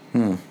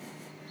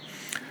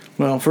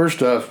 Well,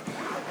 first off,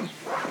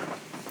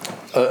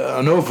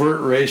 an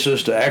overt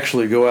racist to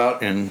actually go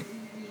out and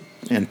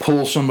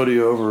pull somebody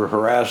over,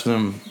 harass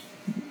them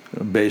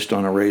based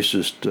on a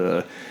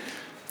racist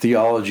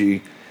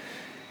theology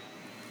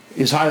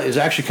is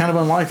actually kind of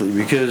unlikely,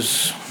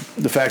 because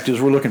the fact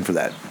is we're looking for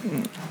that.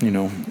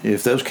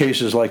 If those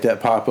cases like that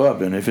pop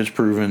up, and if it's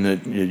proven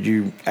that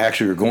you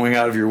actually are going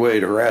out of your way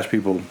to harass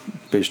people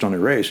based on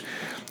their race,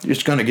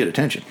 it's going to get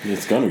attention.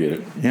 It's going to get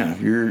it. Yeah,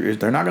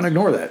 they're not going to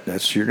ignore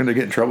that. You're going to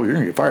get in trouble. You're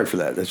going to get fired for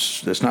that.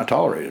 That's not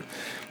tolerated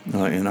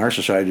in our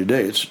society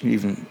today.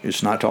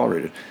 It's not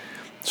tolerated.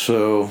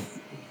 So,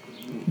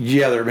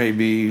 yeah, there may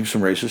be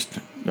some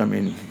racist. I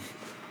mean,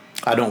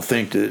 I don't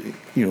think that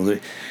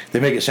they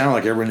make it sound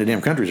like everyone in the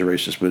damn country is a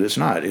racist, but it's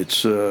not.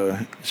 It's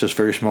just a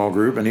very small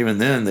group, and even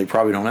then, they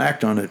probably don't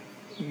act on it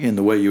in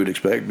the way you would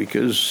expect,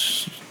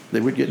 because they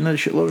would get in a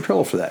shitload of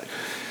trouble for that.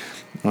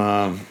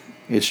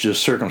 It's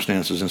just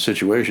circumstances and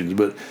situations,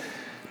 but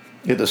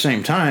at the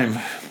same time,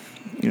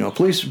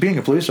 being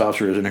a police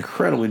officer is an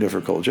incredibly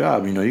difficult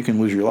job. You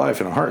can lose your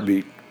life in a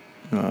heartbeat.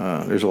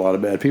 There's a lot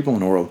of bad people in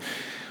the world,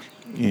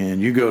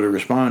 and you go to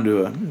respond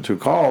to a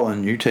call,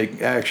 and you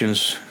take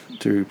actions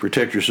to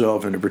protect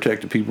yourself and to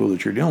protect the people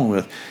that you're dealing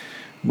with.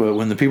 But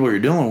when the people you're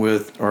dealing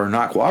with are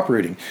not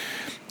cooperating,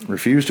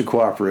 refuse to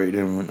cooperate,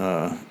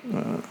 and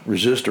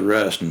resist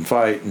arrest and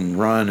fight and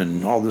run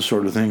and all this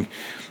sort of thing,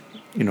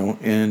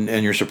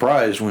 and you're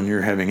surprised when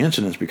you're having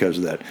incidents because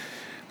of that.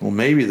 Well,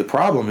 maybe the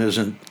problem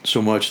isn't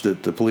so much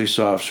that the police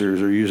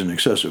officers are using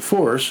excessive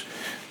force.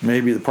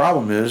 Maybe the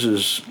problem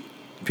is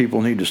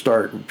people need to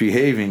start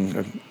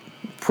behaving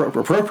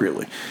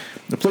appropriately.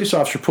 The police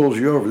officer pulls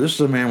you over. This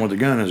is a man with a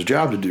gun and has a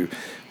job to do.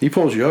 He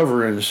pulls you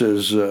over and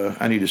says,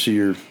 I need to see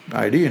your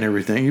ID and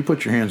everything. You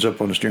put your hands up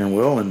on the steering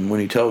wheel, and when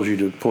he tells you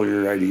to pull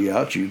your ID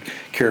out, you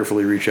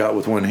carefully reach out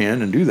with one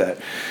hand and do that.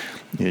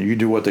 You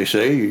do what they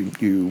say.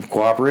 You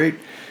cooperate,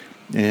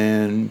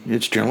 and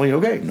it's generally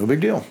okay. No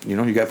big deal.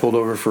 You got pulled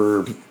over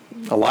for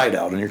a light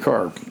out in your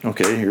car.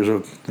 Okay, here's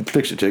a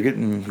fix-it ticket,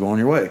 and go on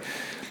your way.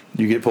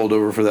 You get pulled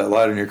over for that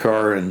light in your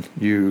car, and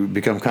you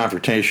become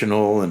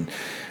confrontational and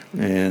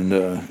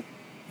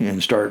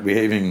start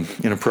behaving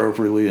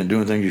inappropriately and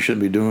doing things you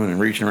shouldn't be doing and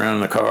reaching around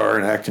in the car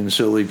and acting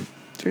silly.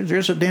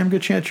 There's a damn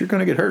good chance you're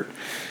going to get hurt.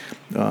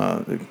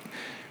 The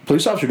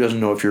police officer doesn't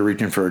know if you're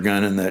reaching for a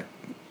gun in that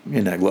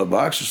glove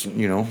box,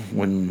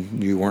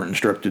 when you weren't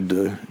instructed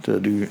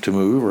to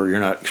move, or you're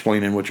not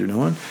explaining what you're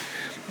doing.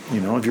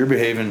 If you're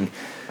behaving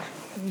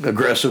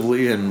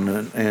aggressively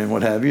and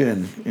what have you,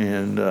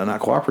 and not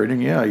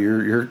cooperating, yeah,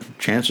 your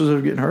chances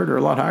of getting hurt are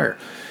a lot higher.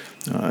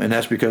 And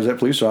that's because that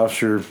police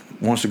officer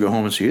wants to go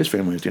home and see his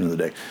family at the end of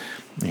the day.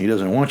 He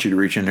doesn't want you to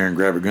reach in there and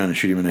grab a gun and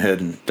shoot him in the head,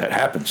 and that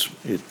happens.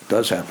 It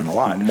does happen a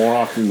lot. More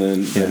often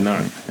than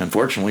not.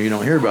 Unfortunately, you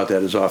don't hear about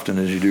that as often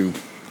as you do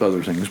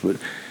other things. But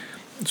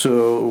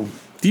so,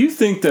 do you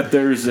think that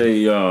there's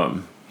a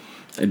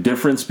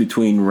difference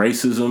between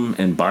racism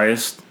and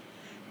bias?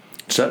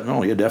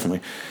 No, yeah,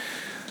 definitely.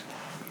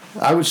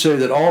 I would say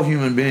that all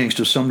human beings,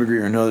 to some degree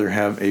or another,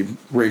 have a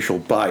racial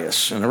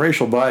bias, and a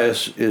racial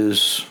bias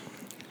is.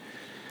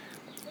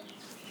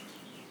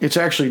 It's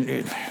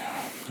actually,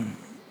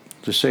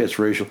 to say it's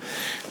racial,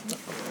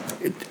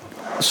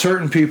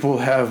 certain people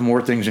have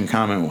more things in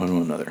common with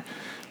one another.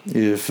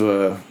 If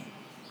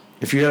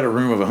you had a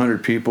room of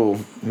 100 people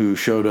who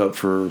showed up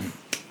for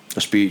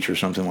a speech or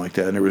something like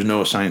that, and there was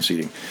no assigned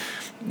seating,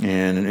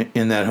 and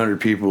in that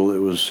 100 people it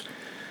was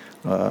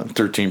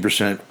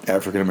 13%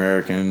 African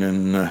American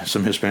and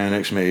some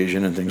Hispanics, some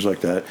Asian, and things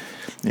like that.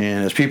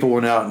 And as people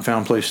went out and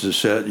found places to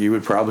sit, you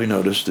would probably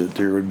notice that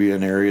there would be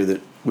an area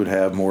that would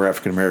have more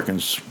African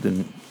Americans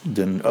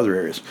than other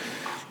areas.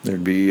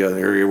 There'd be an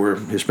area where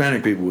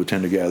Hispanic people would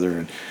tend to gather,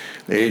 and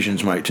the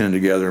Asians might tend to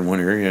gather in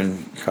one area,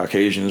 and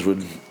Caucasians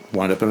would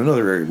wind up in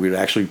another area. We'd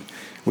actually,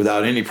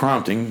 without any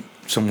prompting,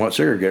 somewhat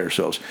segregate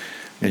ourselves.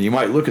 And you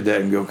might look at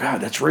that and go,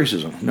 God, that's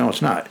racism. No,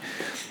 it's not.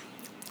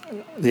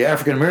 The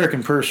African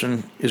American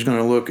person is going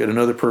to look at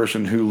another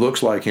person who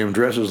looks like him,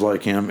 dresses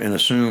like him, and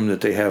assume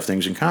that they have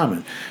things in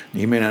common.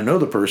 You may not know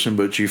the person,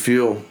 but you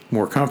feel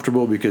more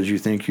comfortable because you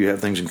think you have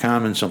things in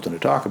common, something to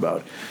talk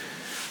about.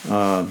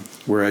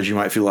 Whereas you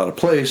might feel out of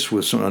place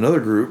with another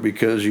group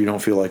because you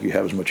don't feel like you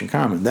have as much in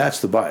common. That's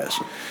the bias.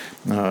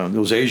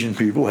 Those Asian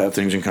people have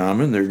things in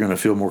common. They're going to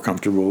feel more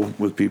comfortable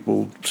with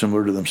people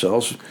similar to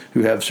themselves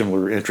who have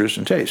similar interests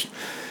and taste.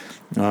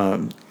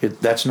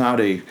 That's not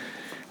a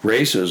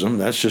racism.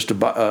 That's just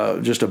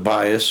a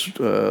bias,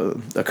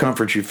 a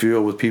comfort you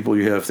feel with people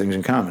you have things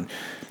in common.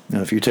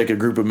 Now, if you take a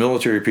group of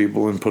military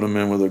people and put them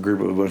in with a group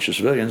of a bunch of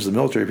civilians, the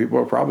military people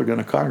are probably going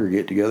to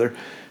congregate together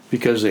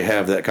because they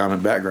have that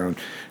common background.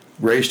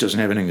 Race doesn't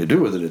have anything to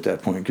do with it at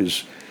that point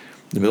because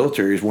the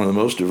military is one of the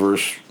most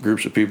diverse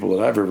groups of people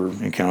that I've ever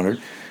encountered.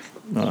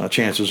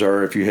 Chances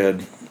are if you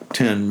had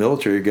 10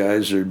 military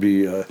guys, there'd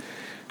be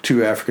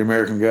 2 African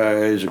American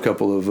guys, a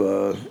couple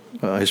of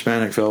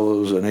Hispanic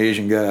fellows, an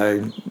Asian guy.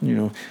 You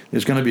know,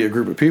 it's going to be a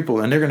group of people,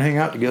 and they're going to hang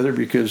out together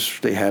because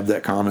they have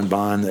that common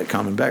bond, that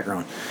common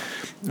background.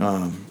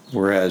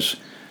 Whereas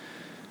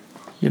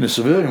in the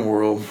civilian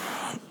world,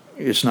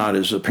 it's not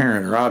as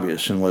apparent or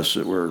obvious unless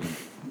it were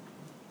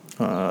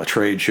a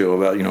trade show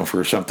about, you know,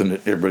 for something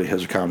that everybody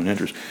has a common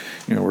interest.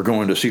 You know, we're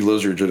going to see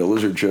lizards at a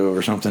lizard show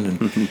or something,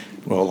 and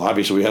well,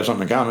 obviously we have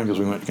something in common because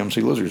we went to come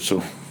see lizards.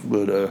 So,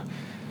 but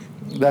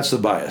that's the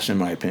bias, in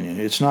my opinion.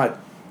 It's not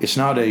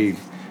a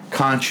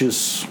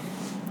conscious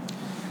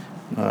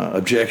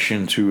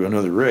objection to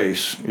another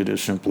race. It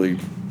is simply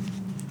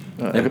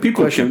a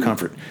question of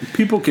comfort.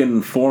 People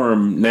can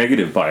form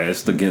negative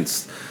bias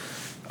against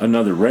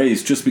another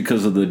race just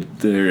because of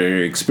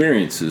their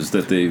experiences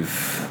that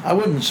they've. I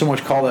wouldn't so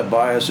much call that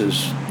bias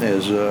as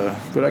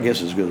but I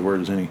guess it's as good a word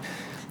as any.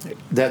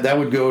 That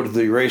would go to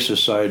the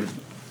racist side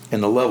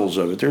and the levels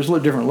of it. There's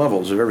different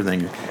levels of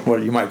everything.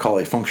 What you might call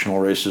a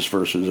functional racist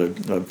versus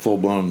a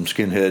full-blown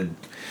skinhead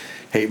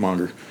hate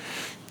monger.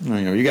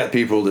 You know, you got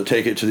people that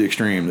take it to the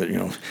extreme that, you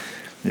know,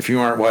 if you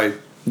aren't white,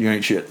 you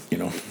ain't shit. You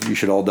know, you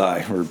should all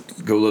die or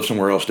go live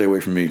somewhere else. Stay away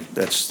from me.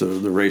 That's the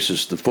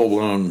racist, the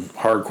full-blown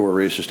hardcore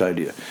racist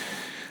idea.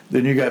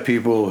 Then you got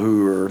people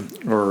who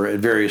are at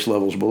various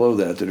levels below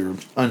that are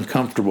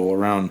uncomfortable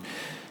around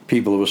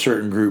people of a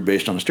certain group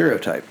based on a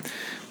stereotype.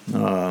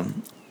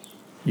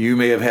 You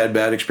may have had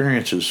bad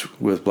experiences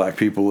with black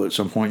people at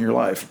some point in your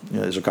life, you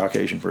know, as a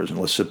Caucasian person.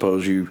 Let's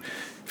suppose you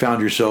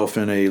found yourself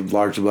in a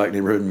largely black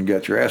neighborhood and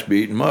got your ass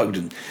beat and mugged,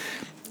 and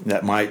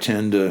that might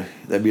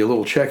that'd be a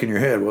little check in your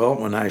head. Well,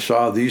 when I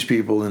saw these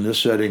people in this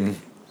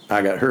setting,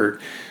 I got hurt,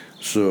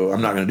 so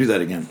I'm not going to do that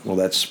again. Well,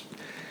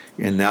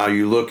 and now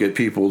you look at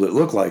people that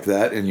look like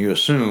that and you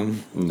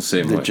assume they're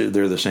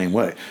the same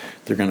way.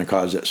 They're going to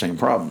cause that same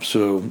problem.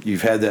 So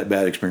you've had that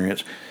bad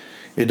experience.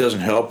 It doesn't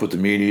help with the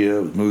media,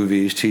 with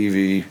movies,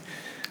 TV.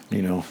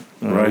 You know,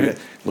 right.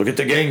 Look at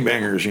the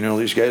gangbangers. You know,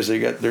 these guys,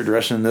 they're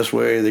dressing this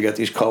way. They got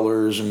these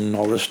colors and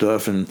all this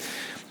stuff. And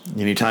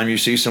anytime you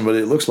see somebody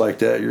that looks like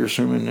that, you're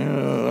assuming,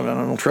 I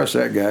don't trust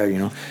that guy. You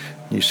know,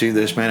 you see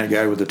the Hispanic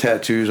guy with the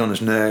tattoos on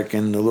his neck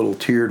and the little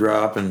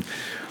teardrop, and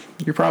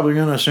you're probably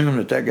going to assume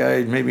that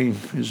guy maybe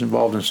is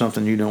involved in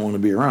something you don't want to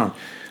be around.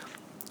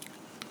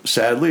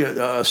 Sadly,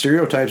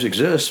 stereotypes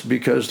exist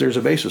because there's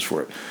a basis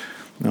for it.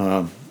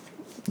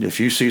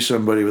 If you see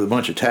somebody with a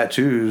bunch of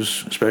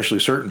tattoos, especially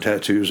certain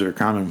tattoos that are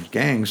common with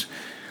gangs,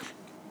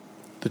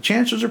 the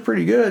chances are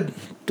pretty good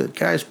that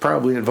guy's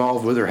probably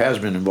involved with or has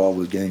been involved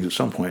with gangs at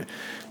some point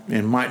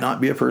and might not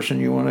be a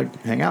person you want to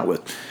hang out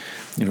with,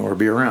 you know, or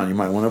be around. You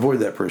might want to avoid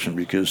that person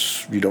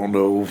because you don't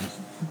know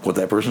what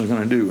that person is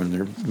going to do, and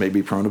they may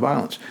be prone to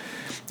violence.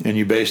 And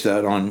you base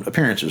that on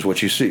appearances,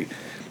 what you see.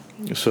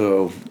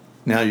 So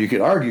now you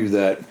could argue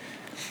that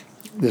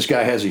this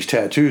guy has these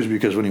tattoos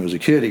because when he was a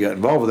kid, he got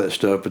involved with that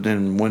stuff, but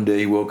then one day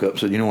he woke up and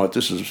said, you know what,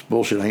 this is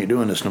bullshit, I ain't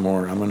doing this no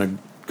more, I'm going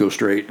to go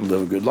straight and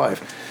live a good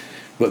life.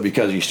 But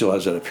because he still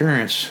has that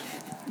appearance,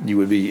 you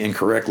would be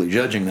incorrectly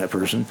judging that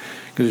person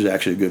because he's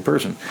actually a good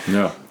person.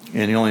 Yeah.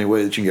 And the only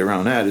way that you can get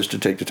around that is to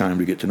take the time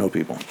to get to know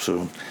people.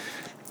 So,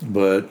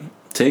 but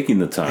taking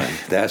the time,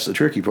 that's the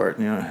tricky part,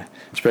 you know,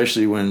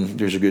 especially when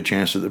there's a good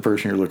chance that the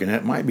person you're looking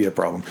at might be a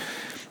problem.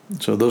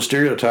 So those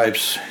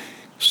stereotypes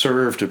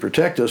serve to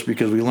protect us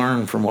because we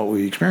learn from what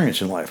we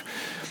experience in life.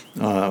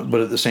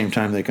 But at the same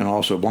time, they can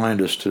also blind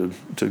us to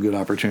good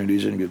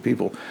opportunities and good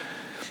people.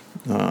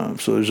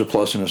 So there's a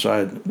plus and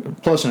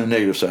a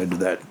negative side to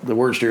that. The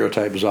word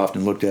stereotype is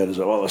often looked at as,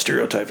 a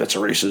stereotype, that's a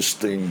racist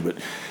thing. But,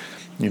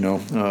 you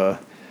know,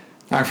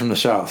 I'm from the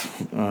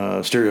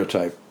South.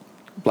 Stereotype,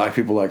 black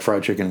people like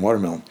fried chicken and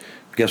watermelon.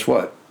 Guess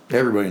what?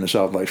 Everybody in the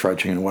South likes fried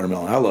chicken and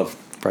watermelon. I love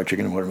fried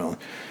chicken and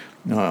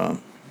watermelon.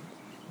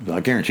 I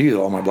guarantee you that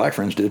all my black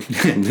friends did.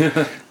 There's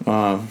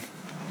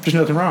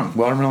nothing wrong.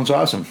 Watermelon's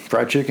awesome.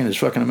 Fried chicken is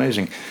fucking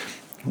amazing.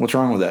 What's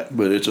wrong with that?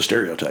 But it's a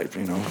stereotype,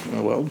 you know.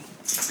 Well,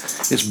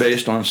 it's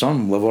based on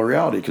some level of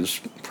reality because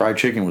fried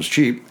chicken was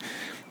cheap.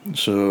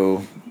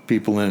 So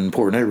people in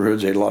poor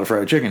neighborhoods ate a lot of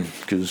fried chicken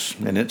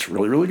and it's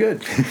really, really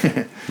good.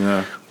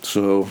 Yeah.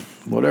 So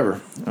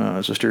whatever.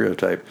 It's a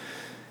stereotype.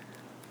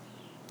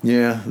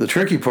 Yeah, the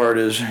tricky part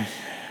is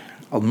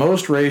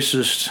most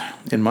racists,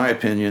 in my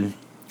opinion,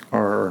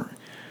 are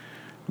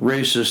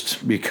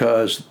racist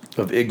because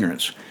of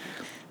ignorance.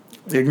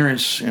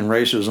 ignorance and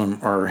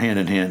racism are hand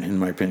in hand, in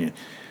my opinion.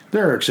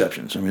 There are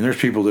exceptions. I mean, there's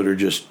people that are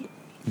just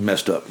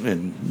messed up,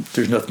 and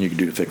there's nothing you can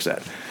do to fix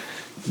that.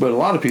 But a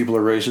lot of people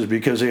are racist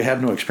because they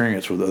have no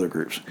experience with other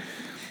groups.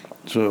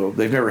 So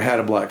they've never had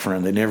a black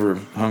friend. They never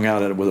hung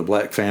out with a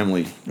black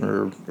family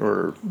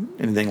or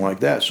anything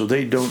like that. So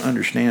they don't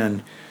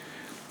understand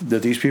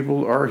that these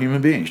people are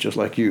human beings, just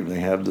like you. They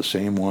have the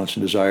same wants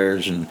and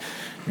desires, and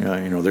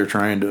they're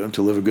trying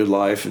to live a good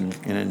life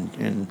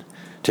and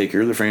take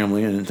care of their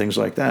family and things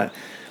like that.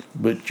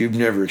 But you've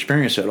never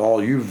experienced that.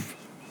 All you've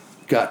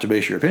got to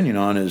base your opinion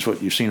on is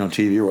what you've seen on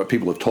TV or what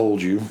people have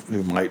told you,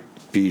 who might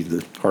be the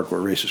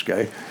hardcore racist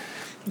guy,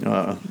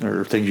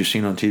 or things you've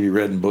seen on TV,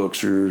 read in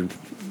books or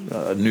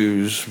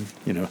news.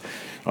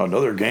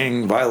 Another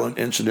gang violent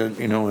incident,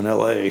 in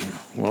L.A.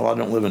 Well, I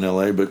don't live in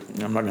L.A., but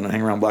I'm not going to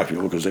hang around black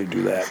people because they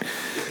do that.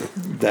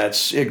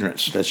 That's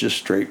ignorance. That's just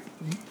straight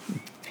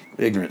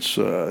ignorance.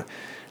 An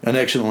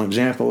excellent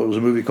example, it was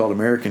a movie called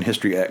American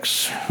History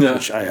X,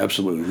 which I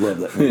absolutely love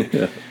that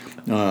movie.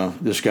 Yeah.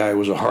 This guy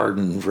was a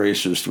hardened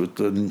racist with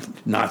the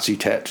Nazi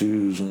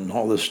tattoos and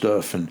all this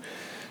stuff, and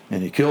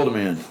he killed a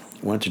man,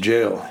 went to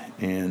jail,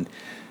 and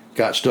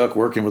got stuck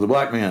working with a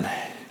black man.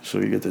 So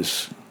you get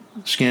this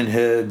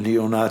skinhead,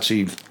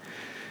 neo-Nazi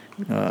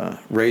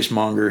race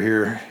monger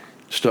here,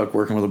 stuck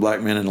working with a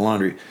black man in the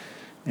laundry.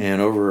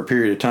 And over a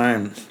period of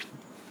time,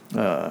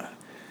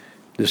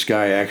 this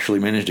guy actually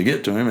managed to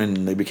get to him,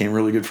 and they became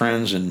really good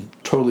friends and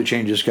totally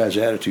changed this guy's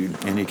attitude.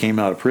 And he came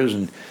out of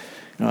prison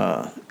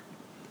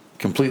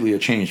completely a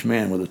changed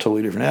man with a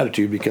totally different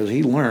attitude because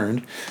he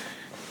learned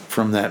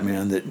from that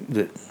man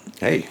that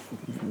hey,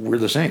 we're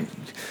the same.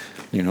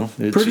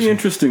 It's pretty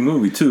interesting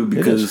movie too,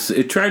 because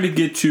it tried to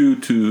get you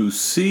to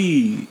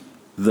see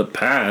the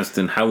past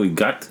and how he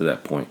got to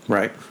that point.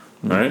 Right.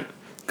 Right?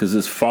 Because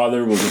his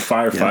father was a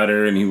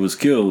firefighter and he was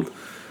killed.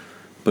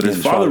 But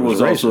his father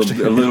was also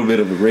a little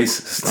bit of a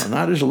racist.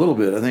 Not just a little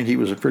bit. I think he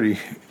was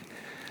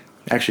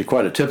actually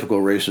quite a typical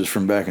racist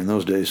from back in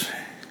those days.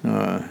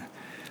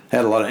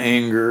 Had a lot of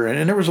anger,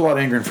 and there was a lot of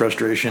anger and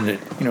frustration.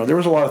 There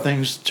was a lot of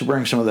things to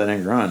bring some of that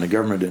anger on. The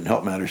government didn't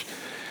help matters.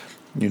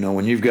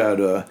 When you've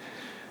got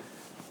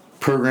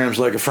programs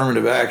like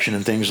affirmative action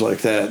and things like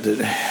that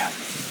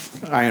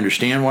I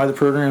understand why the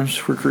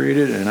programs were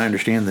created, and I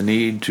understand the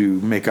need to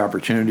make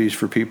opportunities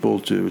for people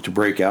to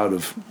break out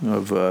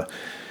of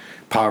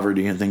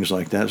poverty and things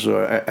like that.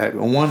 So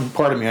one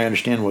part of me, I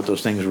understand what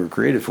those things were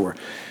created for.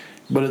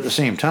 But at the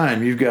same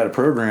time, you've got a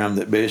program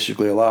that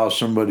basically allows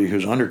somebody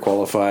who's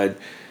underqualified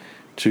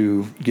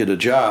to get a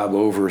job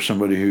over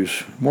somebody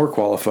who's more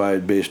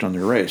qualified based on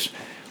their race.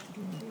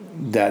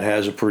 That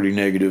has a pretty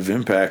negative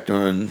impact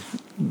on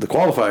the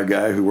qualified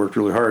guy who worked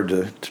really hard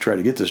to try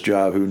to get this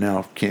job, who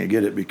now can't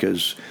get it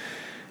because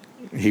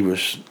he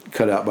was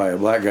cut out by a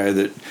black guy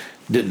that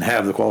didn't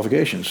have the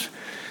qualifications.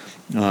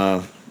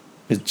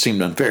 It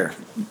seemed unfair.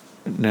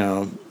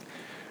 Now,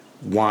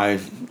 why,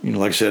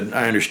 like I said,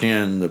 I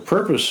understand the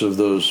purpose of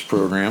those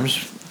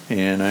programs,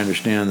 and I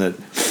understand that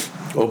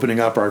opening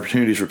up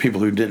opportunities for people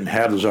who didn't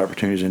have those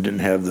opportunities and didn't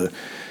have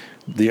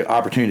the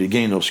opportunity to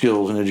gain those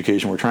skills and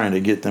education, we're trying to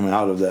get them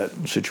out of that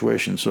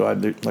situation. So,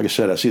 like I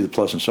said, I see the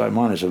plus and side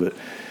minus of it.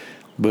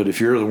 But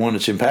if you're the one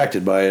that's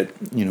impacted by it,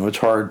 it's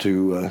hard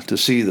to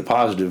see the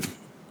positive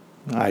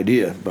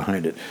idea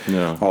behind it.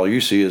 Yeah. All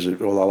you see is, I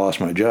lost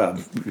my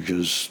job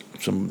because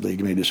they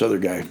made this other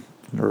guy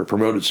or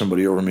promoted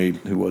somebody over me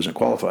who wasn't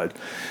qualified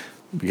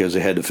because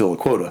they had to fill a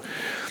quota.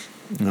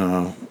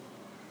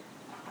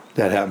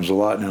 That happens a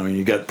lot now. I mean,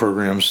 you got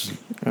programs.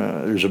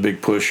 There's a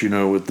big push,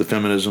 with the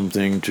feminism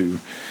thing to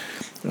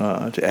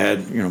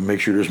add,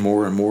 make sure there's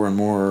more and more and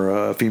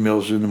more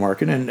females in the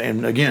market.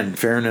 And again,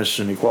 fairness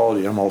and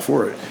equality, I'm all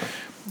for it.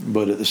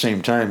 But at the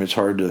same time, it's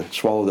hard to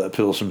swallow that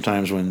pill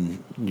sometimes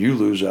when you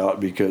lose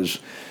out because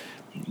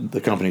the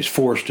company's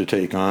forced to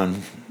take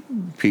on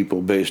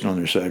people based on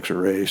their sex or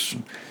race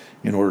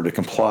in order to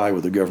comply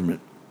with the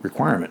government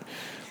requirement.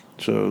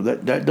 So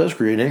that does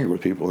create anger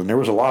with people, and there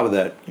was a lot of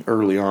that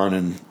early on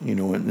in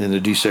the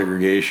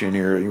desegregation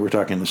era. We're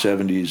talking the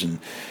 70s and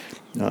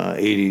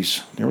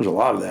 80s. There was a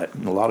lot of that,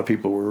 and a lot of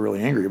people were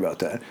really angry about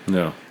that.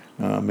 Yeah.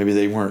 Maybe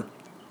they weren't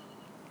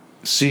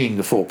seeing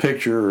the full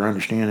picture or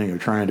understanding or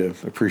trying to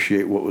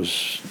appreciate what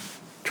was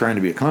trying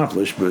to be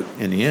accomplished, but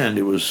in the end,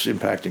 it was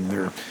impacting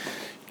their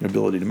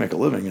ability to make a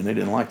living, and they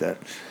didn't like that.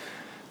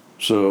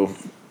 So,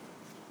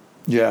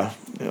 yeah,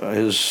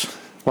 his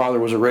father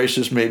was a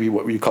racist, maybe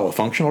what you call a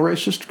functional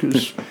racist,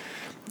 because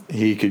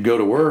he could go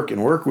to work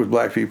and work with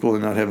black people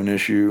and not have an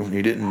issue.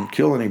 He didn't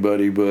kill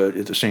anybody, but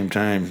at the same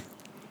time,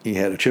 he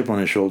had a chip on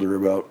his shoulder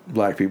about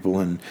black people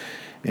and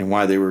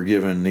why they were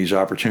given these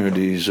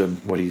opportunities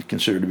of what he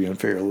considered to be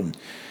unfair. And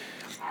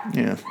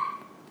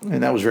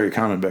that was very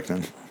common back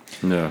then.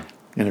 Yeah.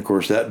 And of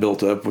course, that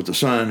built up with the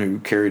son, who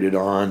carried it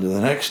on to the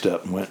next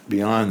step and went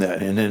beyond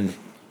that. And then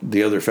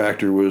the other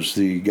factor was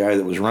the guy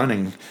that was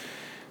running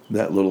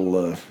that little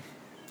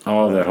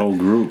that whole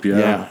group,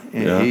 yeah.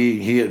 Yeah, and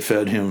he had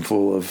fed him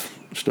full of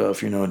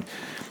stuff, and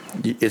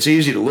it's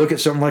easy to look at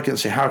something like that and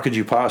say, how could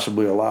you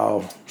possibly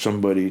allow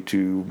somebody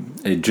to...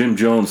 A Jim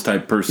Jones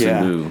type person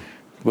Yeah. to...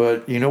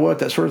 But you know what?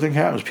 That sort of thing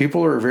happens.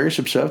 People are very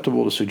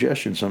susceptible to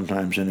suggestions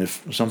sometimes, and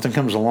if something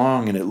comes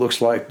along and it looks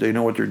like they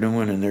know what they're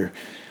doing and they're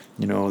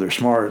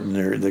smart and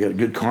they got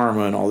good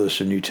karma and all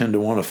this, and you tend to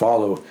want to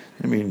follow.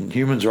 I mean,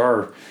 humans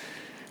are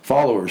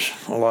followers.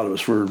 A lot of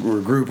us, we're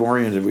group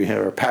oriented. We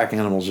have our pack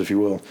animals, if you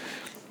will,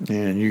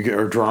 and you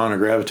are drawn or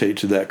gravitate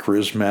to that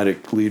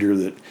charismatic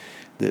leader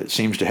that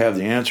seems to have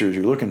the answers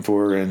you're looking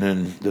for, and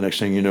then the next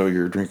thing you know,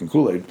 you're drinking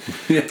Kool-Aid.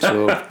 Yeah.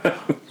 So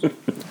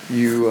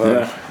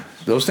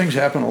those things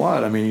happen a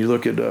lot. I mean, you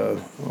look at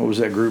what was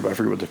that group? I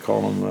forget what they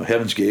call them.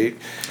 Heaven's Gate.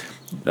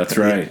 That's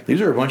right.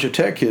 These are a bunch of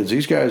tech kids.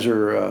 These guys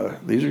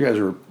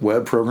are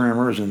web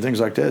programmers and things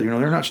like that. You know,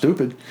 they're not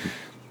stupid,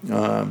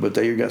 but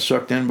they got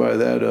sucked in by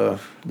that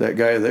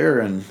guy there,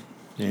 and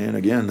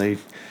again they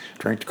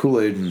drank the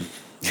Kool-Aid, and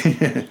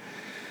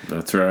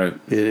That's right.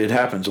 it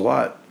happens a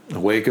lot.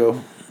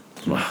 Waco,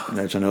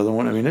 that's another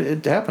one. I mean,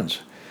 it happens.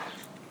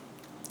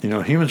 You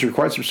know, humans are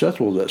quite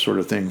susceptible to that sort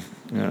of thing.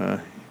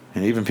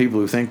 And even people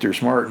who think they're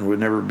smart and would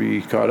never be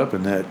caught up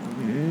in that,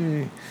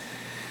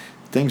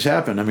 things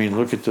happen. I mean,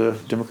 look at the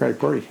Democratic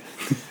Party.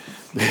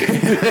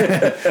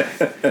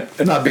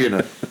 Not being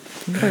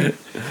I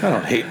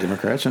don't hate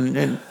Democrats,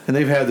 and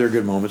they've had their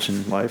good moments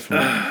in life. And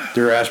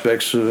there are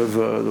aspects of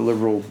the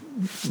liberal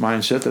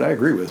mindset that I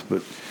agree with,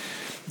 but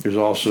there's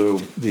also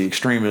the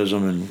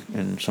extremism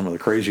and some of the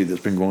crazy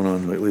that's been going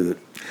on lately that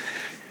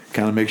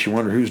kind of makes you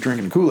wonder who's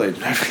drinking the Kool-Aid.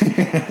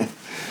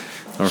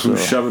 Or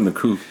who's shoving the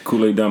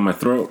Kool-Aid down my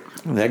throat.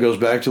 And that goes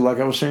back to, like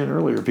I was saying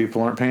earlier,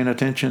 people aren't paying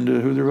attention to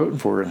who they're voting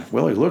for.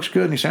 Well, he looks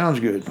good and he sounds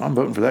good. I'm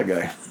voting for that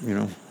guy, you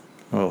know.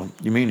 Well,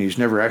 you mean he's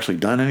never actually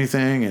done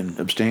anything and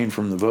abstained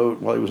from the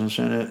vote while he was in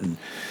Senate and,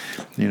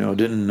 you know,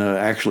 didn't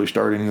actually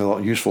start any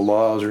useful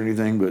laws or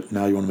anything, but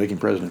now you want to make him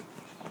president?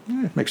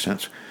 It makes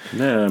sense.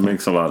 Yeah, it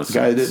makes a lot of sense. The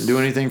guy that didn't do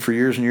anything for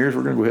years and years,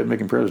 we're going to go ahead and make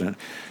him president.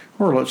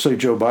 Or let's say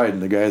Joe Biden,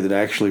 the guy that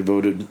actually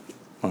voted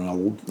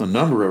on a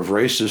number of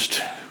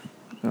racist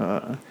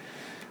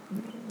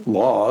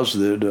laws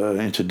that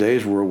in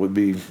today's world would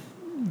be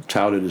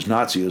touted as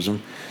Nazism.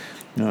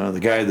 The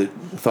guy that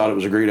thought it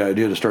was a great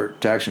idea to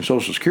start taxing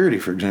Social Security,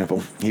 for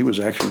example, he was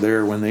actually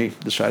there when they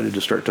decided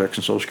to start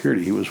taxing Social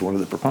Security. He was one of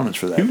the proponents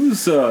for that. He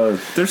was.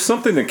 There's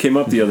something that came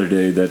up the other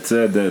day that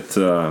said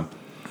that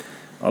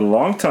a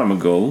long time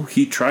ago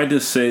he tried to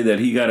say that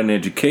he got an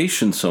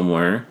education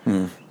somewhere,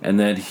 and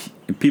that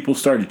people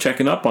started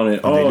checking up on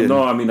it. Oh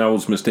no, I mean I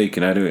was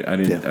mistaken. I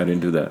didn't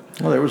do that.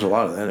 Well, there was a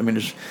lot of that. I mean,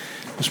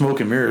 the smoke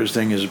and mirrors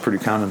thing is a pretty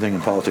common thing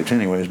in politics,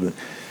 anyways. But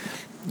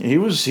he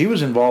was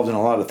involved in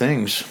a lot of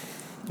things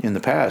in the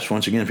past.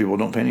 Once again, people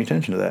don't pay any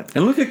attention to that.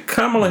 And look at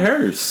Kamala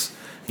Harris,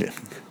 Yeah,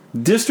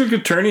 district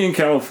attorney in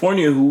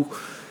California, who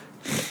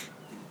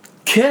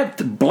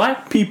kept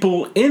black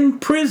people in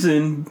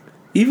prison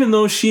even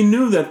though she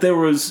knew that there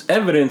was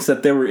evidence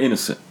that they were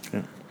innocent.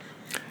 yeah.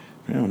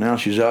 You know, now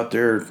she's out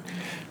there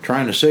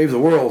trying to save the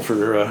world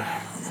for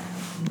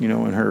in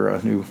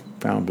her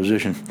newfound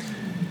position.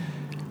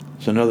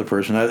 It's another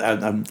person.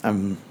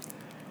 I'm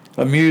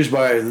amused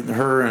by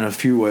her in a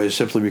few ways,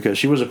 simply because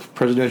she was a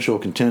presidential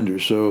contender.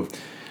 So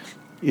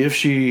if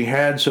she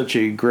had such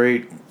a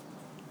great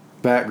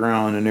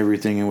background and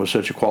everything and was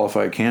such a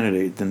qualified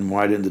candidate, then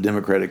why didn't the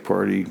Democratic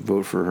Party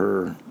vote for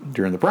her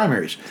during the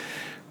primaries?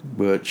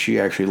 But she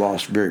actually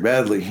lost very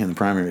badly in the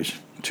primaries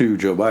to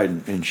Joe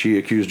Biden, and she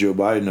accused Joe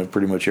Biden of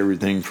pretty much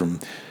everything from...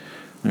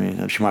 I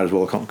mean, she might as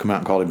well come out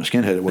and call him a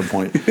skinhead at one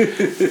point.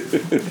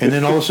 And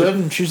then all of a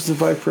sudden, she's the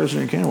vice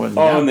president candidate.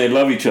 Oh, and they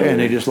love each other. And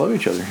they just love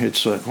each other.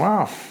 It's like,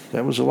 wow,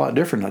 that was a lot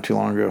different not too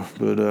long ago.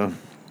 But,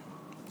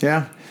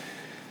 yeah.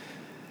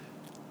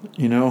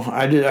 You know,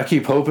 I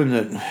keep hoping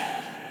that,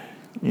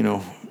 you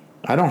know,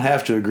 I don't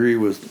have to agree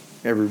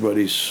with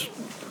everybody's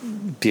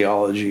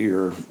theology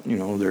or, you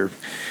know, their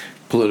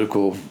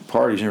political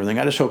parties and everything.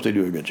 I just hope they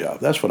do a good job.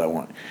 That's what I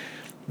want.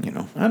 You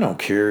know, I don't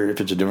care if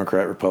it's a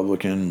Democrat,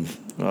 Republican,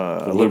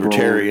 a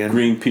Libertarian,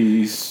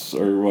 Greenpeace,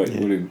 or what?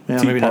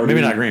 Yeah, maybe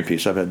not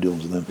Greenpeace. I've had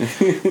dealings with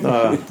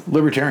them.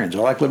 Libertarians. I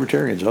like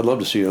Libertarians. I'd love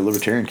to see a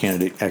Libertarian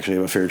candidate actually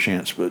have a fair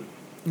chance, but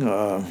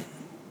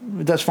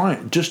that's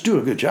fine. Just do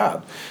a good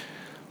job.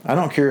 I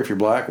don't care if you're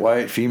black,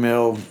 white,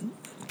 female,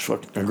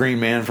 a green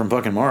man from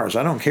fucking Mars.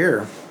 I don't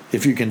care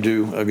if you can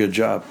do a good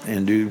job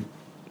and do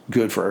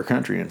good for our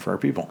country and for our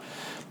people.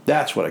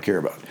 That's what I care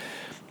about.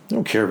 I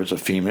don't care if it's a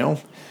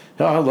female.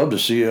 Hell, I'd love to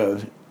see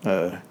a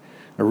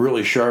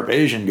really sharp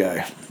Asian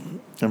guy.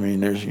 I mean,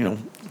 there's, you know,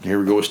 here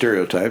we go with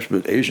stereotypes,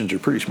 but Asians are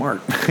pretty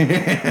smart.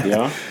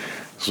 Yeah.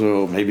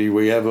 So maybe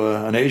we have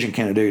an Asian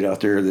candidate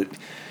out there that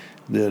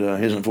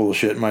isn't full of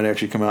shit and might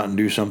actually come out and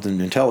do something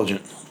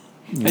intelligent.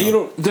 And you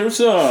know, there's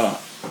a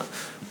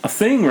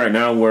thing right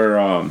now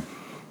where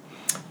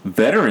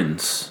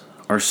veterans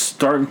are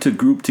starting to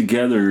group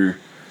together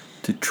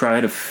to try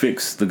to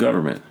fix the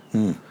government.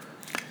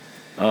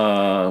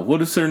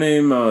 What is her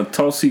name?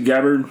 Tulsi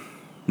Gabbard?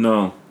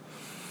 No.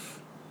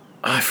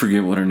 I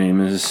forget what her name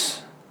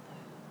is.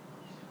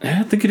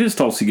 I think it is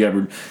Tulsi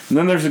Gabbard. And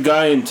then there's a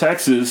guy in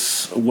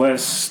Texas,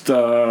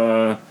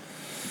 Wesley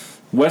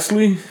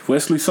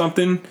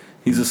something.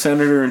 He's a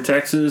senator in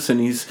Texas, and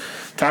he's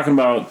talking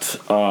about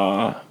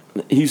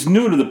he's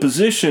new to the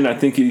position, I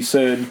think he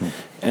said,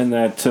 and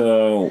that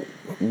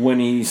when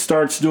he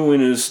starts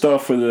doing his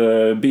stuff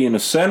for being a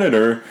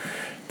senator,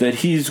 that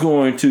he's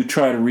going to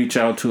try to reach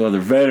out to other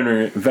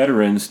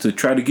veterans to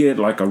try to get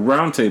like a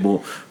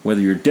roundtable, whether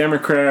you're a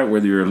Democrat,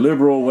 whether you're a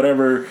liberal,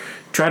 whatever.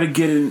 Try to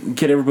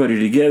get everybody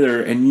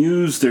together and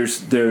use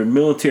their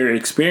military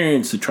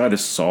experience to try to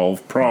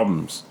solve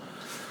problems.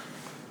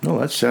 Well,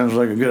 that sounds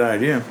like a good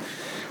idea.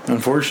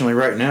 Unfortunately,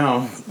 right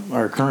now,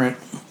 our current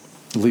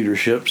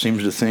leadership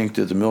seems to think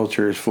that the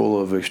military is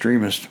full of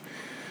extremists.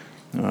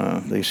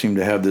 They seem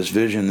to have this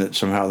vision that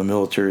somehow the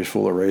military is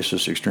full of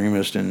racist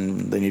extremists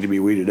and they need to be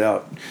weeded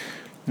out.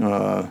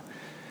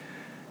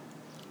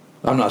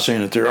 I'm not saying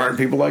that there aren't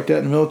people like that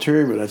in the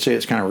military, but I'd say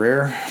it's kind of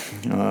rare.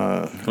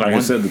 I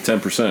said, the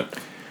 10%.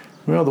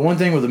 Well, the one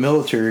thing with the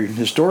military,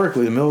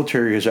 historically, the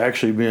military has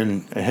actually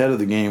been ahead of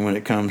the game when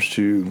it comes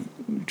to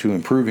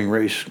improving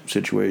race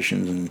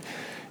situations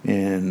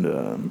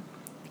and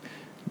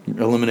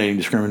eliminating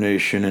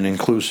discrimination and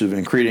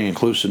creating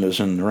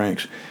inclusiveness in the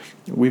ranks.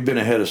 We've been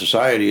ahead of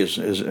society as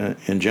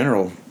in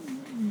general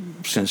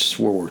since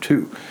World War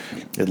II,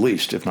 at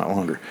least, if not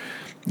longer.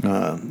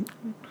 I'm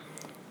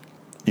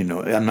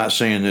not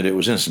saying that it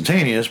was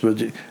instantaneous,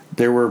 but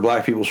there were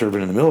black people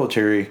serving in the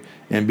military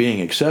and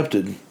being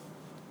accepted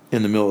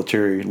in the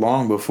military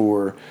long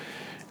before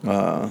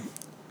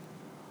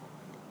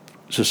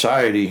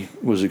society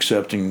was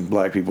accepting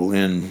black people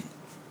in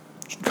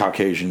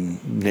Caucasian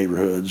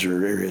neighborhoods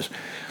or areas.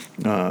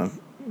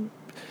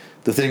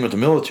 The thing with the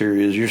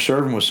military is you're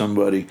serving with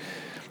somebody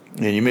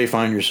and you may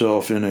find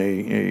yourself in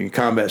a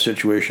combat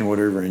situation or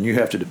whatever, and you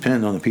have to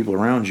depend on the people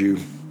around you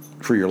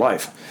for your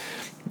life.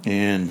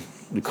 And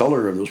the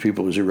color of those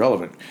people is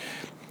irrelevant.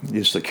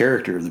 It's the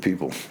character of the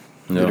people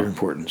that are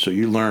important. So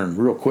you learn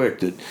real quick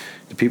that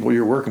the people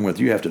you're working with,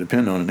 you have to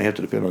depend on, and they have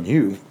to depend on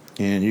you.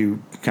 And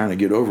you kind of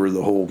get over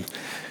the whole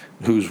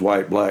who's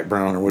white, black,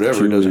 brown, or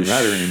whatever. Jewish, it doesn't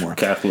matter anymore.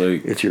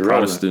 Catholic, it's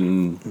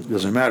Protestant. It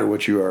doesn't matter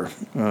what you are,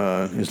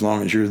 as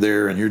long as you're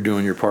there and you're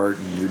doing your part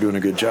and you're doing a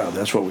good job.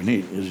 That's what we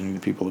need, is we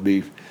need people to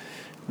be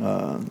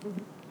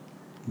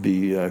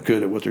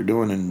good at what they're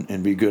doing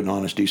and be good and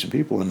honest, decent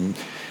people. And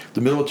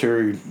the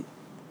military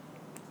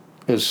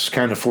has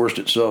kind of forced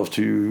itself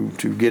to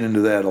get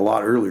into that a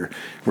lot earlier.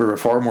 We're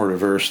far more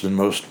diverse than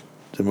most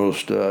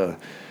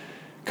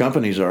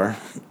companies are.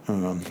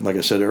 Like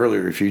I said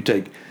earlier, if you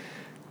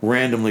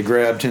randomly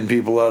grab 10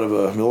 people out of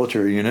a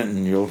military unit,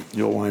 and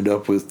you'll wind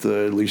up with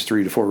at least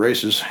 3 to 4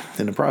 races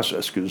in the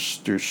process,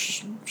 because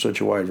there's such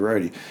a wide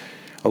variety.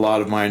 A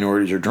lot of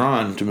minorities are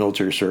drawn to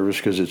military service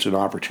because it's an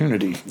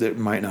opportunity that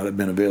might not have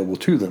been available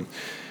to them.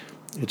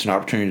 It's an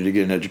opportunity to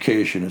get an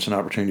education. It's an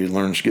opportunity to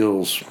learn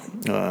skills,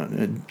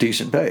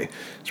 decent pay.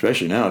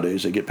 Especially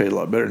nowadays, they get paid a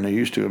lot better than they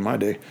used to in my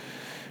day.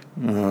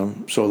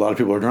 So a lot of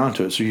people are drawn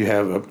to it. So you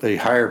have a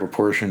higher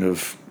proportion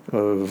of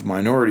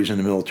minorities in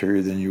the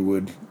military than you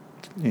would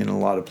in a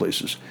lot of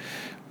places,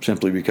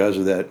 simply because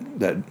of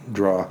that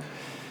draw.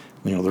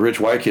 The rich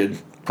white kid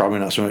probably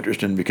not so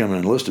interested in becoming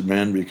an enlisted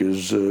man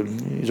because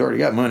he's already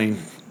got money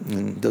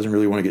and doesn't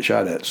really want to get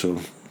shot at. So,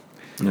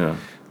 yeah.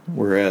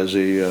 Whereas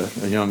a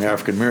young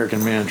African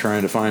American man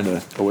trying to find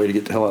a way to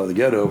get the hell out of the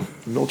ghetto,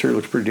 the military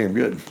looks pretty damn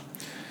good.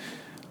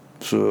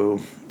 So,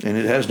 and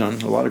it has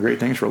done a lot of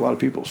great things for a lot of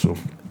people. So,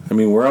 I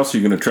mean, where else are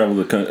you going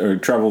to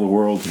travel the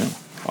world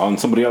on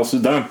somebody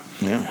else's dime?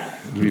 Yeah.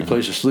 Give you a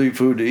place to sleep,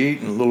 food to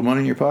eat, and a little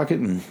money in your pocket,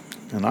 and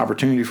an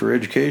opportunity for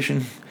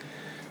education.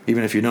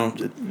 Even if you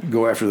don't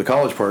go after the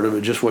college part of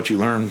it, just what you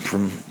learn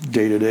from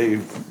day to day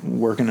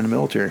working in the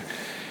military.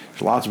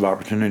 There's lots of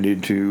opportunity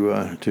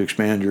to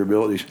expand your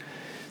abilities.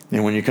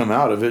 And when you come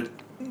out of it,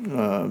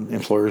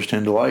 employers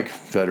tend to like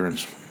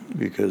veterans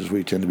because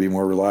we tend to be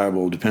more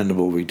reliable,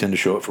 dependable. We tend to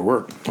show up for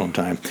work on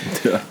time,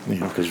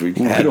 because we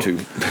had to.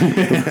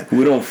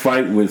 We don't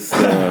fight with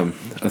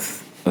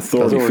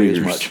authority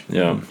figures much.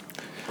 Yeah.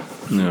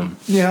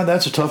 Yeah,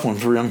 that's a tough one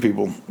for young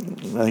people.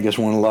 I think that's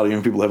one a lot of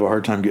young people have a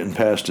hard time getting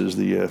past, is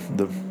the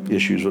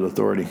issues with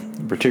authority,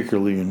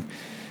 particularly in,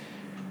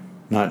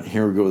 not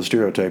here we go with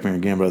stereotyping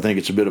again, but I think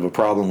it's a bit of a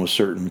problem with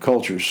certain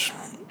cultures.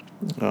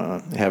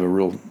 Have a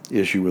real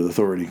issue with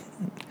authority,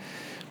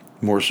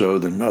 more so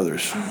than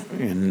others,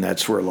 and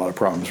that's where a lot of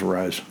problems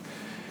arise.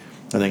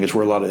 I think it's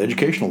where a lot of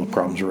educational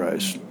problems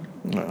arise.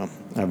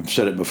 I've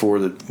said it before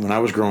that when I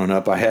was growing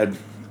up,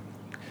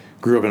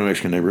 grew up in a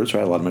Mexican neighborhood, so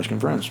I had a lot of Mexican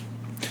friends.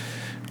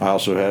 I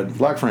also had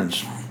black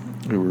friends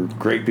who were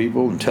great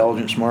people,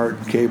 intelligent, smart,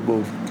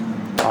 capable,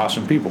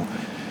 awesome people.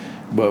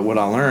 But what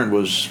I learned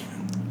was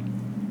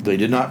they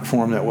did not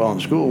perform that well in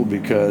school,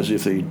 because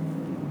if they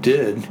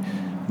did,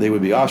 they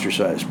would be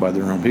ostracized by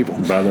their own people.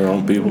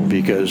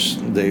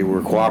 Because they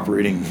were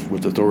cooperating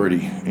with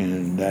authority,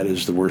 and that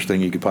is the worst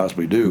thing you could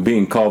possibly do.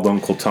 Being called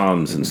Uncle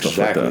Toms and stuff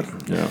like that.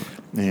 Yeah.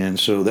 And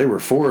so they were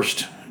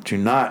forced to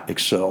not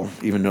excel,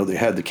 even though they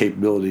had the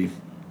capability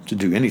to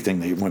do anything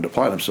they wanted to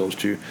apply themselves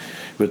to,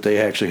 but they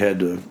actually had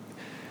to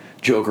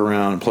joke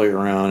around and play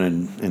around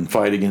and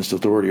fight against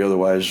authority.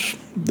 Otherwise,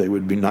 they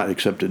would be not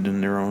accepted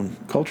in their own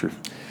culture.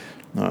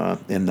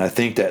 And I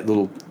think that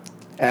little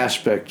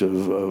aspect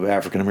of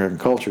African American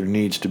culture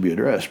needs to be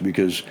addressed,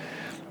 because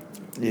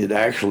it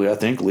actually, I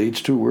think,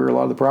 leads to where a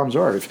lot of the problems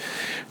are.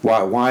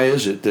 Why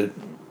is it that,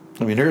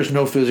 I mean, there is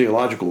no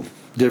physiological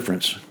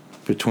difference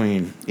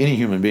between any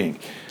human being.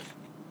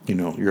 You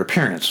know, your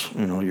appearance,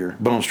 you know, your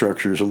bone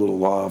structure is a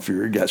little off,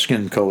 you got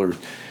skin color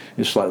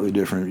is slightly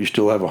different. You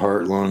still have a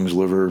heart, lungs,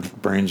 liver,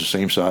 brain's the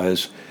same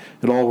size.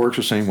 It all works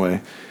the same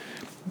way.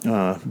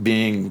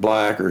 Being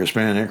black or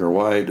Hispanic or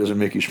white doesn't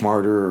make you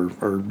smarter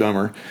or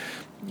dumber.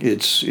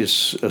 It's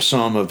a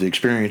sum of the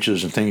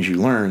experiences and things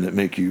you learn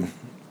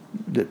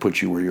that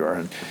put you where you are.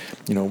 And,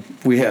 you know,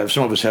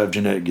 some of us have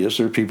genetic gifts.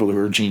 There are people who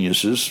are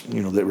geniuses,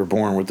 you know, that were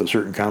born with a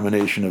certain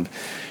combination of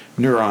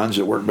neurons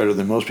that work better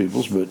than most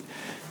people's, but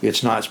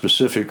it's not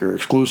specific or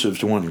exclusive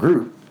to one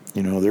group.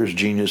 You know, there's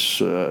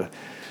genius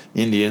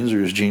Indians,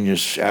 there's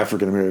genius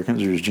African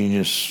Americans, there's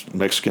genius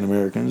Mexican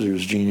Americans,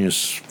 there's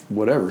genius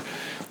whatever.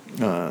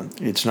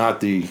 It's not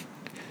the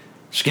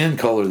skin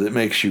color that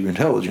makes you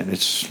intelligent.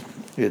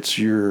 It's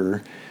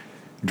your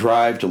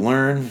drive to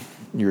learn,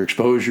 your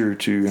exposure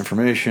to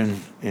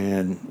information,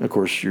 and of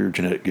course your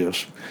genetic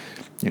gifts.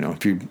 You know,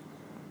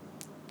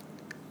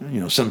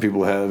 some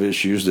people have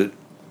issues that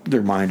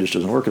their mind just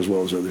doesn't work as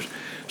well as others.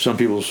 Some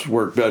people's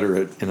work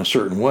better in a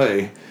certain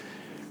way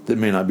that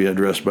may not be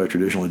addressed by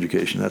traditional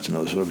education. That's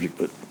another subject.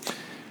 But,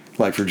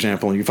 like, for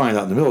example, you find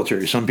out in the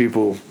military, some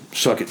people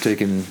suck at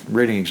taking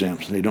rating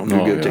exams. They don't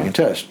do good at taking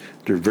tests.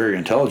 They're very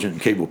intelligent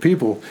and capable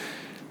people,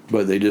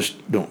 but they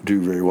just don't do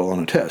very well on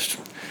a test.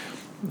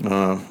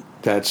 I'm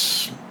not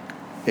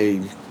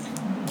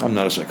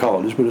a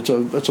psychologist, but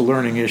it's a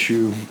learning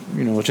issue.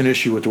 You know, it's an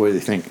issue with the way they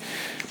think.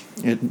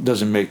 It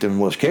doesn't make them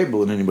less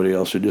capable than anybody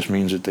else. It just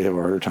means that they have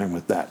a harder time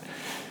with that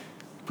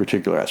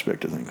particular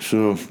aspect of things.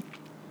 So,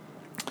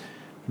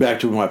 back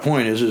to my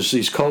point is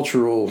these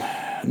cultural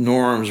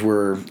norms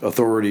where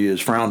authority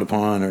is frowned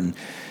upon, and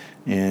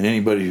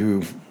anybody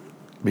who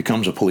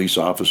becomes a police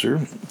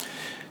officer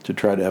to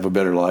try to have a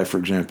better life, for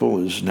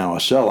example, is now a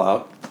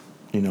sellout.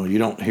 You know, you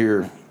don't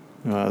hear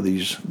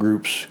these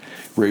groups,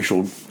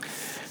 racial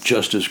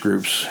justice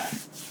groups,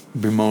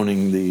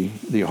 bemoaning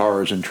the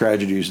horrors and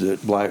tragedies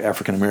that black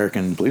African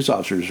American police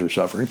officers are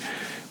suffering,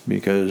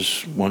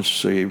 because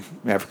once a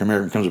African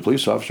American becomes a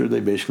police officer, they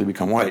basically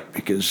become white,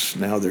 because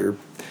now they're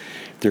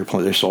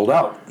sold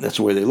out. That's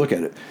the way they look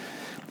at it.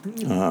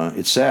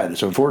 It's sad.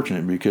 It's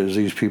unfortunate, because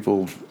these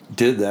people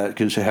did that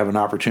because they have an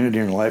opportunity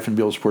in life and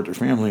be able to support their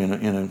family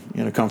in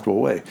a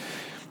comfortable way.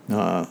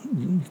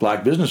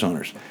 Black business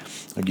owners,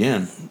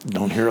 again,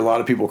 don't hear a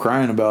lot of people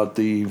crying about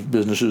the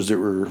businesses that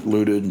were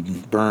looted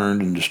and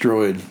burned and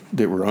destroyed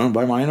that were owned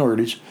by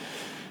minorities.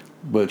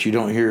 But you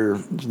don't hear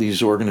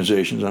these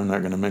organizations, I'm not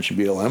going to mention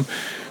BLM,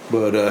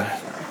 but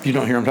you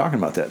don't hear them talking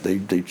about that.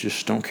 They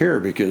just don't care,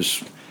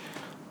 because,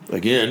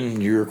 again,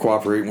 you're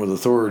cooperating with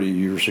authority,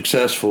 you're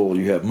successful,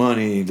 you have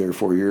money,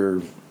 therefore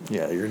you're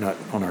not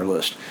on our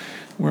list.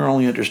 We're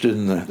only interested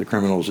in the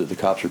criminals that the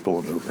cops are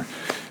pulling over.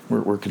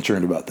 We're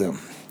concerned about them.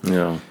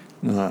 Yeah.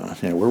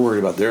 We're worried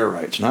about their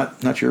rights,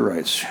 not your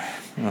rights.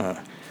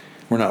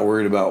 We're not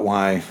worried about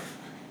why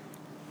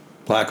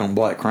black on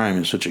black crime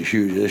is such a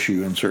huge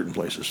issue in certain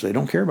places. They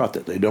don't care about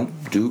that. They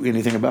don't do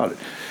anything about it.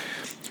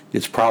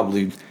 It's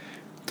probably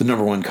the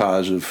number one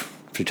cause of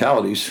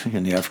fatalities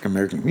in the African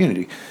American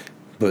community.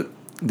 But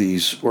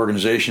these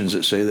organizations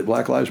that say that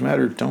Black Lives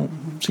Matter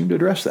don't seem to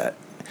address that.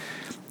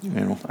 You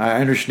know, I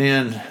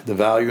understand the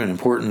value and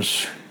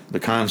importance, the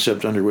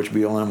concept under which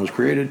BLM was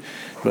created,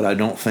 but I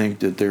don't think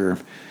that they're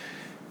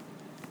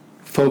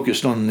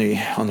focused on the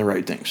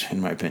right things, in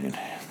my opinion.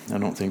 I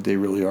don't think they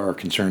really are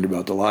concerned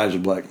about the lives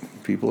of black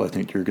people. I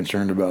think they're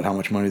concerned about how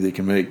much money they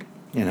can make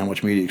and how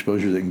much media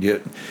exposure they can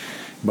get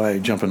by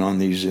jumping on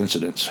these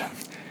incidents.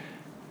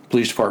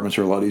 Police departments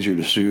are a lot easier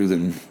to sue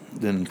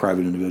than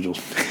private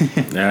individuals.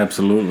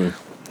 Absolutely.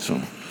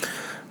 So,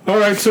 all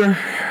right, sir.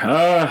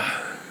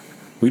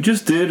 We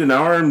just did an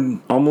hour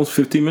and almost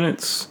 50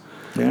 minutes.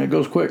 Yeah, it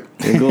goes quick.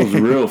 It goes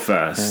real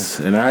fast.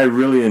 And I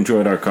really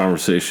enjoyed our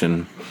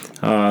conversation.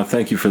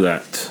 Thank you for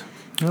that.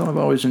 Well, I've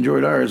always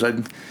enjoyed ours. I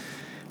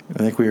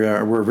think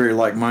we're very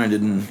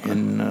like-minded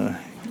in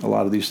a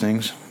lot of these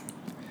things.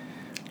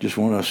 Just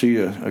want to see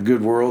a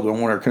good world.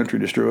 Don't want our country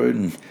destroyed,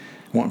 and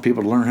want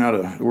people to learn how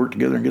to work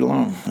together and get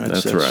along.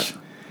 That's right.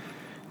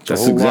 It's a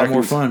whole lot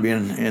more fun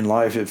being in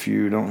life if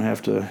you don't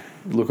have to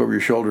look over your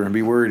shoulder and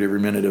be worried every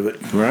minute of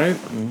it. Right?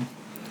 Mm-hmm.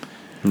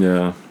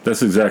 Yeah,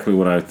 that's exactly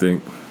what I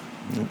think.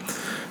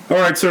 All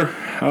right, sir.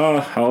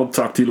 I'll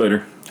talk to you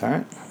later. All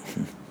right.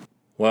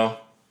 Well,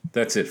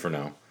 that's it for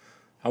now.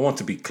 I want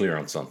to be clear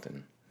on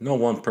something. No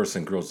one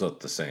person grows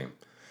up the same.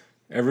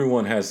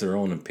 Everyone has their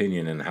own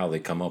opinion and how they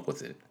come up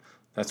with it.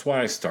 That's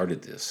why I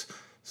started this,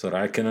 so that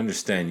I can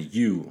understand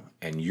you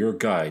and your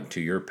guide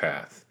to your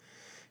path.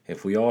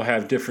 If we all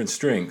have different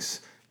strengths,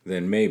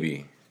 then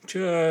maybe,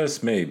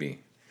 just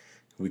maybe,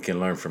 We can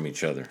learn from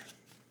each other.